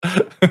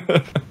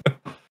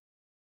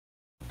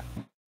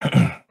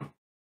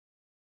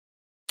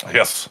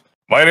 Yes,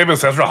 my name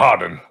is Ezra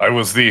Harden. I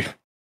was the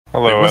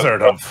Hello,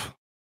 wizard of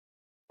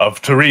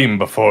Tareem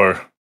before.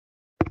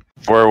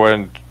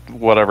 when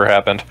whatever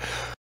happened.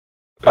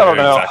 I don't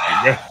know.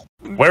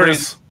 Exactly. Where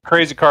is?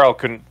 Crazy Carl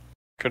couldn't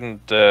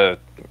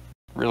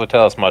really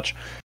tell us much.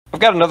 I've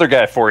got another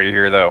guy for you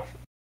here, though.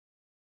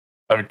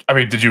 I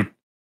mean, did you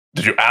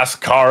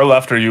ask Carl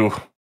after you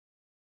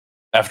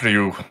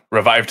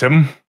revived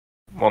him?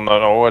 Well,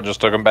 no, I just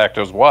took him back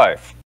to his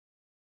wife.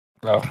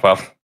 Oh, well,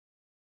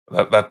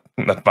 that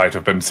might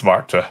have been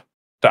smart to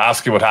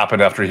ask you what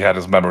happened after he had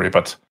his memory,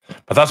 but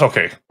that's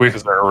okay.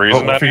 Is there a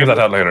reason? We'll figure that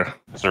out later.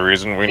 Is there a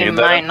reason we He need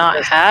might that?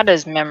 not had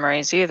his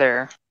memories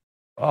either.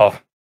 Oh,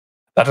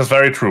 that is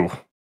very true.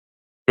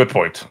 Good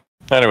point.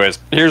 Anyways,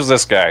 here's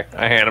this guy.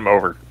 I hand him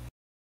over.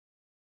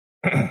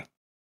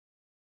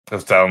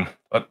 Goes down.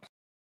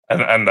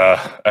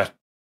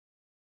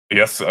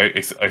 Yes,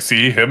 I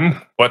see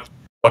him. What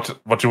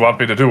do you want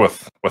me to do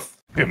with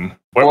him?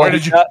 Where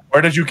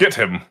did you get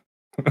him?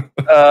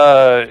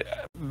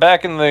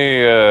 Back in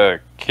the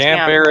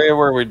camp area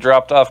where we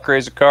dropped off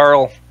Crazy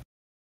Carl.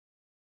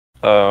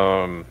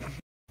 There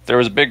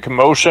was a big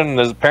commotion.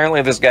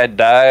 Apparently this guy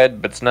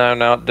died, but's now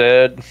not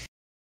dead.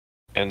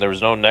 And there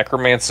was no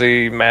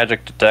necromancy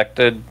magic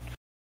detected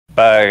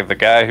by the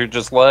guy who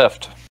just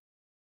left.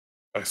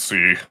 I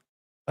see.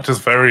 That is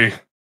very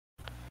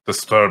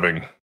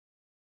disturbing.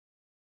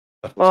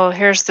 Well,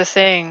 here's the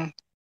thing.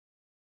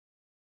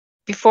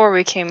 Before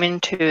we came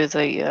into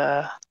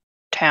the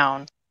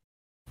town,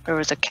 there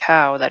was a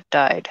cow that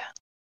died,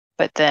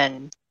 but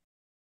then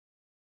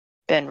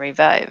been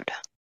revived.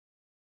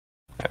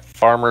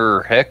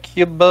 Farmer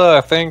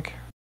Hecuba, I think.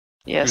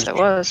 Yes, it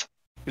was.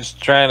 He's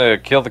trying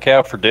to kill the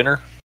cow for dinner.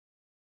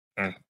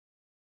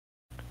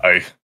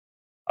 I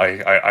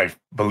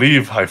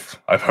believe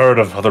I've heard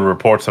of other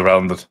reports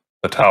around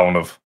the town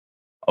of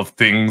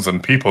things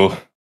and people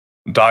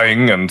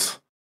dying and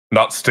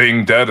not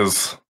staying dead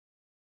as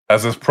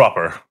is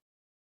proper.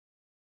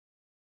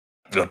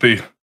 Let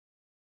me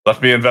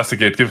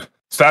investigate.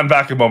 Stand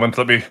back a moment.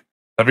 Let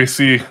me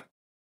see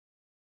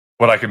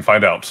what I can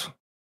find out.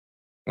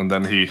 And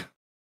then he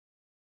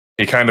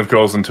kind of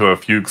goes into a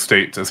fugue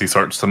state as he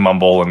starts to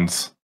mumble, and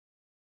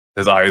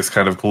his eyes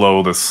kind of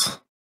glow this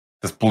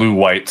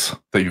blue-white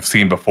that you've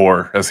seen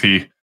before as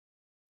he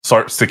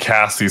starts to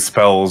cast these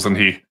spells, and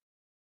he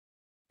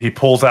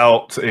pulls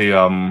out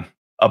a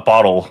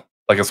bottle,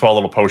 like a small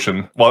little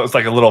potion. Well, it's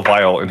like a little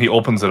vial, and he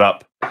opens it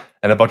up,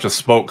 and a bunch of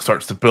smoke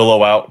starts to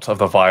billow out of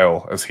the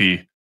vial as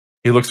he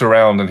looks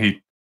around, and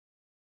he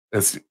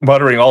is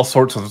muttering all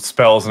sorts of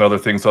spells and other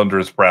things under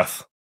his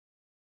breath,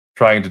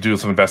 trying to do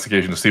some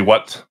investigation to see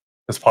what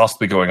is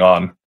possibly going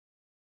on.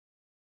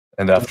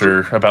 And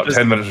after about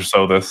 10 minutes or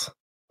so,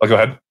 I'll go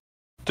ahead.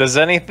 Does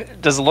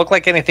it look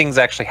like anything's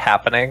actually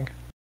happening?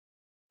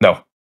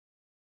 No.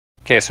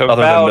 Okay, so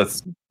Other about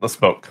than the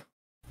smoke.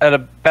 at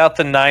about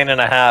the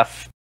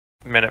 9.5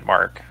 minute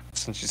mark,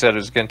 since you said it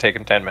was going to take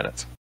him 10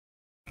 minutes.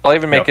 I'll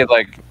even make it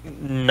like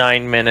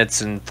 9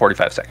 minutes and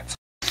 45 seconds.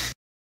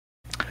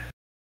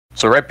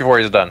 So right before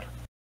he's done,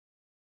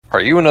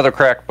 are you another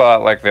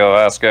crackpot like the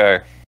last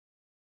guy?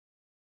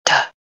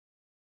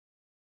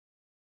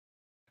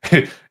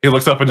 He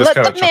looks up and just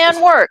Let kind the of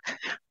man work.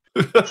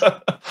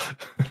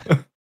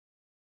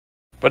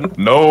 But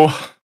no,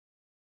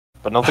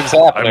 nothing's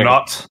happening. I'm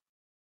not.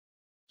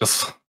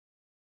 Just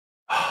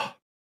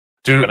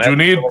do you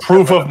need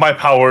proof of my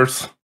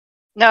powers?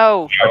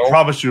 No. I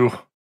promise you.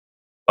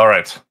 All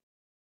right,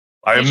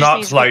 I am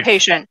not like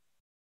patient.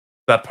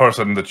 that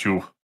person that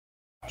you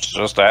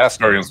Just asking.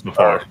 experienced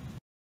before.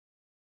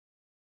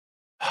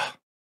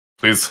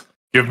 Please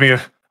give me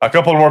a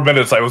couple more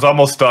minutes. I was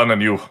almost done,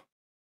 and you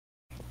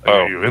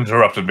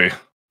interrupted me.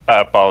 I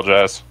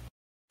apologize.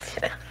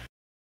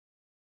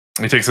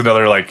 He takes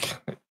another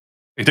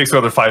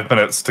 5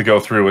 minutes to go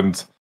through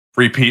and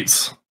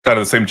repeats kind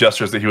of the same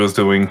gestures that he was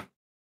doing.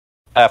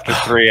 After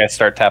 3, I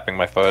start tapping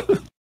my foot.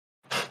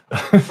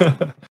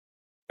 And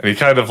he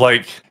kind of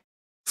like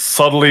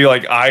subtly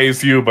like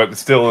eyes you, but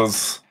still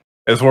is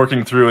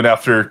working through. And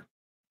after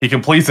he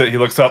completes it, he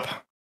looks up.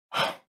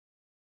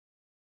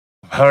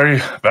 Very,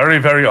 very,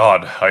 very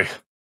odd.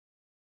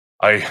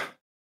 I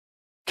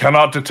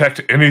cannot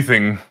detect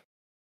anything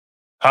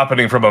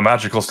happening from a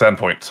magical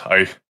standpoint.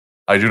 I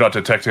do not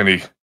detect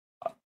any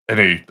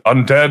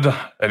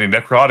undead, any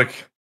necrotic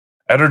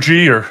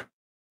energy or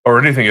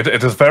anything.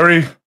 It is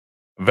very,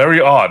 very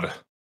odd.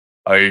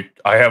 I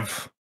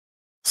have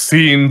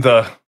seen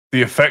the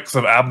effects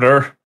of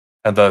Abner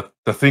and the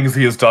things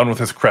he has done with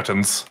his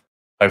cretins.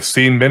 I've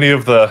seen many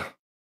of the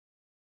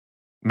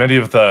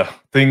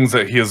things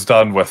that he has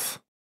done with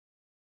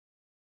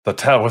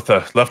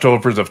the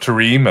leftovers of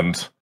Tareem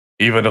and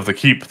even of the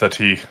keep that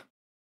he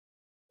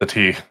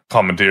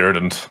commandeered,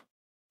 and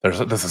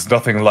this is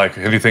nothing like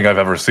anything I've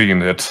ever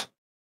seen.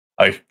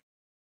 I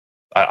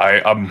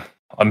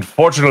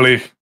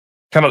unfortunately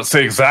cannot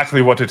say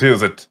exactly what it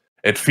is.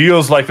 It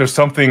feels like there's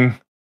something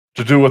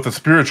to do with the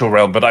spiritual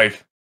realm, but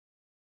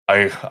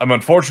I'm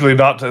unfortunately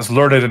not as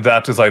learned in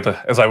that as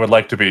I would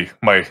like to be.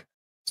 My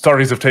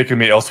studies have taken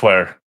me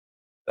elsewhere,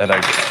 and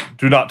I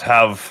do not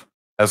have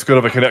as good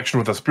of a connection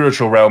with the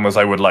spiritual realm as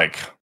I would like.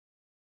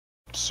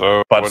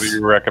 So, what do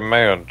you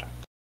recommend?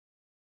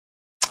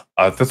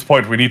 At this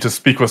point, we need to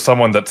speak with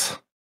someone that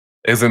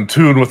is in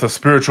tune with the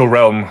spiritual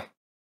realm.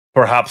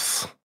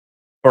 Perhaps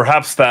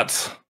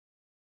that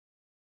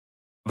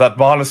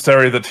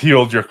monastery that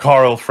healed your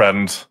Carl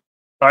friend.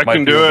 I might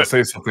can be do able to it.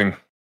 say something.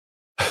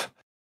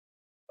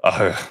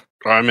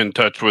 I'm in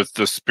touch with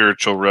the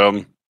spiritual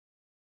realm.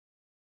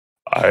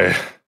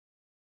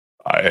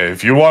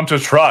 If you want to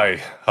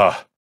try,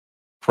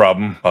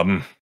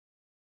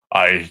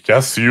 I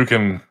guess you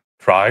can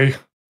try.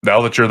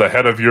 Now that you're the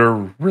head of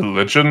your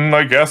religion,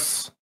 I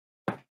guess.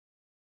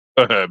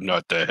 I'm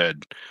not the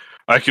head.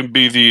 I can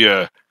be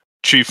the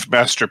chief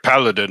master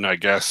paladin, I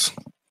guess.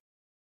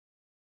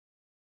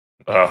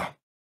 No,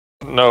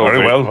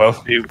 very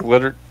well. You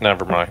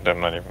never mind.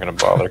 I'm not even going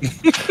to bother.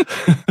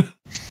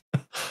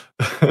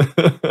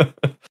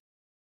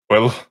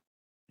 Well,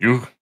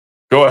 you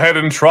go ahead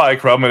and try,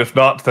 Crumb, and if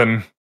not,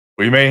 then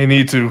we may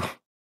need to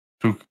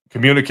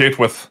communicate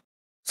with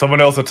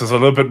someone else that is a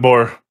little bit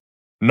more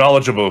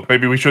knowledgeable.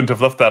 Maybe we shouldn't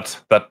have left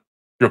that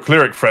your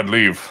cleric friend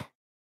leave.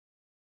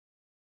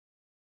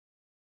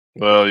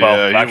 Well,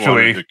 yeah, he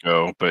actually, wanted to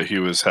go, but he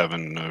was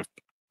having a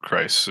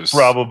crisis.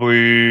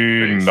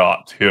 Probably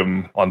not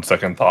him on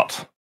second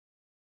thought.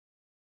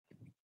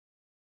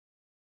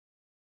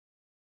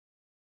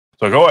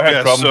 So go ahead,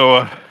 Yeah, Crumb.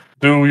 so,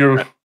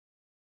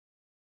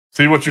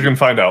 see what you can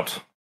find out.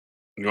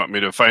 You want me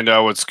to find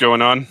out what's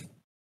going on?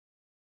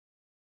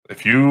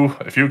 If you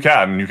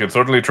can, you can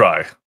certainly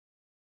try.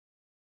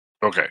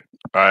 Okay,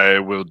 I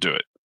will do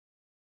it.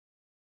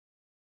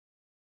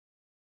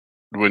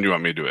 When do you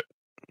want me to do it?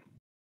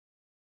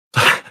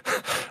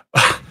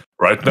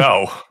 Right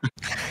now.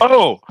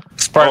 Oh,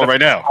 Sparta right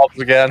now. calls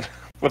again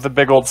with a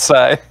big old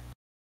sigh.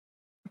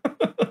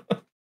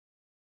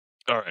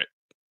 All right.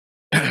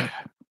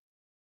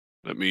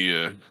 Let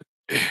me.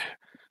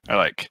 I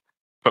like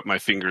put my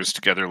fingers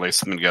together, lace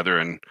them together,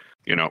 and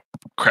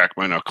crack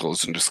my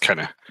knuckles and just kind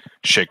of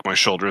shake my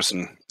shoulders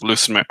and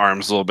loosen my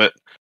arms a little bit.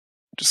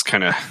 Just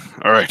kind of.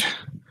 All right.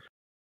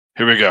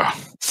 Here we go.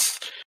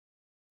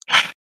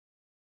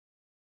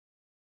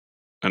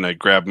 And I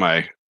grab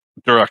my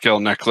Durakel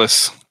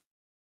necklace.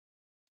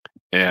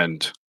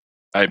 And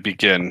I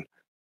begin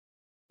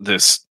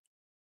this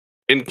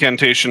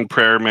incantation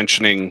prayer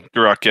mentioning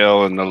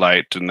Durakel and the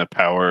light and the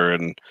power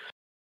and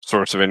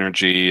source of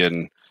energy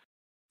and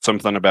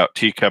something about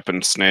teacup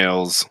and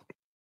snails.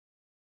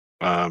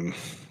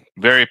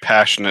 Very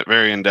passionate,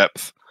 very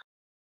in-depth,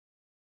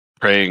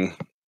 praying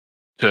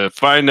to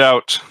find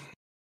out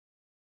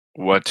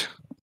what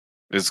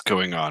is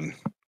going on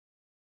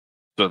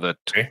so that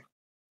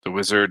the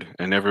wizard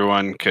and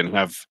everyone can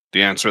have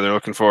the answer they're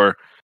looking for.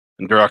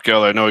 And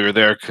Durakel, I know you're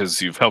there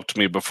because you've helped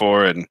me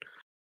before, and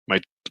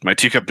my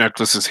teacup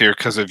necklace is here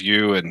because of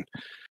you, and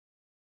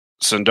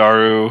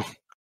Sandaru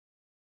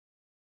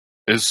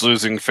is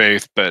losing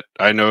faith, but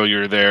I know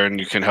you're there and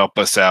you can help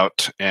us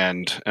out.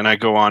 And I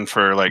go on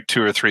for like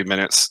 2 or 3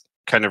 minutes,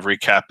 kind of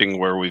recapping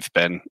where we've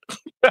been.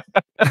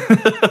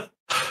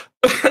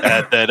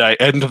 And then I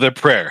end the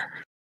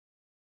prayer.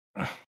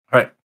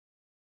 Right.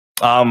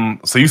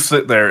 So you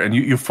sit there and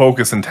you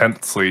focus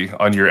intensely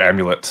on your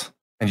amulet,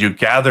 and you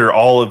gather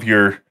all of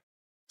your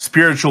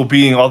spiritual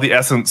being, all the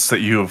essence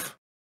that you've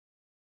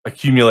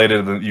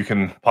accumulated that you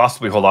can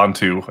possibly hold on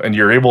to, and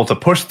you're able to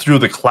push through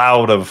the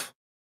cloud of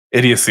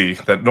idiocy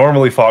that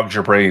normally fogs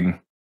your brain.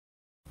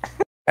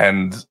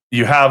 And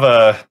you have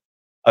a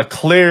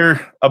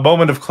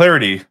moment of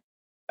clarity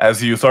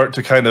as you start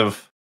to kind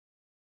of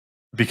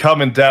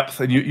become in depth,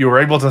 and you were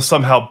able to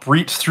somehow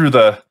breach through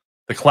the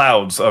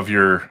clouds of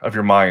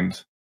your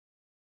mind.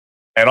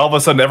 And all of a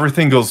sudden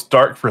everything goes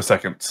dark for a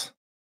second.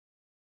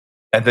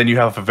 And then you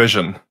have a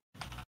vision.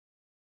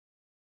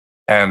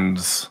 And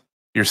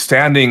you're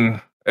standing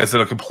as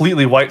in a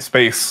completely white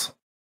space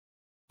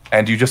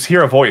and you just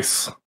hear a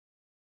voice.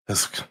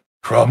 This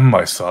Crumb,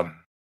 my son.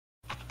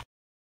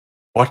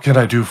 What can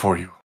I do for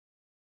you?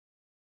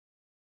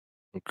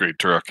 Great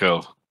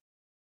Durakel.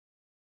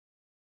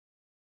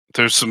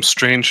 There's some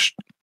strange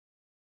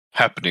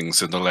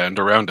happenings in the land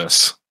around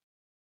us.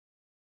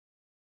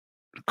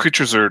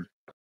 Creatures are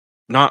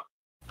not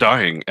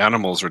dying.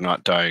 Animals are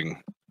not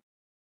dying.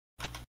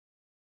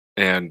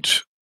 And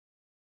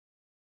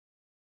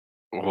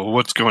well,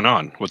 what's going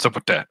on? What's up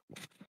with that?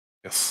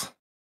 Yes.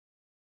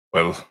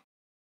 Well,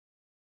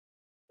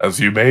 as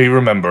you may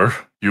remember,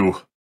 you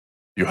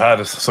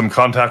had some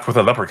contact with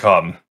a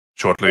leprechaun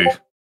shortly.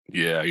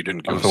 Yeah, you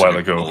didn't give us A while any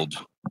ago. gold.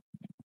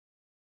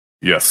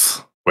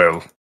 Yes.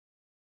 Well,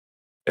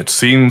 it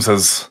seems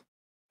as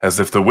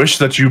if the wish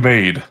that you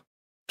made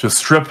to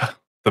strip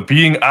the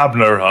being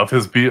Abner of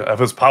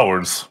his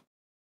powers,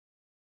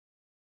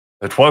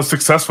 it was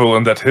successful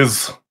in that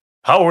his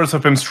powers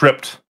have been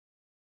stripped.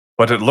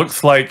 But it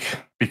looks like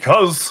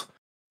because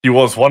he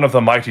was one of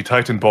the mighty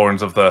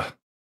Titanborns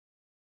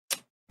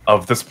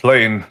of this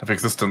plane of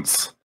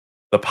existence,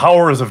 the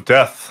powers of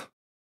death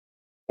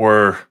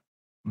were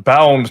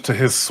bound to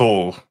his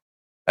soul.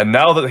 And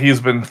now that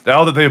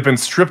they have been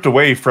stripped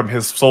away from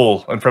his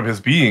soul and from his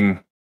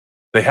being,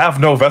 they have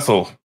no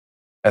vessel,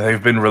 and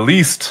they've been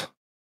released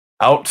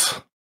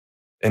out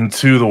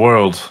into the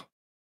world.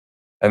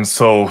 And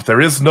so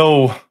there is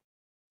no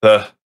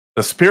the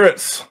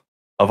spirits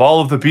of all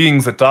of the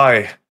beings that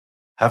die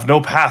have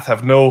no path,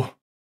 have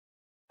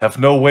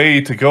no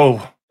way to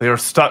go. They are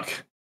stuck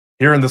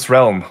here in this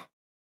realm.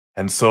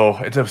 And so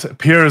it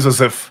appears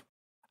as if,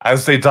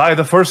 as they die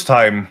the first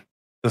time,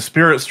 the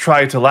spirits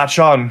try to latch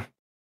on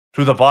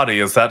to the body,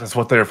 as that is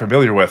what they are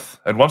familiar with.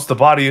 And once the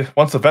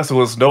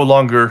vessel is no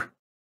longer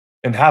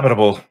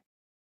inhabitable,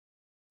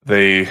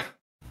 they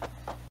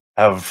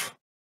have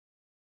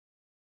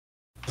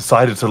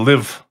decided to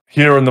live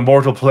here in the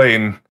mortal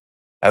plane,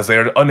 as they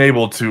are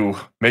unable to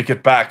make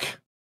it back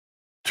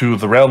to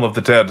the realm of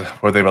the dead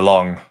where they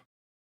belong.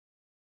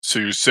 So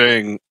you're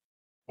saying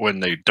when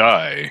they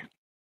die,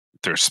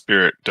 their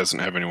spirit doesn't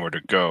have anywhere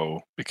to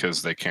go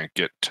because they can't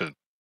get to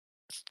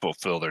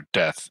fulfill their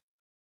death.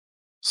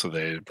 So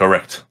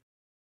Correct.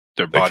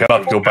 Their They body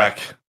cannot go back.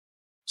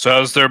 So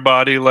how's their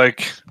body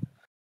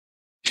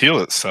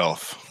heal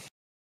itself?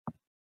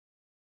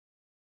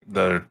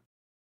 The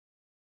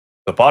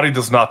body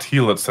does not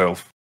heal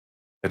itself.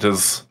 It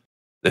is,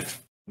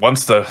 if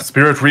once the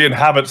spirit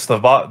re-inhabits the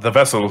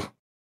vessel,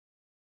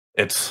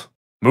 it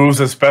moves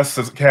as best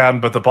as it can,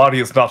 but the body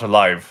is not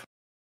alive.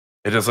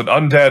 It is an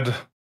undead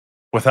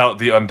without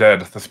the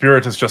undead. The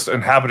spirit is just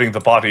inhabiting the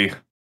body,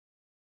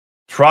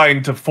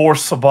 trying to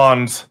force a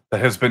bond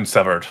that has been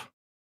severed.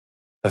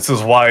 This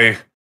is why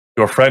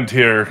your friend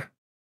here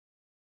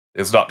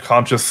is not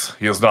conscious.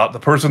 He is not the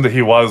person that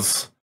he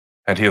was,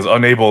 and he is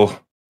unable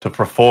to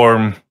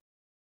perform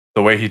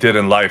the way he did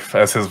in life,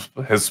 as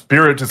his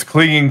spirit is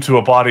clinging to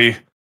a body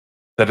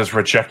that is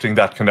rejecting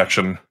that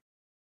connection.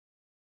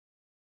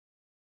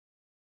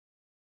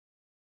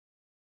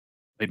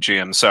 Hey,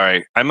 GM,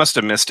 sorry. I must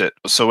have missed it.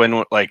 So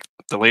when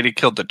the lady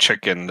killed the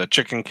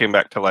chicken came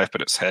back to life,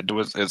 but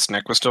its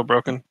neck was still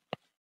broken?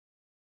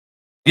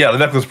 Yeah, the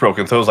neck was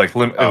broken, so it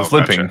was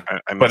limping.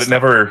 Gotcha. I But it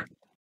never,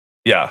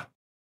 yeah.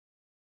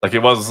 Like,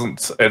 it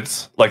wasn't,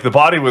 it's, like, the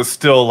body was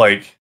still,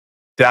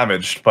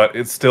 damaged, but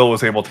it still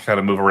was able to kind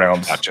of move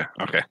around. Gotcha,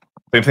 okay.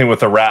 Same thing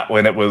with the rat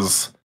when it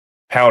was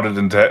pounded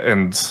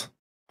and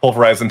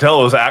pulverized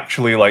until it was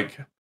actually,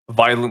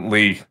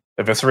 violently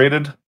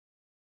eviscerated.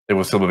 It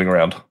was still moving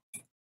around.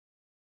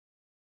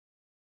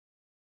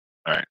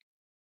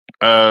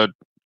 Alright.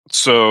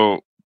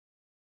 So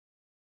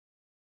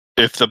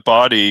if the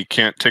body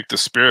can't take the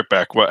spirit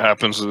back, what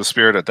happens to the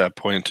spirit at that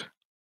point?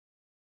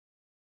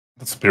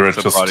 The spirit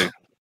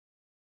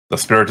the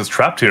spirit is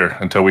trapped here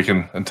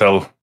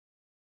until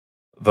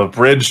the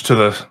bridge to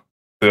the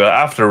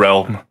after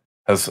realm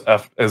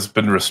has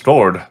been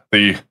restored.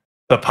 The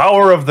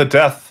power of the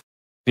death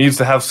needs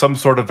to have some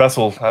sort of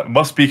vessel that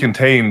must be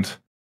contained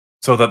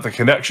so that the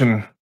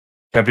connection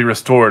can be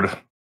restored,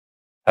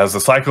 as the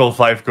cycle of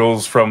life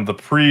goes from the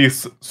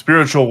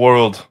pre-spiritual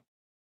world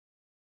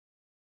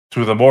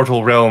to the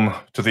mortal realm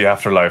to the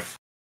afterlife.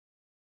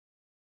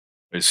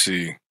 I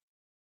see.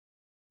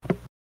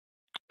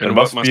 There And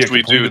what must be must a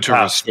we do completed to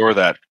path. restore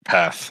that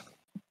path?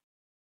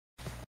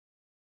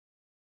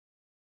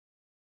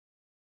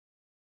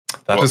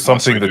 That What is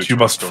something must we that do you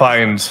to must restore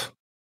find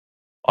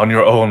on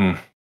your own,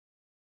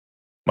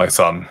 my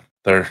son.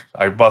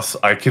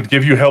 I can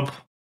give you help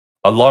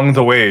along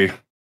the way,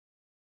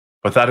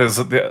 but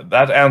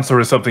that answer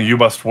is something you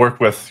must work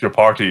with your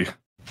party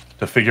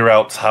to figure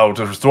out how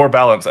to restore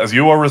balance, as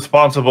you are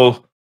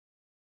responsible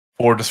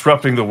for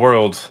disrupting the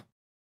world.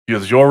 It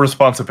is your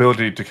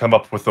responsibility to come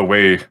up with a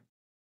way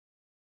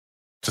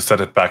to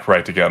set it back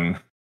right again.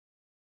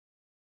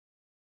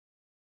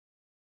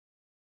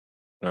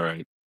 All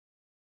right.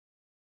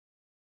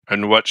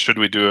 And what should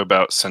we do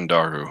about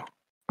Sendaru?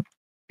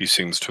 He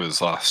seems to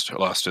have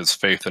lost his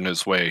faith in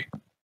his way.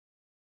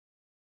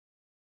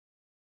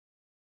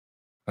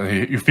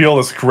 And you feel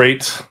this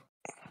great.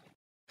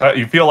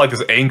 You feel like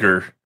this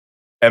anger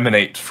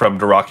emanate from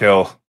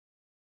Darakel.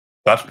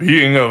 That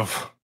being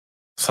of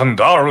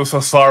Sandarus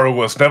Asaru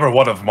was never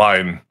one of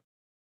mine.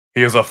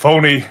 He is a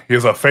phony, he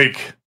is a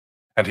fake,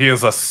 and he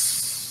is a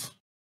so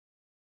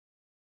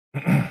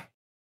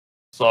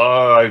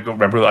I don't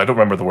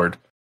remember the word.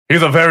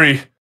 He's a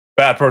very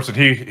bad person.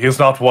 He is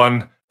not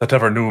one that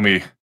ever knew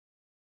me.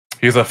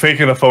 He's a fake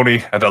and a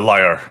phony and a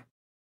liar.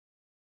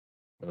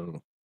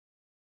 Oh.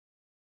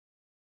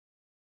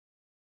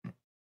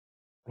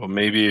 Well,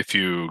 maybe if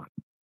you...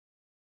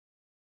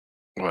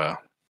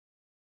 Well,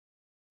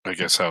 I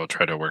guess I'll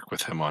try to work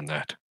with him on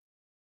that.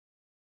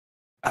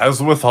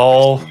 As with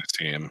all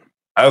See him.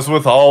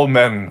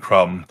 Men,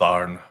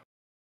 Crumtharn,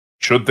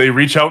 should they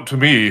reach out to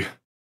me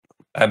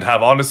and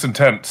have honest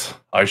intent,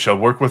 I shall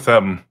work with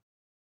them.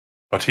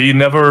 But he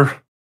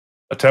never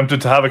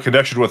attempted to have a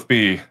connection with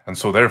me, and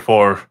so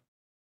therefore,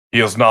 he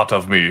is not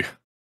of me.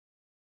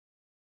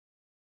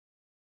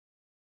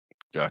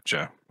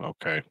 Gotcha.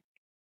 Okay.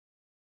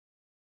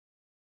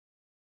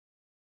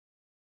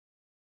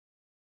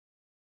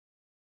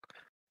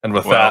 And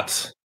with Well,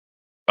 that,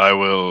 I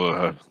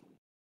will...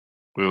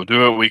 we will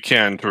do what we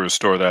can to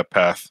restore that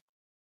path.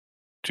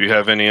 Do you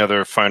have any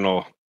other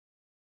final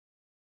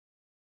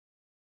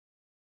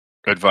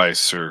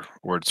advice or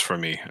words for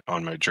me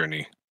on my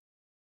journey?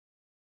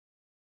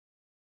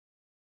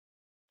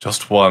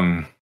 just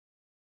one.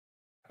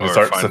 He Or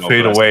starts to final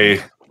fade blessing?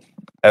 away.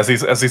 As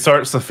he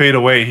starts to fade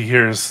away, he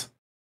hears,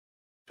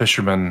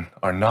 "Fishermen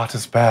are not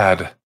as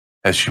bad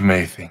as you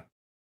may think."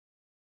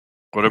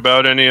 What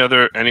about any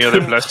other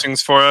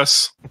blessings for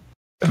us?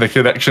 And the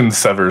connection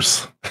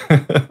severs.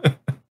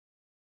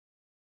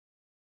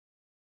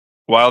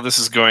 While this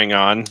is going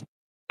on,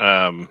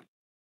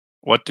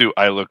 what do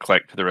I look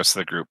like to the rest of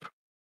the group?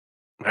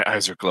 My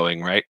eyes are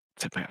glowing, right?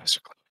 Said my eyes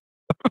are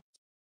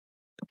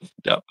glowing.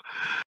 No.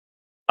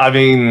 I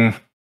mean,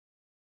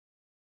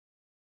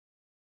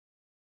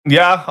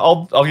 yeah,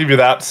 I'll give you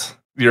that.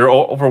 You're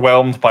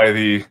overwhelmed by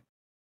the,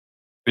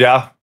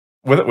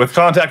 with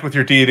contact with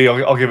your deity.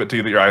 I'll give it to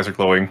you that your eyes are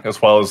glowing,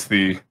 as well as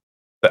the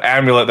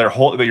amulet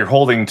that you're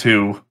holding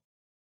to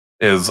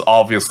is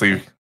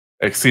obviously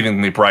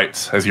exceedingly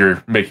bright as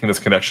you're making this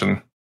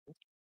connection.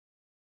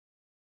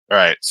 All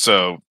right,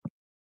 so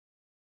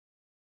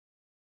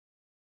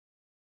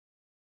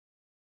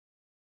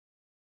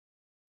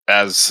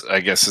as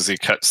he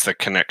cuts the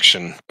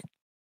connection,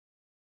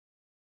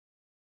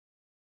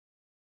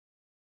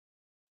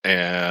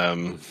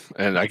 and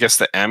I guess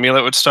the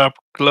amulet would stop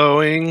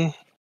glowing.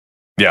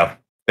 Yeah,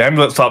 the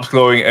amulet stops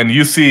glowing, and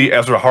you see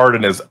Ezra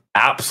Hardin is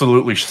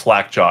absolutely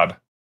slack-jawed.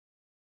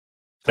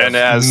 And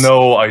has as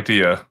no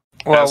idea.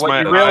 Well, As what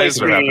my you really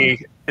eyes are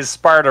see is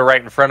Sparta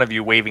right in front of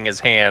you, waving his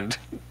hand,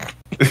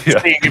 Yeah,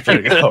 seeing if there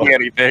you you can go. see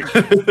anything.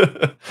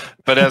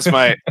 but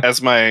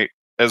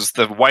as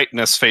the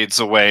whiteness fades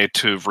away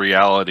to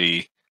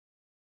reality,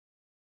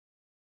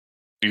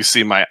 you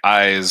see my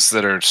eyes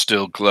that are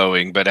still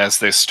glowing, but as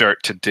they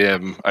start to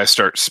dim, I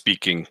start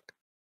speaking.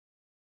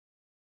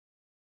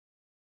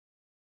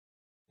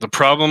 The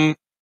problem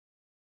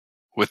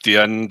with the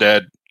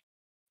undead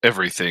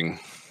everything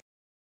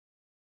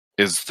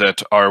is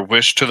that our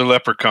wish to the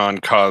leprechaun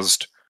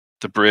caused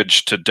the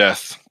bridge to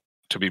death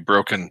to be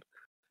broken.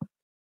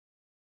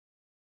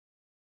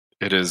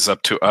 It is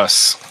up to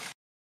us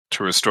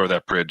to restore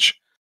that bridge.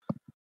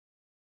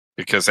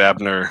 Because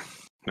Abner...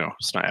 No,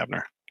 it's not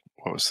Abner.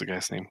 What was the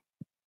guy's name?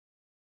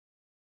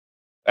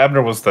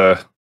 Abner was the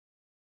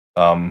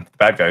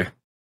bad guy.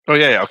 Oh,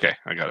 yeah, okay.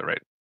 I got it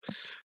right.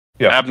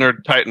 Yeah. Abner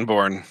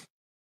Titanborn.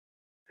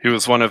 He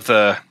was one of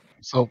the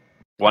So,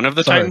 One of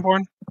the Sorry.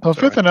 Titanborn? so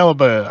Sorry. Fifth and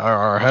Elba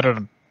are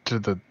headed to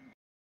the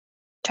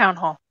Town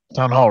hall.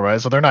 town hall, right?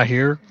 So they're not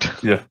here.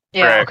 Yeah.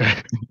 Right.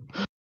 Okay.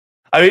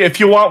 I mean, if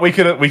you want, we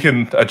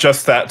can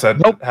adjust that to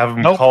Nope, have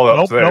him Nope. call up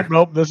Nope. there.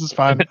 Nope. This is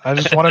fine. I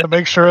just wanted to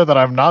make sure that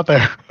I'm not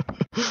there.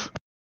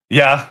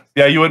 Yeah,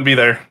 you wouldn't be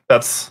there.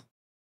 That's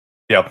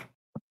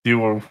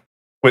you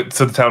went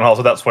to the town hall,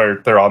 so that's where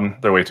they're on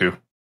their way to.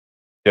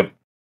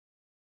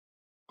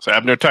 So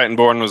Abner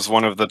Titanborn was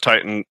one of the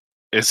Titan.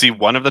 Is he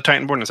one of the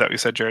Titanborn? Is that what you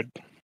said, Jared?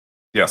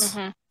 Yes.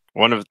 Mhm.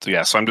 One of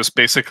so I'm just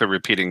basically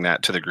repeating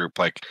that to the group.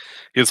 Like,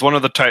 he's one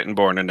of the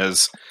Titanborn, and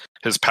as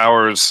his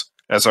powers,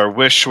 as our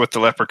wish with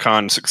the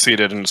leprechaun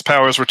succeeded, and his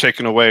powers were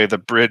taken away, the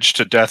bridge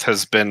to death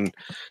has been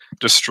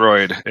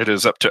destroyed. It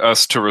is up to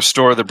us to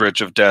restore the bridge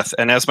of death.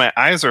 And as my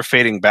eyes are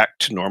fading back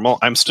to normal,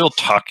 I'm still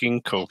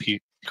talking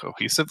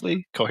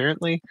cohesively,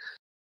 coherently.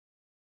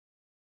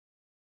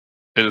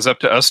 It is up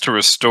to us to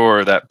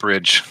restore that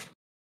bridge,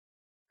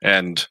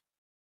 and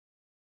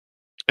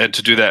to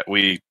do that,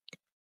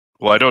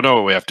 I don't know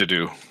what we have to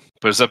do,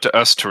 but it's up to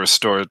us to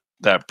restore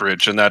that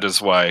bridge, and that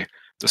is why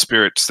the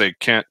spirits,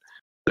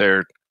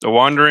 they're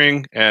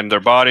wandering, and their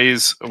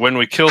bodies, when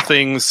we kill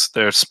things,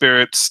 their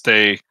spirits,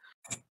 they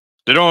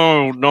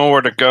don't know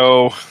where to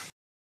go,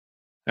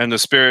 and the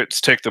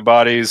spirits take the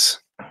bodies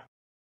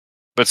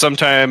but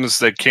sometimes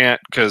they can't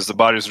because the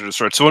bodies are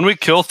destroyed. So when we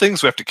kill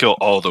things, we have to kill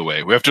all the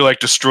way. We have to like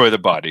destroy the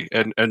body,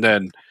 and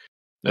then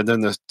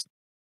the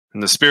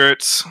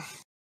spirits,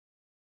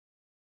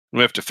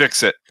 we have to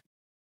fix it.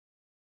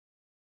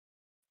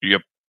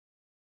 Yep.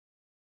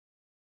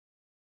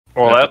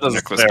 Well, Have to that put doesn't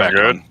necklace sound back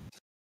good. on.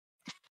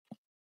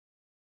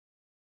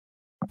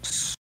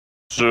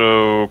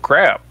 So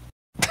crap.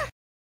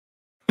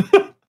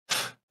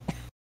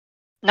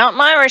 Not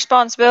my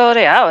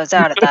responsibility. I was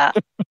out of that.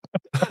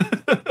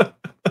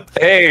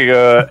 Hey,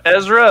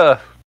 Ezra.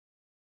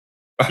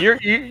 You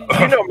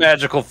know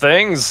magical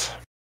things.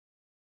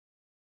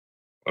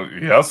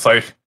 Yes,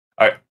 I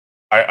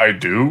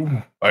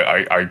do.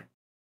 I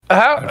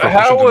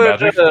How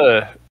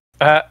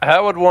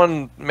would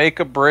one make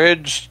a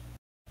bridge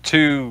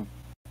to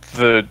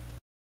the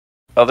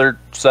other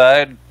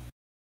side,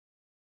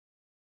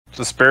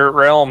 the spirit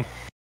realm?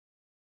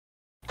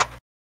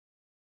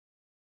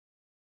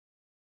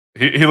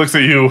 He looks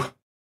at you.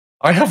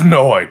 I have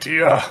no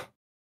idea.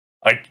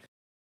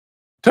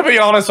 To be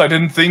honest, I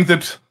didn't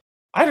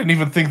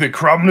even think that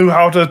Crumb knew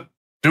how to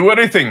do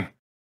anything.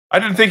 I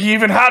didn't think he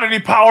even had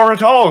any power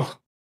at all.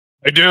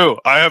 I do.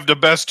 I have the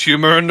best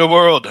humor in the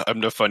world.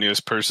 I'm the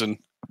funniest person.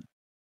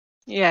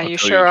 Yeah, I'll you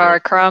tell sure you, are,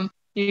 Crumb.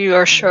 You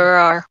are sure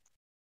are.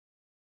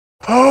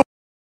 Oh,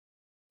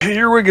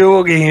 here we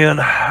go again.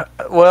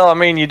 Well, I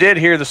mean, you did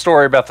hear the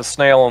story about the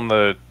snail and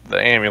the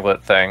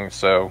amulet thing,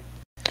 so.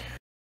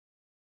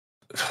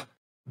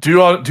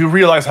 Do you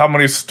realize how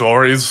many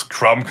stories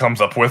Crumb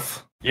comes up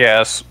with?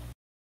 Yes.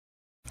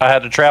 I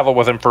had to travel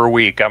with him for a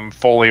week. I'm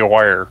fully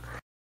aware.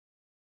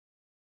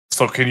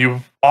 So can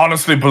you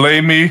honestly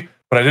blame me?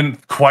 But I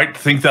didn't quite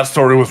think that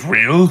story was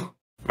real?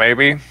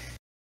 Maybe.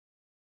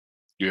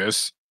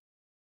 Yes.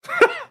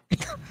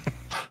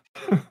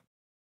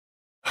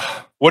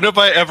 When have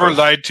I ever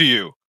lied to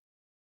you?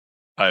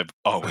 I've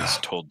always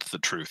told the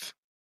truth.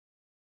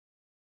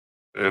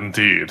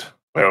 Indeed.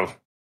 Well,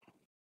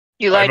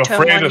 You lied to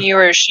him when you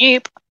were a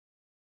sheep.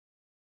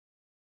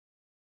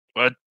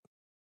 What?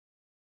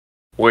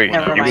 Wait,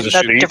 Never he mind. was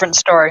That's a a sheep? different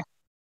story.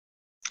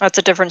 That's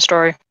a different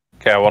story.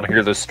 Okay, I want to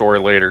hear this story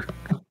later.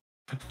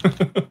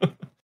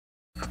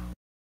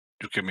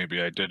 Okay,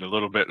 maybe I did a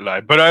little bit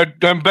lie, but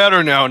I'm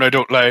better now and I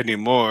don't lie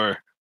anymore.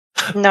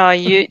 No,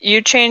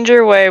 you changed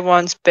your way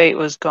once Bait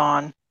was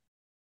gone.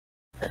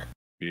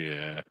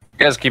 Yeah. You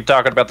guys keep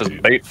talking about this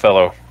bait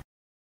fellow.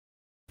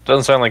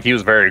 Doesn't sound like he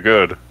was very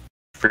good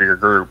for your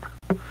group.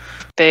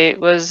 Bait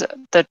was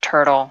the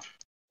turtle.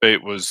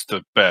 Bait was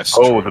the best.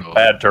 Oh, turtle. the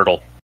bad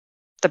turtle.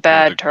 The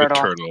bad the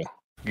turtle. Good turtle.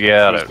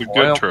 Yeah, It was the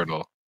good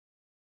turtle.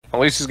 At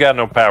least he's got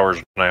no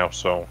powers now,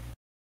 so.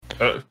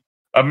 That's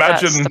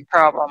Imagine the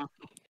problem.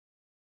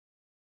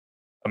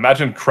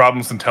 imagine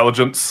Crumb's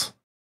intelligence,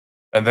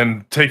 and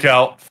then take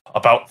out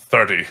about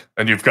 30,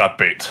 and you've got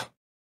Bait.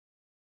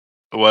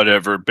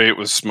 Whatever. Bait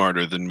was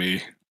smarter than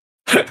me.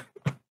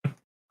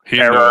 He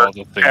knew Error. all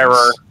the things.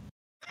 Error.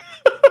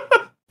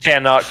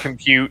 Cannot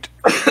compute.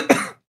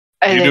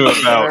 I You knew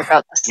think about- we're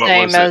about the what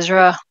same, was it?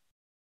 Ezra.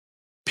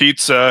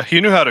 Pizza. He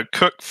knew how to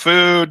cook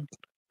food.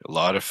 A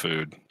lot of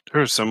food.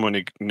 There were so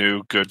many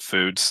new good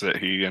foods that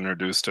he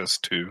introduced us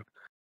to.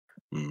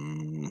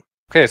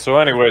 Okay, so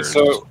anyway,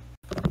 so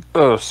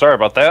oh, sorry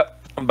about that.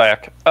 I'm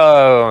back.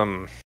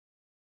 So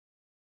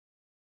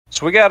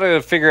we got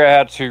to figure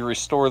out how to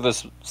restore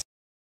this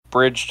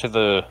bridge to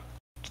the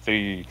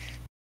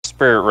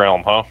spirit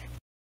realm, huh?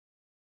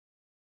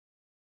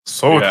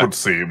 So Yeah. it would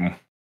seem.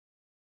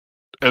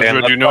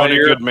 Ezra, do you know any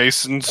good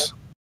masons?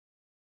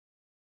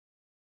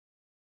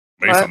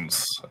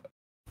 Masons.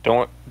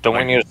 Don't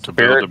we need a to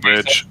build spirit a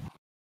bridge?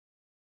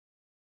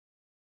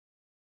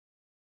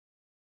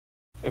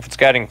 If it's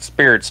guiding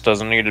spirits,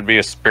 doesn't need to be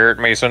a spirit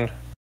mason.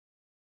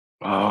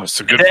 Oh, it's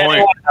a good And point.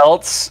 anyone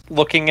else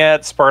looking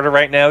at Sparta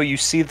right now, you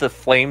see the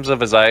flames of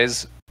his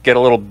eyes get a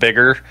little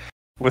bigger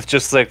with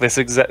just like this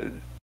exact,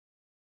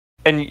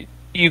 and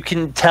you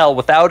can tell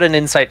without an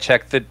insight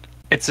check that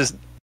it's a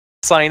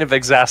sign of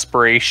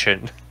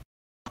exasperation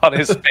on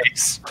his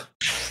face,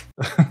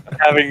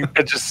 having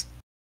just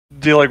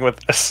dealing with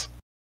this.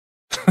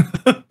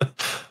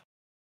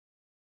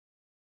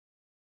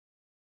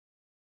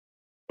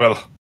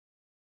 Well,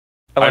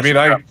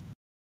 Unless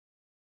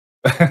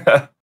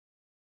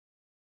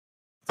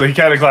So he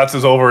kind of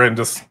glances over and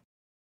just.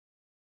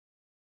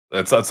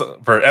 It's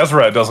for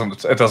Ezra. It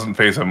doesn't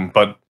faze him,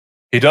 but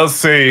he does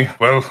say,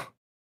 "Well,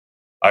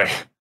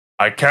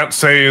 I can't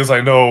say as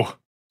I know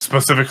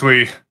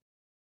specifically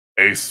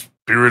a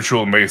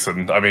spiritual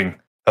mason. I mean,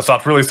 that's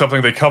not really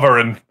something they cover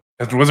in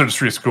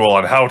Wizardry School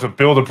on how to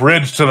build a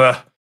bridge to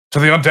the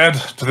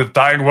undead, to the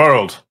dying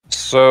world."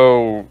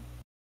 So,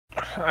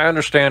 I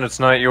understand it's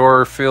not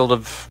your field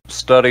of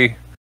study.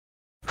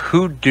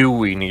 Who do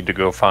we need to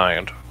go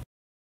find?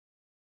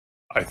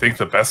 I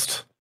think our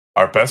best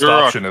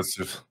Duroc. option is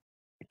to.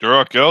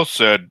 Duracell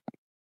said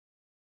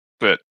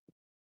that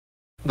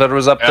That it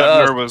was up to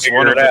us. Abner was to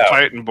one figure of it the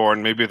out.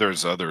 Titanborn. Maybe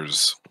there's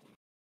others.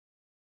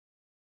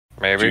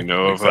 Maybe. Do you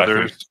know Exactly. of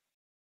others?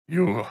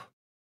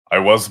 I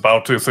was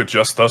about to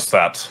suggest us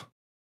that.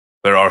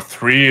 there are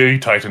 3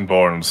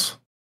 Titanborns.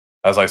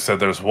 As I said,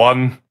 there's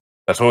one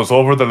that goes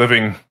over the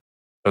living,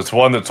 there's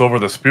one that's over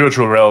the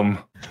spiritual realm,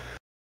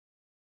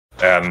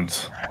 and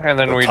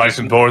then the we just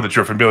Titanborn that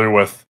you're familiar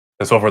with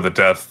is over the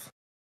death.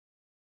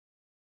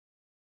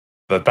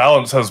 The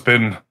balance has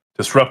been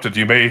disrupted.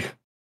 You may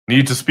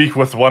need to speak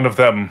with one of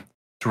them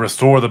to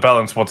restore the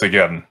balance once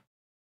again.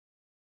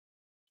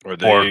 Are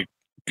they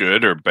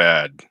good or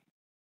bad?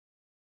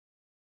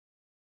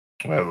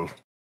 Well,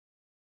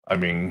 I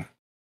mean,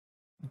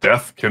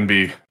 death can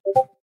be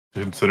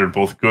considered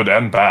both good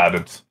and bad.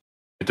 It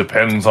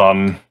depends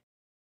on.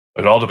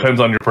 It all depends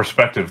on your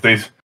perspective.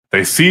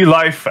 They see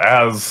life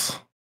as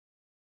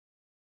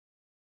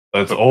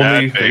it's The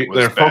only bad fate was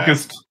they're bad.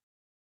 focused.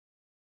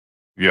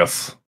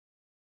 Yes,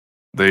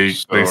 they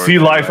So they are see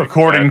they life like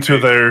according bad to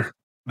fate?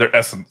 their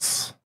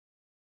essence.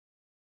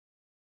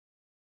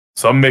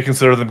 Some may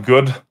consider them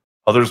good.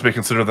 Others may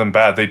consider them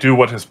bad. They do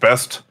what is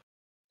best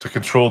to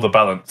control the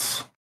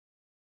balance.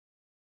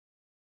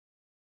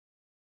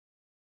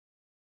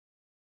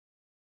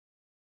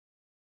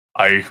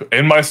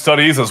 In my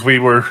studies, as we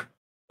were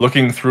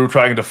looking through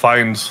trying to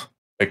find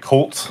a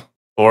cult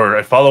or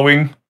a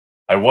following,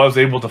 I was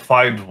able to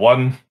find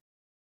one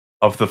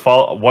of the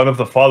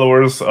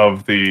followers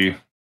of the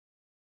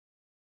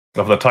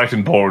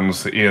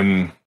Titanborns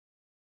in.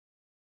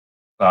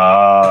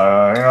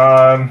 Hang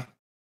on,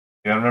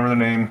 can't remember the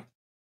name.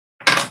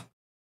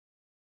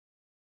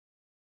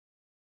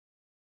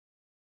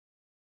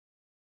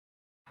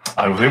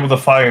 I was able to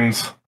find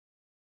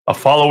a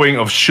following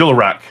of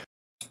Shilrak,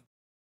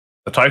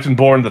 the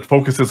Titanborn that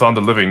focuses on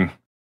the living,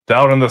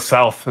 down in the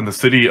south in the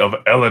city of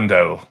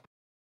Elendel.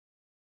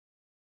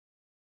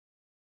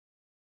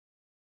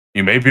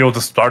 You may be able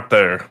to start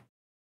there.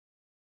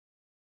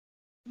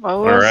 What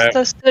was Alright.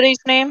 the city's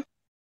name?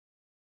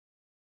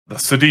 The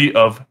city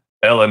of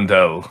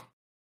Elendel.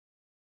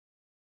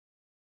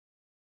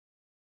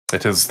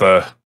 It is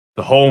the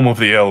home of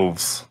the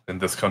elves in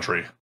this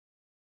country.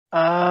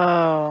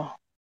 Oh,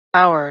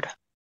 Howard.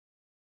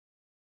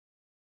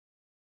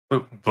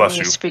 Bless Let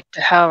you. me speak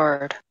to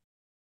Howard.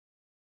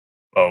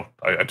 Oh,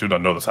 I do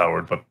not know this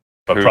Howard, but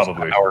Who's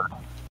probably. Howard?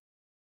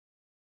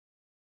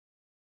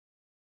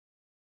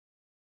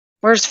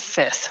 Where's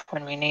Fifth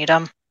when we need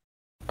him?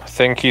 I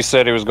think he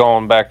said he was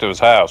going back to his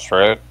house,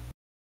 right?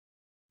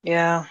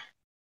 Yeah.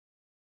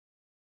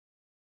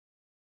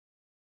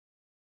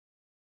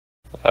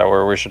 Is that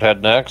where we should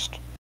head next?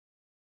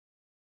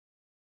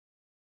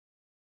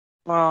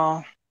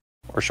 Well,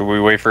 Or should we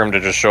wait for him to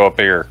just show up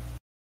here?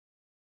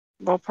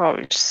 we'll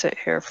probably just sit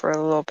here for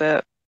a little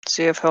bit,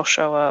 see if he'll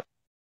show up.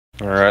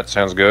 Alright,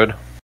 sounds good.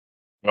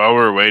 While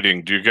we're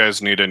waiting, do you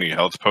guys need any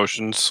health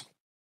potions?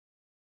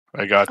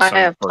 I got some. I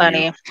have for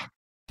plenty. you.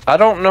 I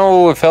don't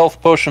know if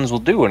health potions will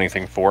do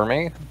anything for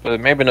me, but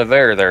maybe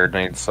Navarre there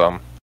needs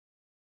some.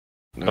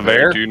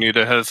 Navarre, do you need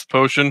a health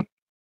potion?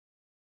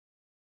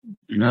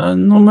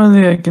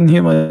 Normally I can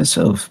heal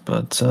myself,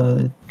 but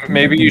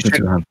Maybe you should.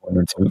 have one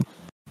or two.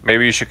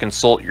 Maybe you should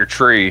consult your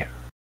tree.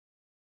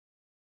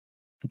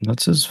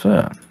 That is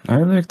fair. I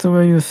like the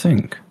way you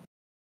think.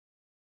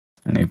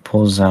 And he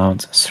pulls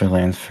out Sir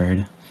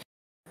Lanford,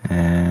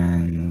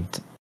 and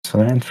Sir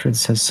Lanford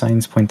says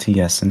signs point to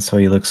yes, and so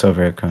he looks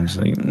over at Combs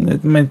like,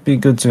 it might be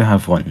good to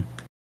have one.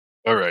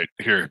 All right,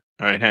 here.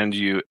 I hand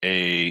you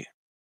a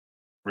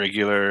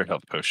regular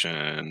health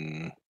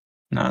potion.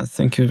 No,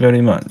 thank you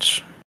very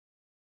much.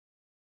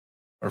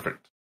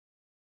 Perfect.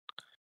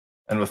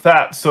 And with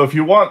that, so if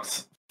you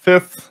want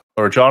Fifth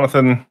or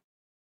Jonathan,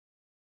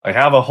 I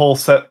have a whole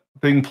set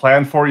thing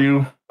planned for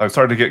you. I'm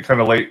starting to get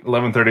kind of late,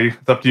 11:30.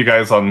 It's up to you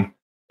guys on if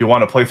you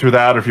want to play through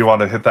that or if you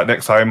want to hit that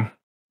next time.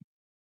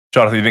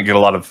 Jonathan, you didn't get a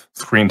lot of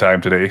screen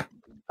time today.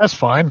 That's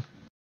fine.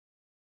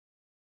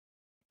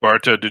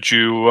 Barta, did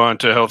you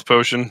want a health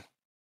potion?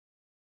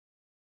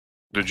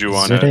 Did you Is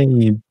want it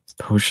to?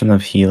 a potion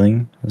of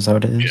healing? Is that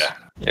what it is? Yeah.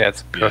 Yeah,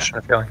 it's a potion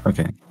of healing.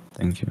 Okay,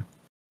 thank you.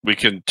 We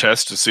can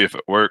test to see if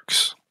it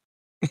works.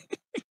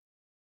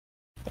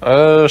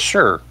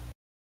 Sure.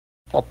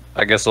 Well,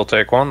 I guess I'll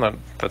take one.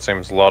 That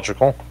seems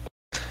logical.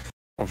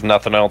 If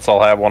nothing else,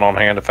 I'll have one on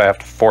hand if I have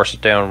to force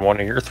it down one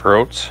of your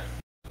throats.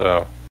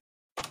 So,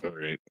 All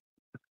right.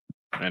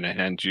 And I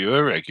hand you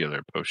a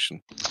regular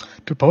potion.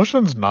 Do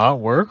potions not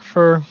work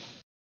for?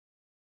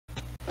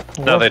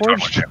 no, they Warforged?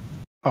 totally do.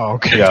 Oh,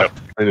 okay. Yeah,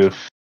 they do.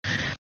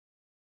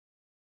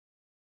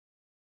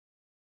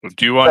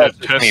 Do you want That's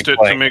to just me test it to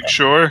playing make them.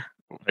 sure?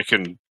 I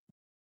can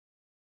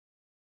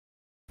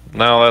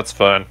No, that's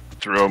fine.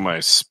 throw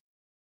my.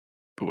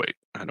 Wait,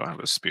 I don't have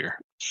a spear.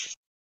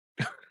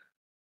 Did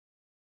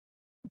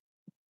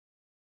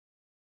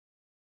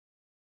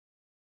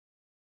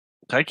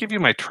I give you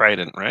my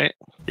trident, right?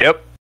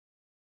 Yep.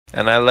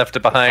 And I left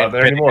it behind. Not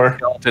there anymore.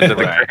 Into the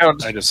Right.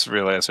 ground. I just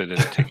realized I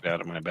didn't take it out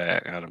of my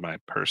bag, out of my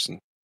person.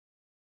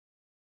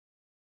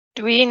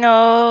 Do we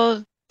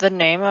know the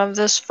name of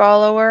this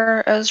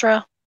follower,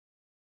 Ezra?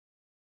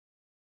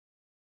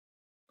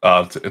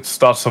 It's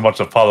not so much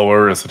a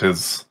follower as it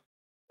is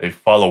a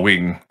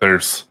following. There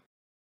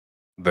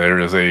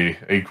is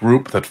a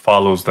group that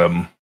follows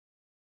them.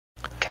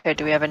 Okay,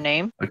 do we have a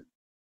name?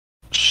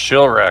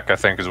 Shilrak, I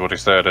think, is what he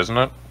said, isn't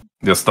it?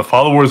 Yes, the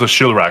followers of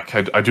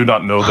Shilrak. I do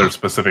not know their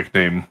specific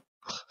name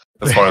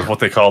as far as what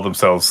they call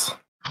themselves.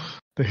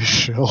 They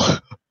shill.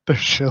 They're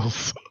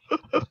shills.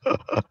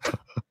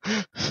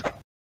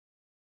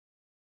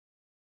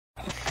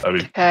 I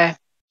mean, Okay.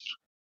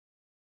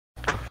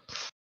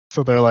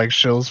 So they're like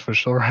shills for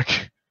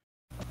Shilrak.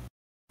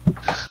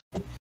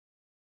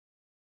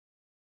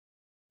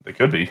 they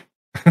could be.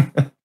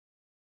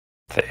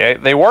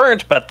 They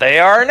weren't, but they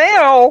are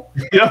now.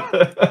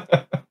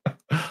 Yeah.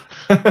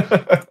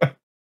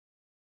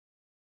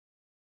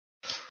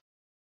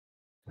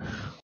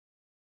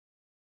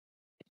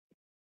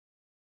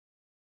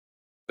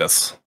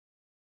 Yes.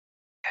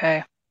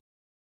 Okay.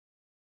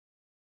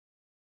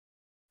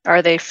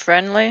 Are they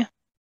friendly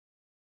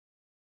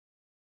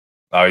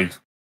I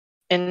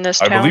in this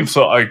town? believe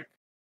so.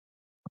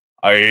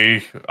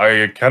 I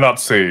cannot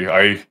say.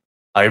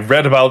 I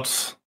read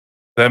about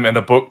them in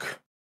a book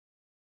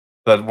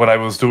that when I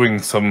was doing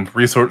some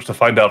research to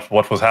find out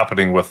what was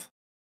happening with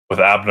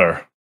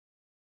Abner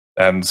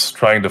and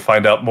trying to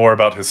find out more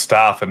about his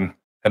staff and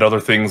other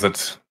things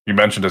that you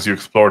mentioned as you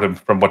explored him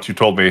from what you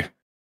told me.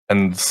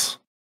 And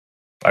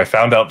I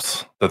found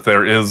out that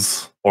there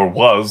is or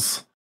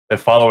was a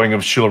following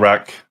of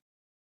Shilrak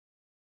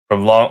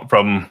from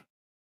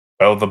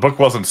well, the book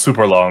wasn't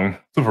super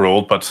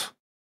old, but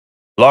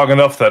long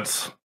enough that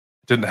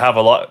it didn't have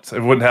a lot.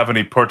 It wouldn't have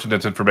any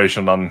pertinent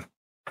information on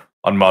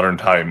modern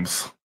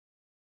times.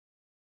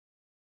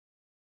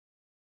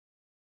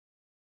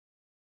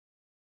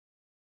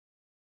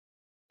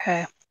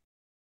 Okay.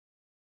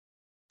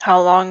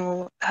 How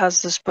long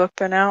has this book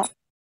been out?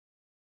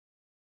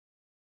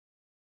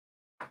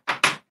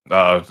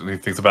 He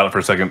thinks about it for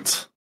a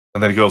second,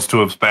 and then he goes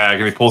to his bag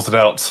and he pulls it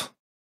out,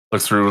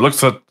 looks through.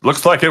 Looks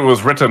like it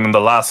was written in the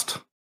last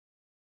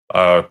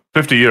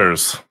 50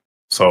 years.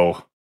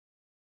 So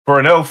for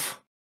an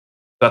elf,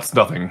 that's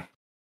nothing.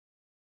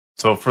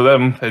 So for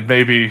them, it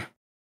may be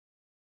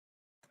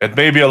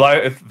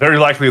alive. It very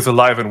likely is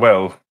alive and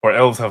well. For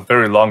elves have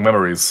very long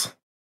memories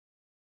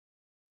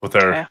with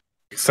their Okay.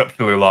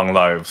 exceptionally long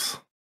lives.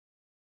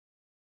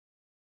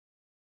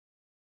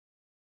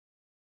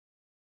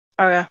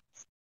 Okay.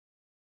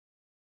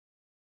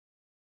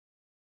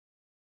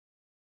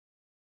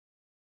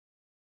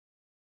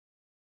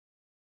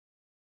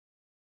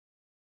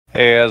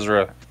 Hey,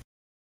 Ezra.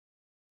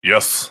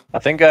 Yes. I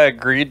think I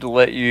agreed to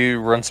let you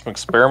run some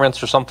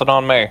experiments or something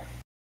on me.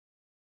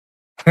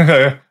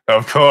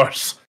 Of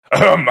course.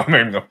 I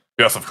mean,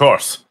 yes, of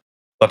course.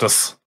 Let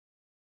us.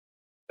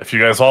 If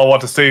you guys all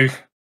want to stay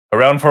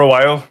around for a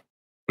while,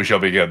 we shall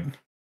begin.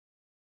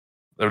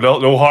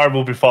 No harm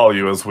will befall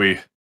you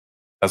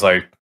as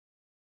I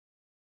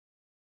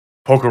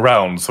poke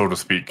around, so to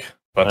speak.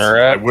 But All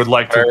right, I would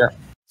like to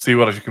see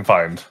what you can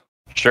find.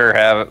 Sure,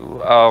 have it.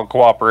 I'll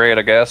cooperate,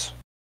 I guess.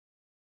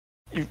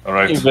 All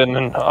right. You've been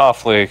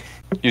awfully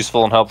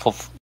useful and helpful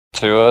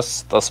to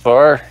us thus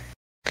far.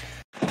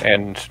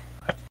 And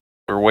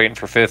we're waiting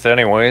for Fifth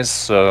anyways,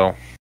 so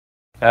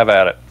have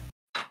at it.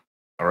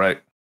 All right.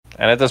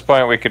 And at this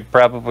point, we could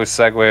probably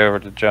segue over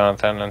to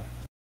Jonathan. And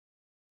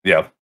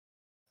Yeah.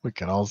 We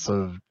can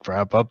also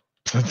wrap up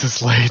since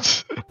it's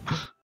late.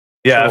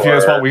 Yeah, if you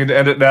guys want, we can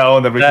end it now,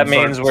 and then we that can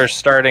means we're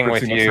starting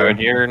with fixing this you, time. and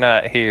you're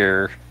not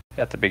here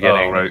at the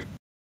beginning. Oh, right.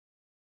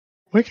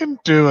 We can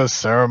do a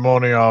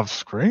ceremony off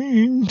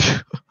screen.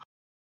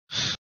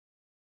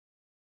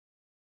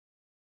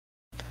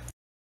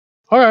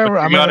 Alright, But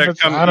I you mean, gotta if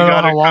it's, come, I don't know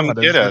how long come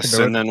it is. get we us, can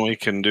do and it. then we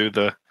can do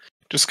the.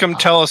 Just come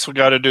tell us we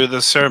got to do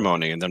the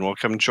ceremony, and then we'll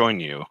come join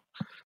you,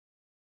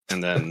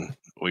 and then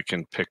we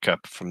can pick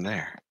up from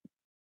there.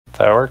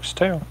 That works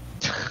too.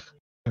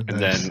 And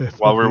then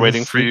while we're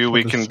waiting for you,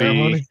 we can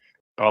be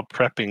all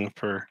prepping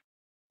for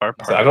our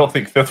part. I don't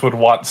think Fifth would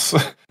want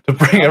to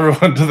bring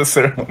everyone to the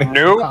ceremony.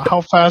 Nope.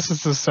 How fast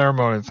is the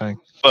ceremony thing?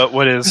 But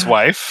with his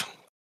wife,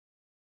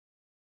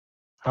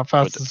 How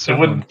fast is the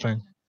ceremony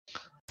thing?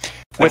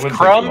 With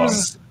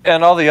Crumbs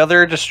and all the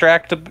other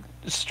distracting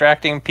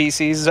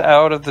PCs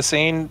out of the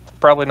scene,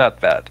 probably not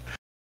bad.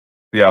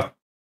 Yeah.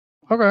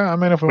 Okay, I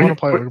mean, if we We- want to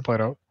play it, we- we can play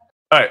it out.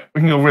 All right,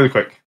 we can go really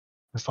quick.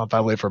 It's not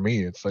that late for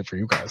me. It's late for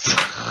you guys.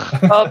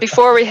 Well,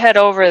 before we head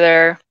over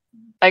there,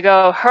 I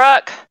go,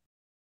 Hurak,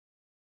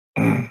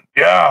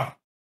 Yeah.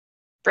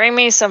 bring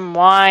me some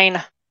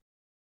wine.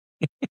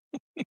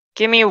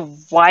 Give me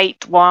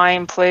white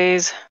wine,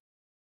 please.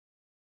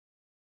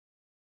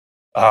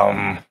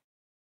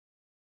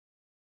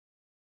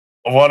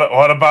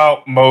 What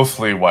about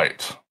mostly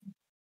white?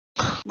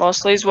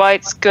 Mostly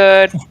white's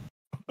good.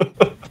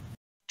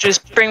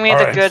 Just bring me All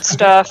the right. good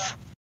stuff.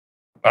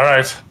 All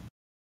right.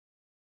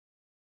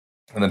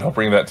 And then he'll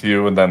bring that to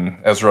you, and then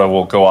Ezra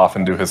will go off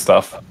and do his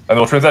stuff, and then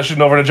we'll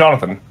transition over to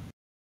Jonathan.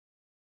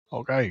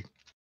 Okay.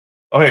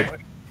 Okay.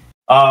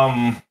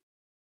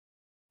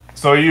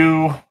 So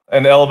you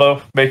and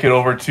Elba make it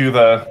over to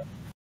the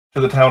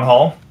town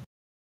hall,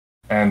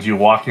 and you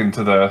walk in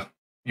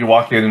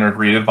and are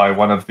greeted by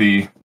one of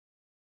the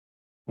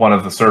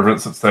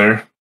servants that's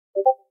there.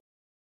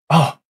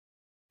 Oh,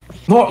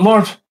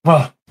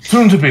 well,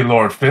 soon to be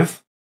Lord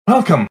Fifth.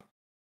 Welcome.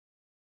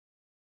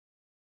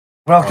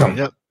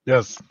 Welcome.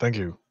 Yes, thank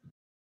you.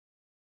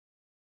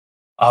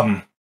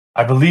 I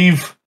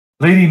believe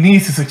Lady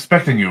Niece is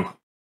expecting you.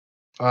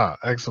 Ah,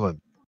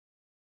 excellent.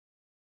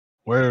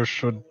 Where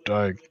should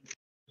I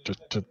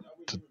to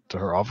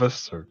her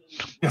office or?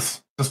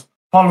 Yes, just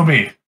follow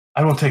me.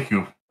 I will take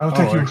you. I will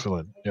take you.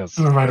 Excellent. Yes.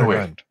 Do it right very away.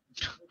 kind.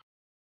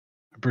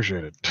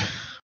 Appreciate it.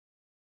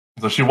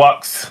 So she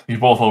walks you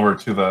both over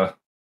to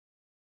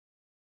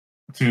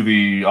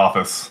the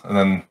office and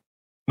then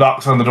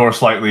knocks on the door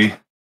slightly.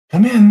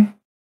 Come in.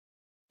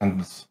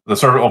 And the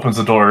servant opens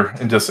the door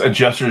and just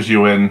gestures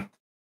you in.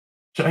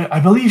 I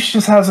believe she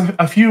just has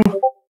a few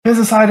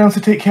business items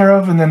to take care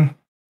of, and then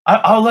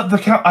I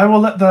will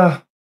let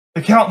the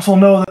council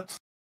know that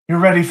you're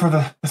ready for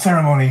the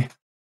ceremony,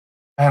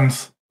 and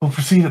we'll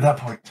proceed at that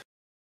point.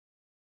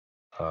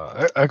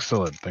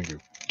 Excellent. Thank you.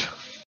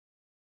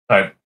 All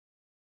right.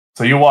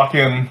 So you walk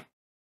in,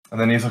 and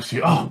then he looks at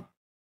you. Oh,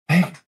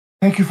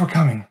 thank you for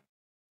coming,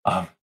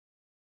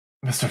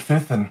 Mr.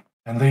 Fifth and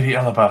Lady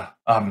Elaba.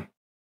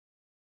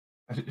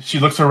 She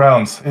looks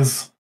around.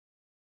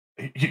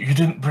 You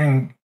didn't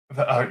bring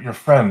your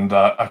friend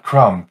a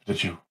crumb,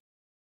 did you?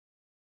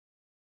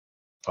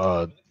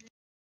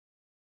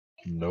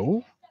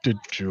 No. Did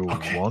you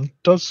want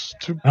us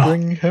to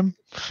bring him?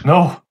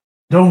 No.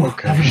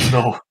 Okay. Heavens,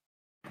 no.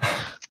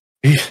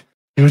 He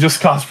would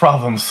just cause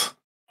problems.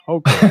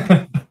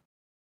 Okay.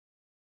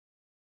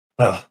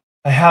 Well,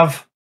 I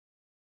have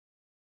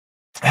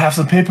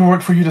some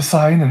paperwork for you to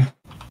sign,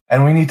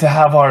 and we need to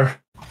have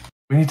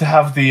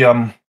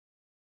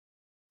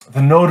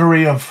the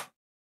notary of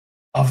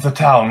the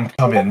town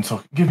come in.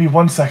 So give me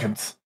 1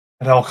 second,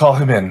 and I'll call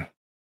him in.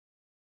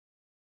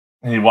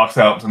 And he walks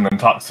out and then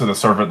talks to the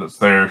servant that's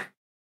there.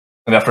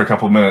 And after a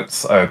couple of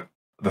minutes,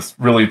 this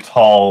really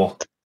tall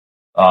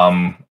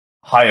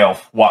high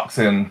elf walks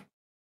in.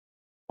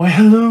 Why,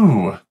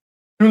 hello.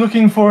 You're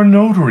looking for a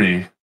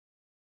notary.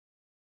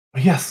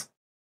 Yes,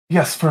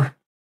 for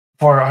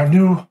our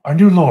new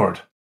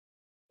lord.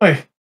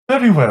 Why,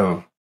 very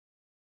well.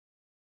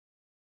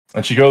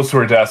 And she goes to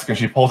her desk and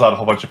she pulls out a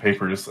whole bunch of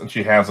papers and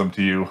she hands them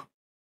to you,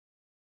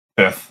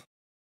 Fifth,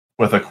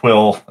 with a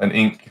quill and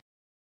ink.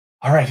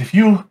 All right, if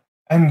you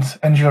and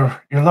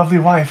your lovely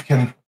wife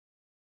can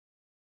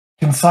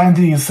sign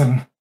these,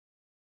 and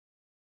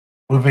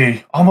we'll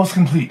be almost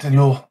complete, and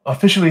you'll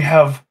officially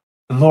have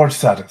the lord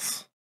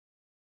status.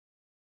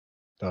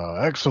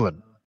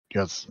 Excellent.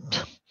 Yes.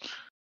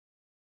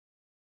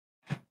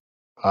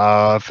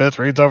 Fifth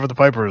reads over the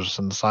papers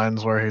and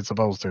signs where he's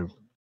supposed to.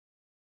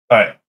 All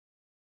right.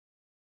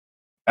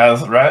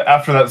 Right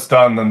after that's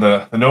done, then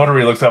the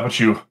notary looks up at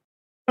you.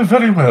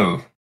 Very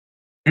well.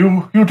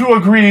 You do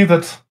agree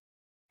that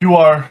you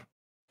are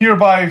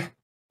hereby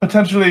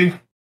potentially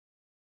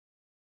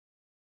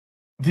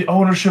the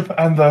ownership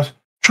and the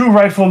true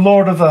rightful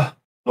lord of the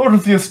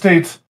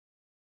estate,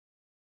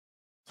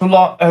 so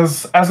long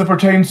as it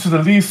pertains to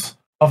the lease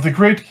of the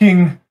great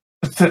king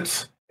that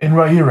sits in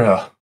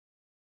Rhaeria,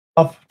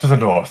 up to the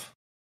north.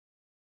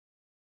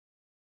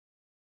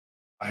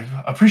 I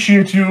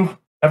appreciate you.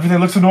 Everything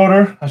looks in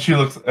order as he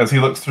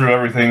looks through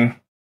everything.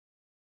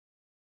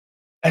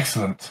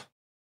 Excellent.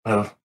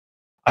 Well,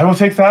 I will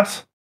take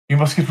that. You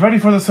must get ready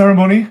for the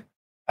ceremony,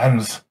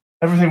 and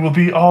everything will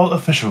be all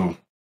official.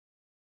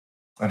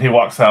 And he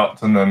walks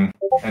out, and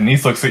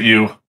Niece looks at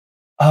you.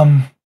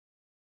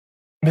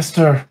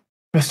 Mr.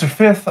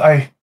 Fifth,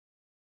 I'm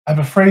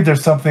afraid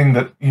there's something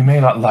that you may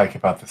not like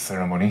about this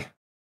ceremony.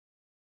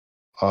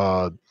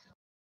 And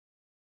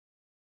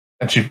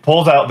she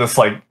pulls out this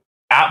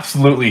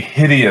absolutely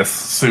hideous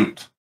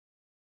suit.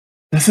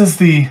 This is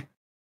the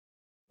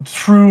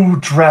true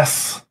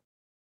dress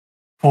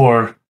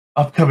for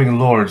upcoming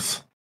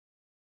lords.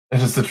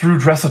 It is the true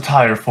dress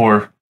attire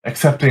for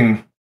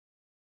accepting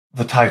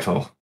the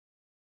title.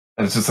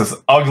 And it's just this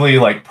ugly,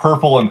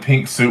 purple and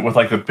pink suit with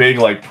the big,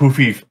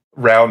 poofy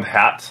round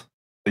hat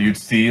that you'd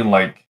see in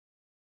the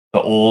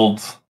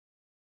old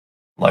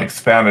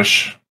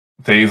Spanish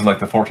days in the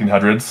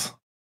 1400s.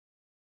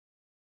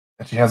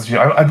 And she hands it to you.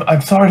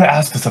 I'm sorry to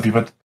ask this of you,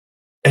 but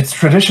it's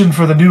tradition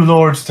for the new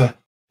lords to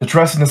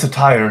dress in this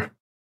attire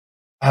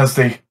as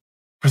they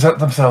present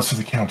themselves to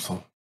the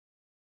council.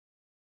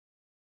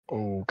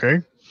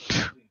 Okay.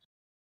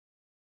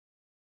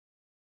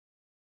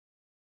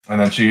 And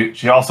then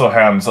she also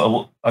hands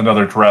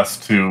another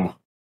dress to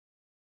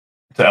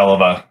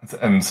Eleva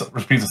and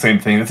repeats the same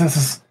thing. This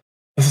is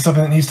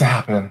something that needs to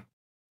happen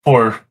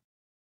for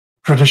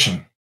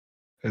tradition.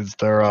 Is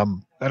there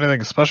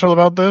anything special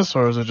about this,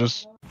 or is it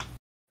just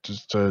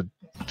a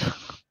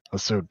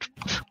suit?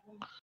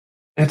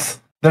 It's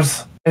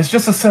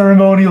just a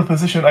ceremonial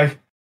position.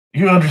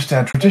 You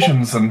understand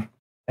traditions and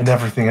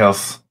everything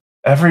else.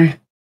 Every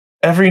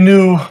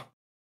new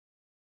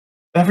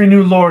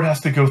lord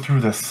has to go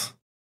through this.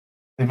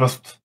 They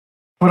must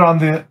put on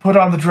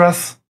the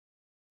dress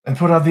and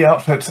put on the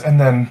outfit, and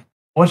then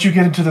once you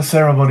get into the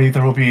ceremony,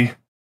 there will be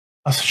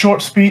a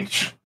short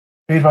speech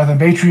made by the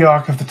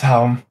matriarch of the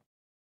town,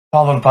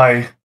 followed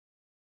by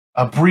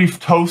a brief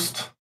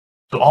toast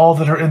to all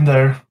that are in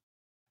there,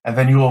 and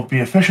then you will be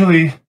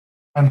officially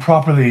and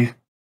properly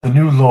the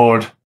new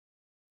lord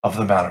of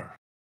the manor.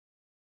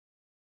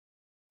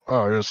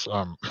 Oh yes.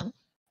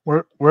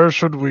 Where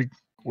should we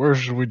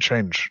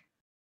change?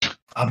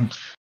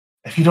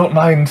 If you don't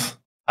mind,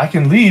 I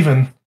can leave,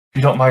 and if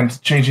you don't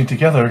mind changing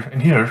together in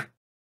here,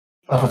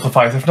 that will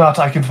suffice. If not,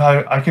 I can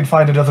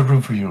find another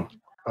room for you.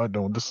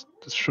 No, this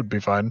should be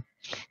fine.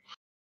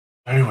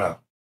 Very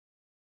well.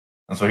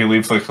 And so he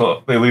leaves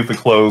they leave the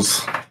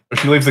clothes, or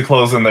she leaves the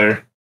clothes in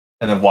there,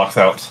 and then walks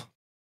out.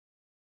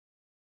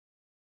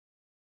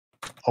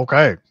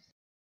 Okay.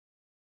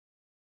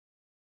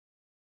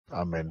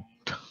 I mean,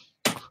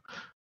 this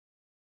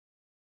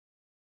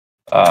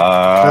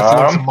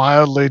looks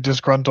mildly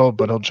disgruntled,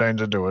 but he'll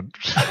change into it.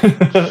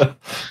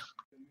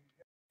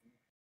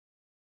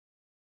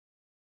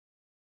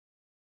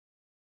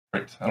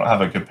 Great. I don't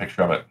have a good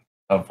picture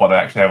of what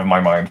I actually have in my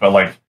mind, but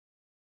like,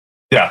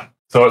 yeah.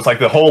 So it's like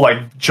the whole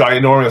like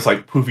ginormous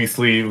like poofy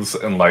sleeves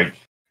and like.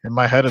 In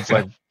my head, it's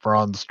like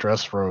bronze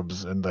dress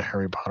robes in the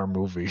Harry Potter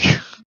movie.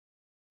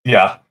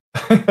 Yeah.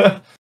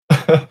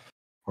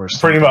 Or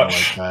pretty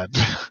much. Like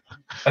that.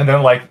 And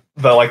then like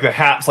the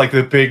hats, like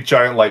the big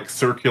giant like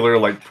circular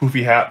like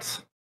poofy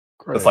hats.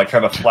 Great. It's like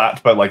kind of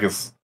flat, but like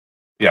it's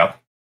yeah.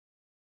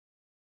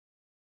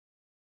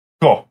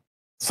 Cool.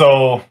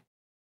 So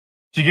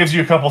she gives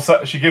you a couple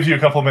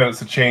minutes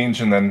to change,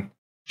 and then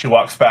she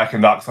walks back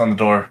and knocks on the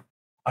door.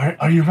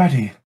 Are you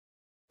ready,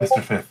 Mr.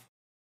 Fifth?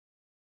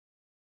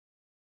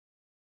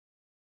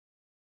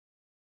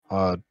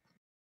 Are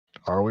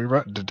we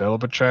ready? Did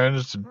Elba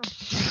change? Did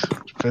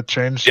Fifth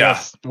change? Yeah.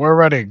 Yes, we're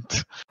ready.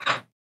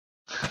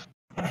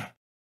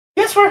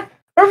 Yes, we're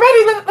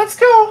ready. Let's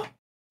go.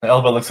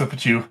 Elba looks up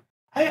at you.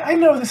 I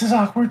know this is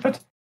awkward, but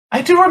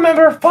I do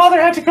remember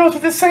Father had to go through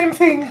the same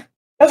thing,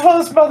 as well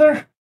as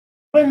Mother,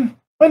 when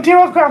dear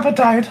old Grandpa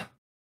died.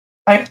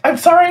 I'm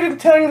sorry I didn't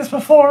tell you this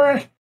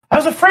before. I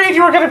was afraid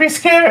you were going to be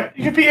scared.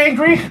 You'd be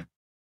angry.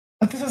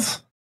 But this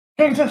is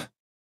going to...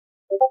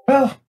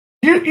 Well,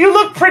 you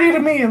look pretty to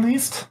me, at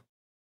least.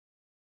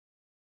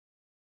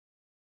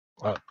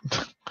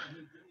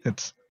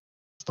 It's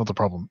not the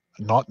problem.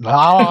 Not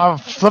now. I'm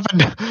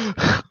flipping.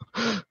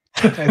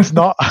 It's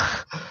not.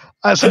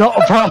 It's not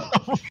a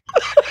problem.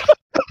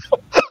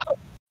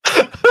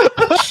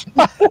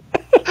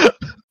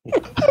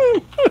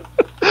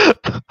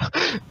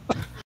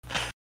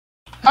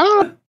 I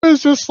don't know.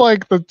 It's just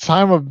like the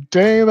time of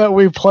day that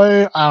we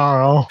play. I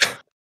don't know.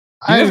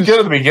 You did good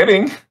at the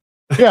beginning.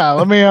 Yeah,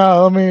 let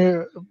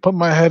me put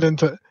my head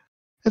into.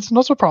 It's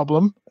not a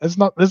problem. It's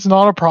not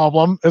a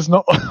problem. It's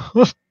not.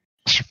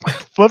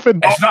 Flipping.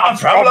 It's not a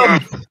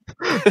problem.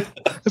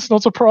 It's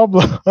not a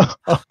problem.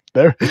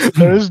 there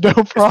is no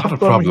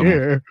problem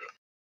here.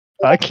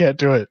 I can't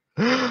do it.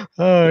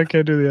 I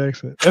can't do the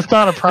accent. It's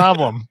not a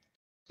problem.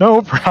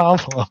 No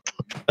problem.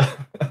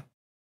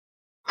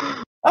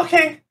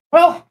 Okay,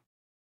 well,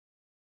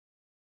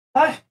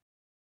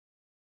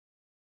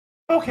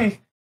 okay,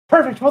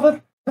 perfect. Well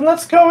then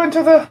let's go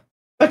into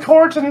the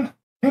court and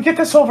get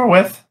this over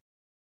with.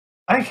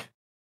 I'm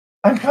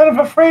kind of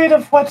afraid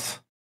of what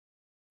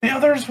the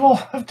others will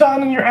have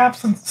done in your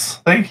absence.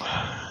 They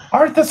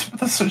aren't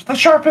the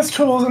sharpest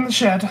tools in the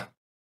shed.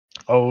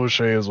 Oh,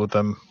 Shay is with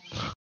them.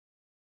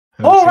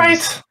 All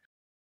right.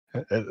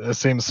 It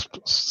seems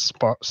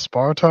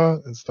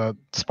Sparta. Is that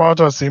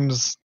Sparta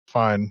seems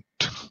fine.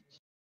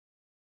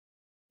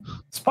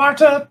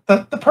 Sparta,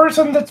 the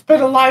person that's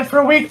been alive for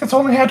a week, that's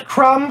only had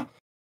Crumb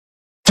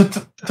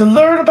to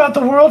learn about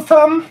the world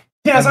from.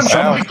 Yes, I'm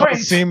sure that'll be great.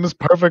 Seems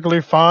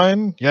perfectly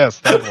fine. Yes,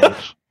 that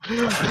works.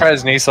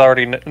 Surprised Nisa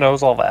already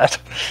knows all that.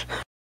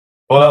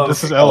 Well,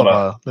 this is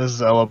Elba. This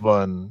is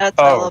Elba, and That's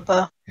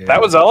Elba. yeah.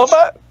 That was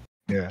Elba?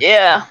 Yeah.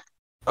 Yeah.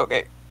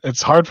 Okay.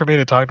 It's hard for me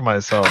to talk to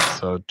myself,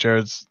 so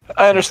Jared's.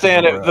 I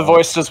understand it. The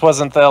voice just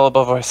wasn't the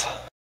Elba voice.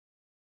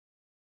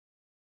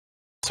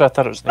 So I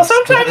thought it was Well, Nisa.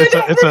 sometimes you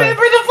don't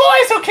remember the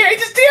voice, okay?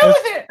 Just deal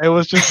with it! It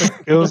was just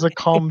it was a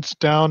calmed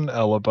down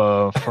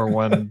Elba for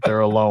when they're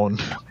alone.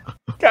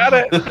 Got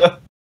it.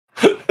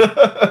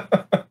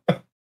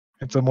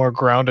 It's a more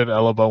grounded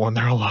Elba when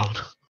they're alone.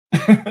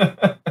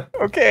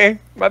 Okay,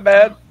 my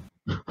bad.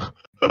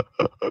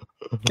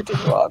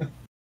 Continue on.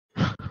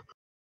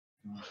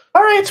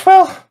 All right,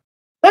 well,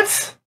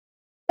 let's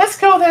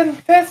go then,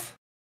 Fifth.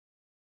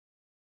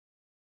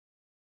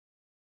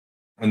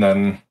 And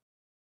then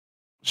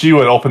she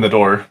would open the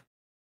door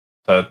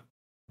to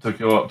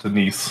go up to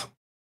Nice.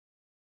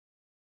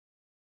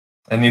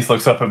 And Nice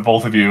looks up at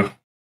both of you.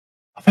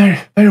 Very,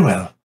 very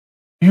well.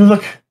 You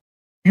look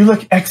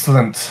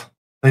excellent,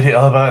 Lady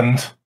Elba,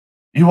 and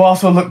you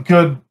also look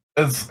good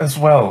as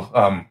well,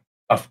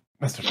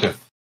 Mr.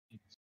 Fifth.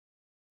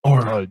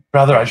 Or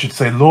rather, I should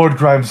say Lord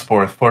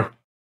Grimesforth, for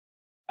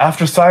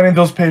after signing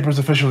those papers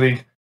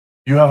officially,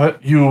 you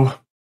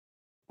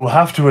will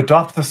have to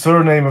adopt the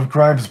surname of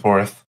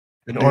Grimesforth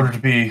in order to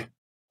be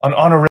an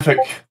honorific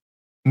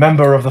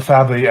member of the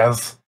family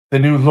as the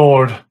new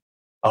lord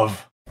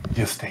of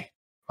the estate.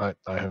 I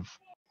have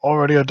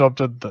already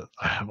adopted the.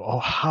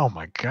 Oh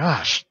my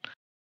gosh!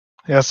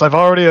 Yes, I've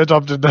already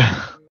adopted the.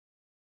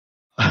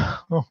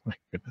 Oh my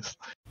goodness!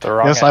 The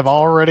wrong Yes, I've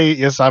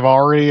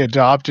already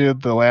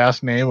adopted the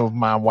last name of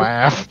my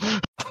wife.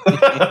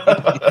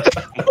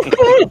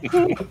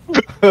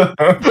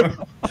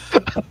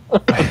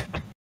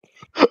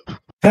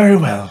 Very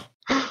well.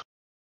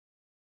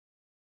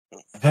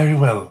 Very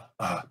well,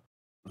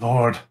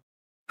 Lord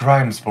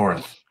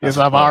Grimesworth. Yes,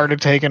 I've already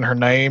taken her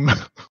name.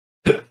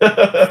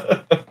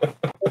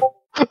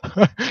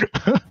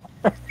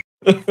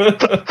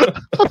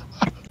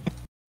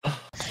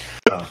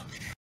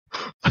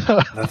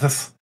 Let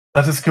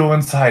us go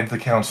inside the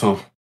council.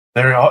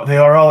 They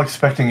are all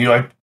expecting you.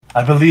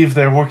 I believe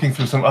they're working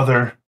through some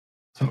other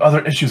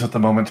issues at the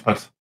moment,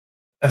 but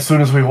as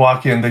soon as we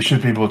walk in, they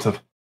should be able to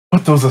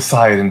put those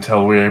aside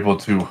until we're able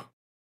to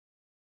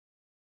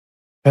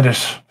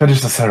finish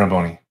the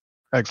ceremony.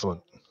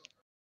 Excellent.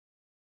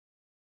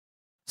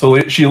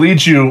 So she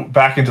leads you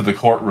back into the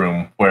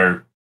courtroom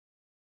where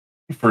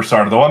you first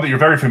started. The one that you're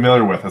very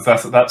familiar with.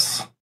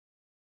 That's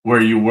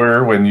where you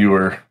were when you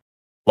were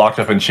locked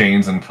up in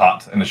chains and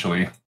caught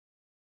initially.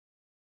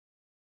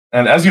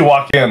 And as you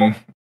walk in,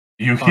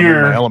 you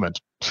hear my element.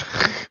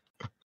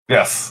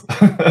 Yes.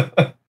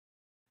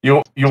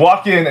 You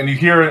walk in and you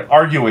hear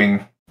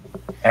arguing,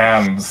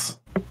 and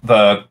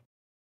the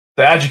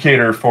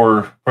educator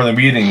for the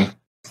meeting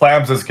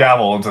slams his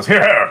gavel and says,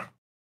 "Here!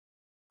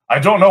 I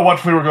don't know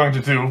what we were going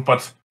to do,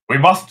 but we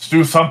must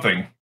do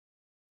something."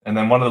 And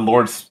then one of the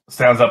lords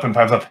stands up and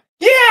pipes up,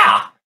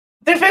 "Yeah!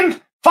 There's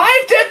been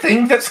 5 dead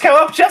things that's come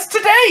up just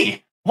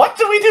today! What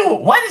do we do?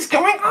 What is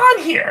going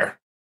on here?"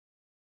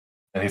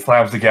 And he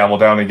slams the gavel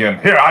down again.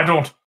 "Here,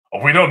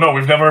 we don't know,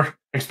 we've never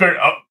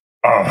experienced,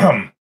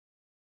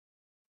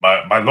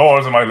 my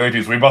lords and my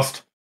ladies, we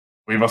must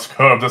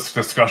curb this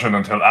discussion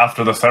until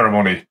after the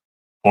ceremony,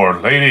 for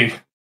Lady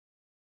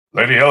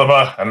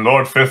Elba and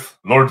Lord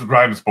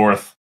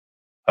Grimesworth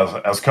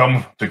has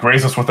come to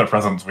grace us with their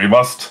presence. We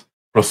must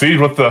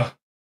proceed with the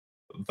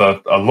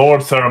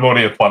Lord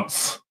ceremony at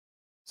once,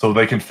 so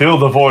they can fill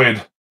the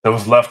void that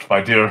was left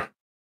by dear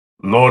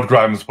Lord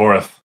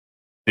Grimesworth,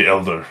 the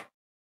Elder.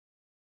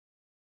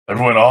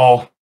 Everyone,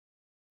 all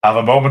have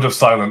a moment of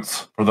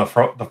silence for the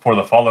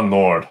fallen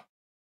Lord."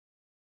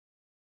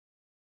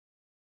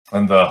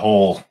 And the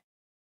whole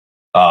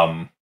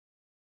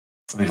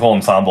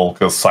ensemble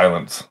goes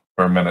silent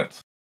for a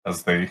minute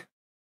as they're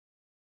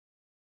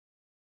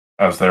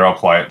all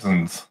quiet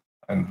and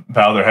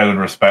bow their head in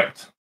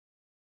respect.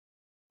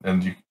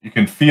 And you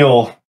can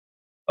feel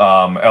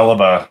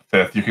Elba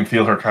Fifth. You can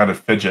feel her kind of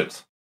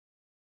fidget,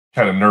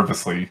 kind of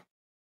nervously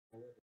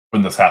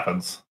when this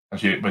happens.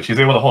 But she's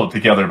able to hold it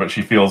together. But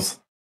she feels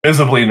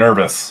visibly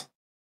nervous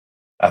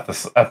at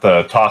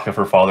the talk of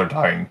her father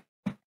dying.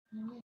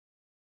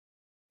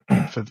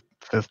 Fifth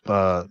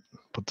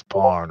puts a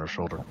paw on her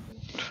shoulder.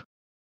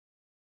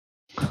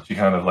 She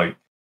kind of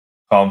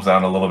calms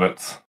down a little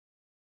bit.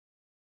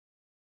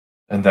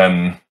 And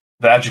then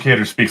the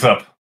educator speaks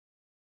up.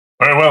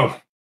 "Very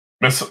well,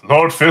 Miss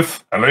Lord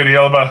Fifth and Lady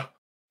Elba,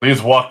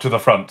 please walk to the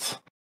front."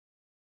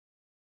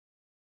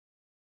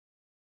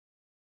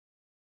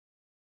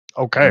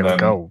 Okay, we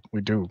go.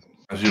 We do.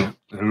 As you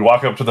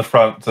walk up to the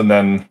front, and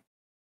then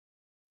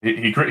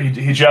he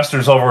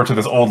gestures over to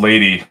this old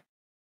lady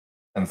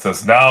and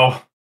says,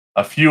 "Now,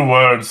 a few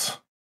words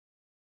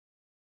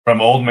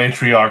from old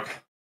matriarch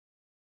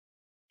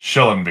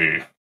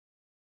Shillenby."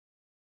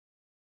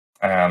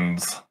 And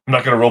I'm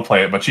not going to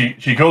roleplay it, but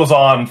she goes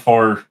on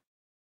for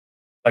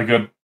a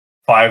good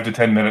 5 to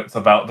 10 minutes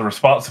about the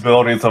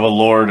responsibilities of a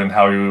lord and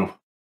how you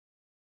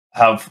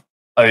have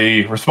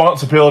a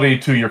responsibility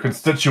to your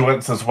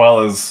constituents as well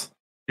as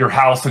your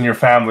house and your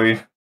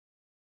family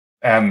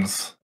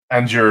and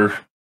your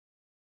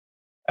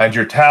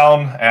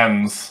town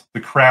and the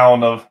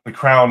crown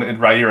in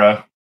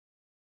Rhaenyra,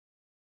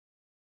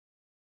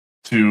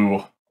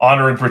 to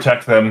honor and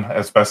protect them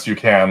as best you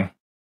can.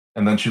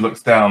 And then she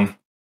looks down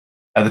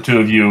at the two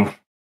of you.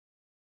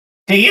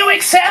 "Do you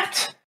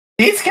accept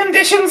these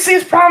conditions,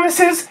 these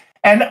promises,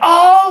 and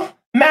all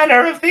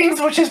manner of things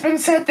which has been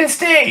said this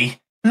day,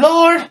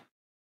 Lord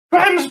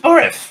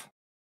Grimesworth?"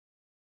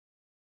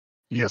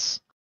 Yes.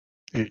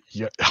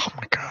 Yeah. Oh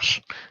my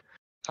gosh.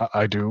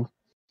 I do.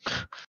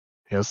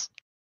 Yes.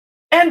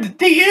 "And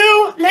do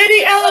you,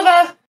 Lady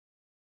Elva,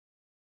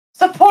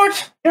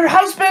 support your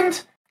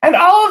husband and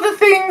all of the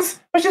things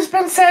which has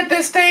been said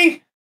this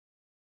day?"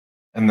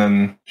 And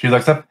then she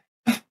looks up.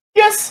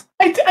 "Yes,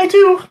 I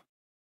do."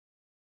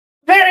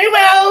 "Very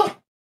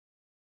well."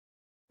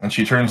 And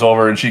she turns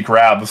over and she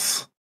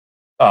grabs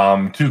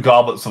 2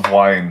 goblets of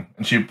wine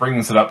and she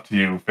brings it up to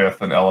you,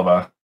 Fifth and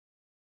Elba.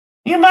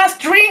 "You must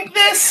drink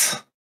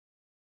this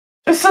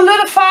to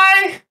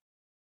solidify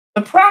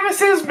the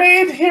promises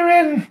made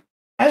herein.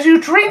 As you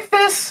drink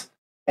this,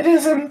 it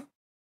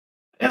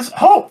is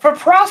hope for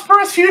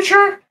prosperous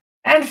future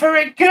and for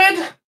a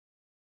good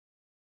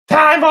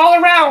time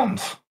all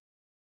around."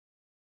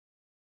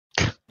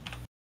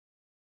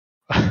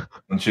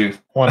 And she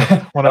one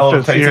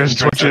of Fifth's ears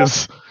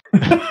twitches.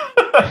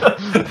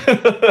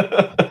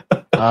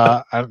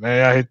 And,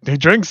 yeah, he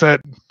drinks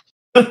it.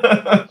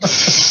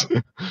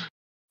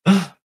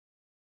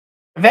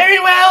 Very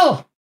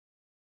well.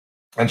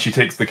 And she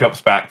takes the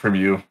cups back from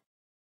you.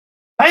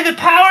 By the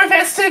power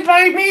vested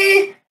by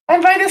me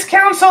and by this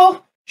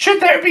council,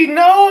 should there be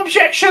no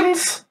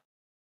objections,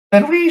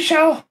 then we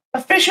shall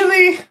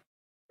officially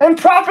and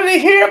properly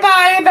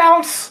hereby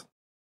announce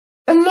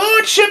the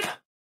lordship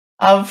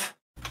of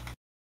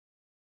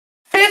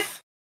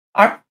 5th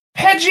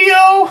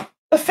Arpeggio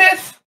the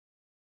 5th.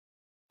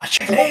 What's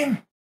your name?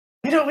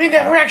 We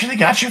never actually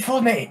got your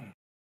full name.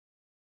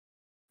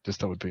 Just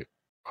that would be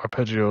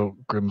Arpeggio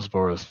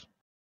Grimsborith.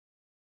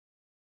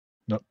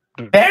 No,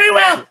 Very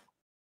well.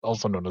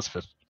 also known as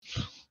Fifth.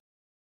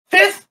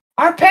 5th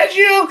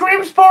Arpeggio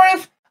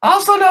Grimsborith,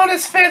 also known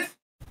as 5th,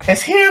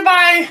 is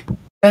hereby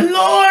the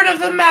lord of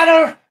the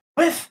manor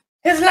with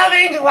his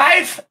loving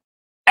wife,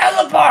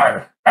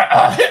 Elabar.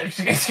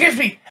 Excuse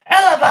me,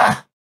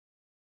 Elaba.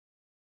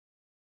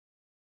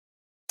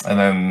 And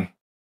then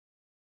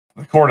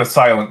the court is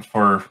silent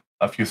for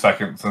a few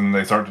seconds, and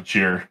they start to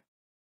cheer.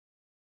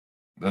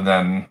 And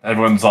then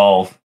everyone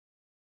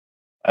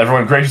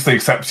graciously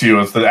accepts you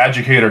as the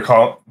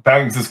adjudicator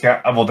bangs his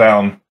gavel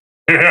down.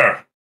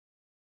 Here.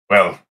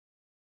 Well,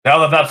 now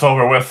that that's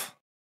over with,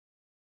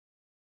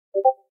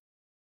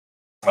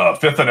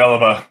 5th and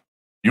Eleva,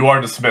 you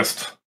are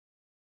dismissed.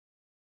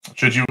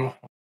 Should you,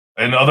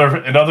 in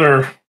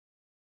other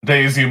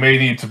days, you may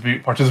need to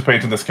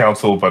participate in this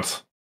council,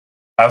 but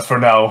as for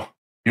now,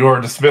 you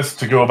are dismissed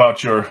to go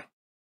about your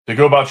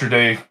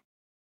day.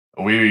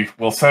 We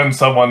will send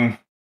someone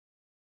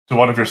to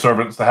one of your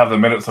servants to have the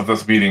minutes of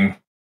this meeting,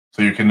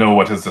 so you can know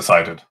what is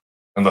decided.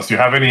 Unless you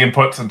have any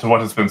input into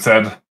what has been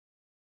said,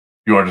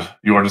 you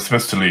are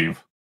dismissed to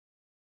leave.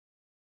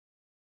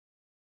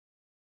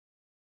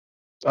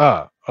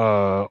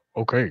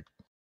 Okay.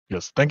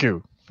 Yes, thank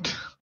you.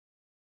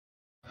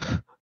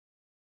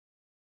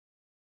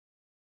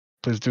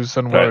 Please do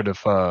send Right. word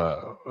if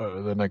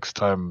the next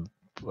time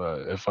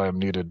if I am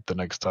needed the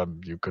next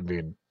time you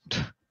convene.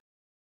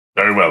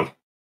 Very well.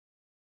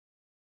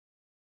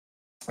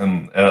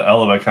 And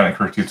Eleva kind of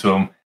curtsies to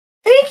him.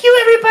 Thank you,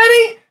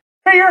 everybody,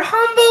 for your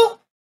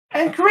humble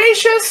and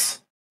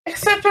gracious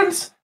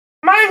acceptance.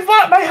 My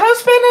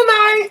husband and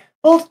I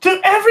will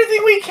do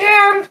everything we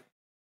can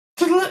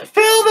to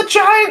fill the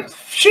giant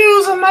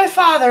shoes of my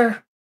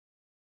father.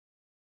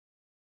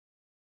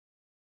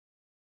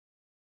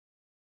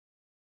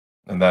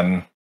 And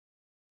then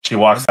she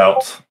walks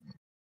out.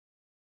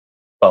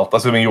 Well,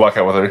 assuming you walk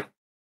out with her.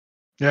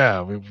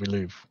 Yeah, we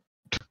leave.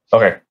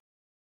 Okay.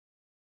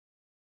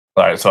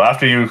 All right. So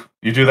after you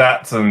do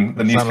that, and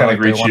the niece Sounded kind of like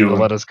they greets wanted you. to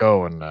let us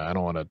go, and I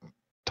don't want to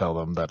tell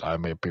them that I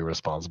may be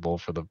responsible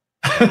for the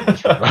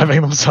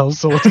driving themselves.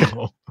 So let's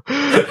go.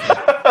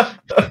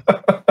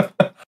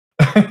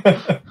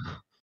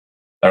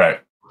 All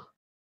right.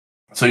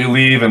 So you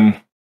leave, and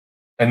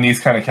niece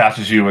kind of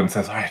catches you and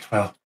says, "All right,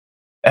 well,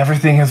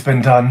 everything has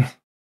been done,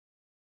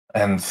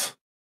 and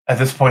at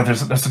this point,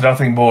 there's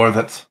nothing more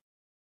that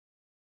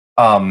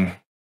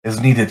is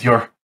needed.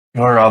 Your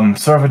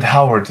servant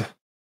Howard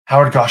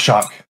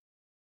Goshawk,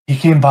 he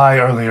came by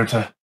earlier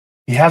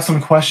he had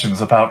some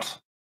questions about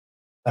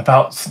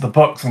the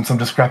books and some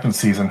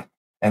discrepancies, and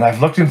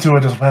I've looked into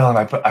it as well, and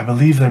I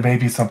believe there may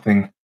be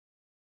something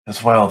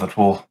as well that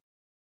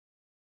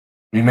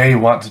we may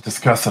want to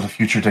discuss at a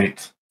future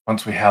date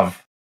once we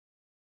have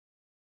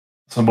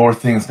some more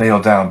things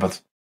nailed down,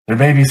 but there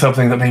may be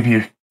something that may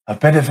be of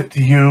benefit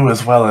to you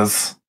as well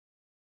as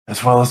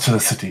to the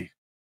city."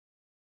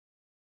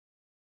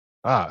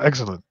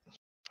 Excellent.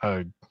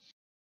 I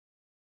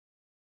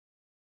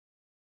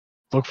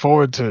look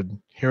forward to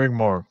hearing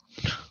more.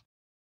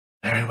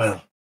 Very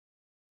well.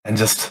 And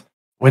just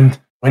when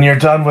you're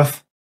done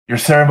with your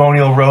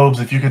ceremonial robes,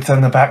 if you could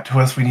send them back to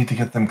us, we need to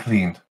get them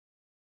cleaned.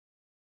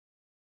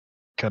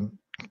 Can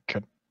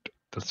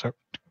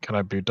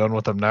I be done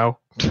with them now?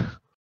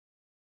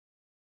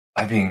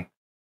 I mean,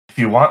 if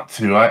you want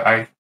to,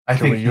 I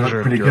think you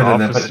look pretty good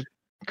in it. But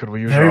Could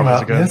we use very your well.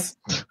 office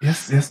again?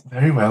 Yes.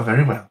 Very well.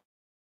 Very well.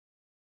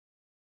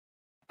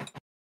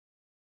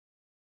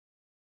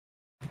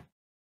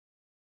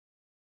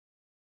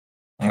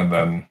 And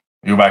then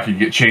you go back, you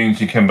get changed,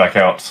 you come back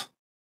out.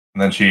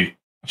 And then she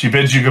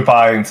bids you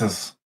goodbye and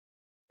says,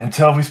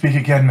 "Until we speak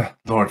again,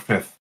 Lord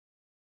Fifth,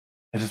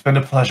 it has been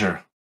a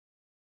pleasure."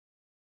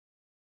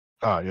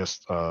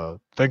 Yes.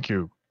 Thank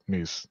you,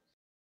 niece.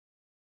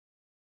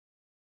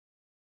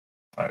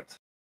 All right.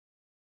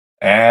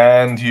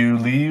 And you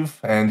leave,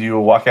 and you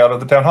walk out of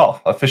the town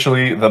hall.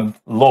 Officially the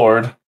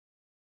lord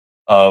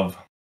of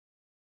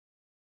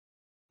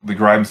the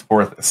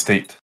Grimesforth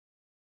estate.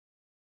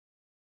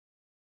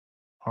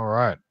 All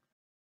right.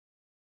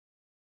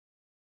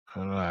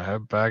 And I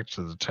head back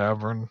to the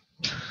tavern.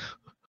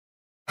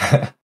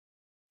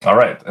 All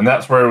right. And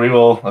that's where we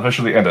will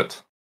officially end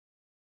it.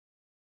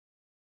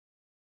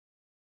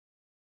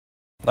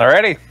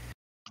 Alrighty.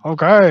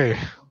 Okay.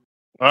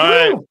 All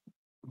right.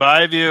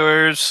 Bye,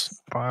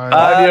 viewers. Bye.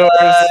 Bye,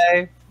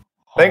 viewers.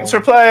 Thanks for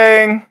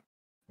playing.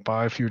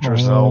 Bye, future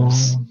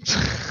selves.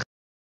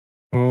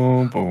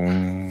 Boom,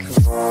 boom.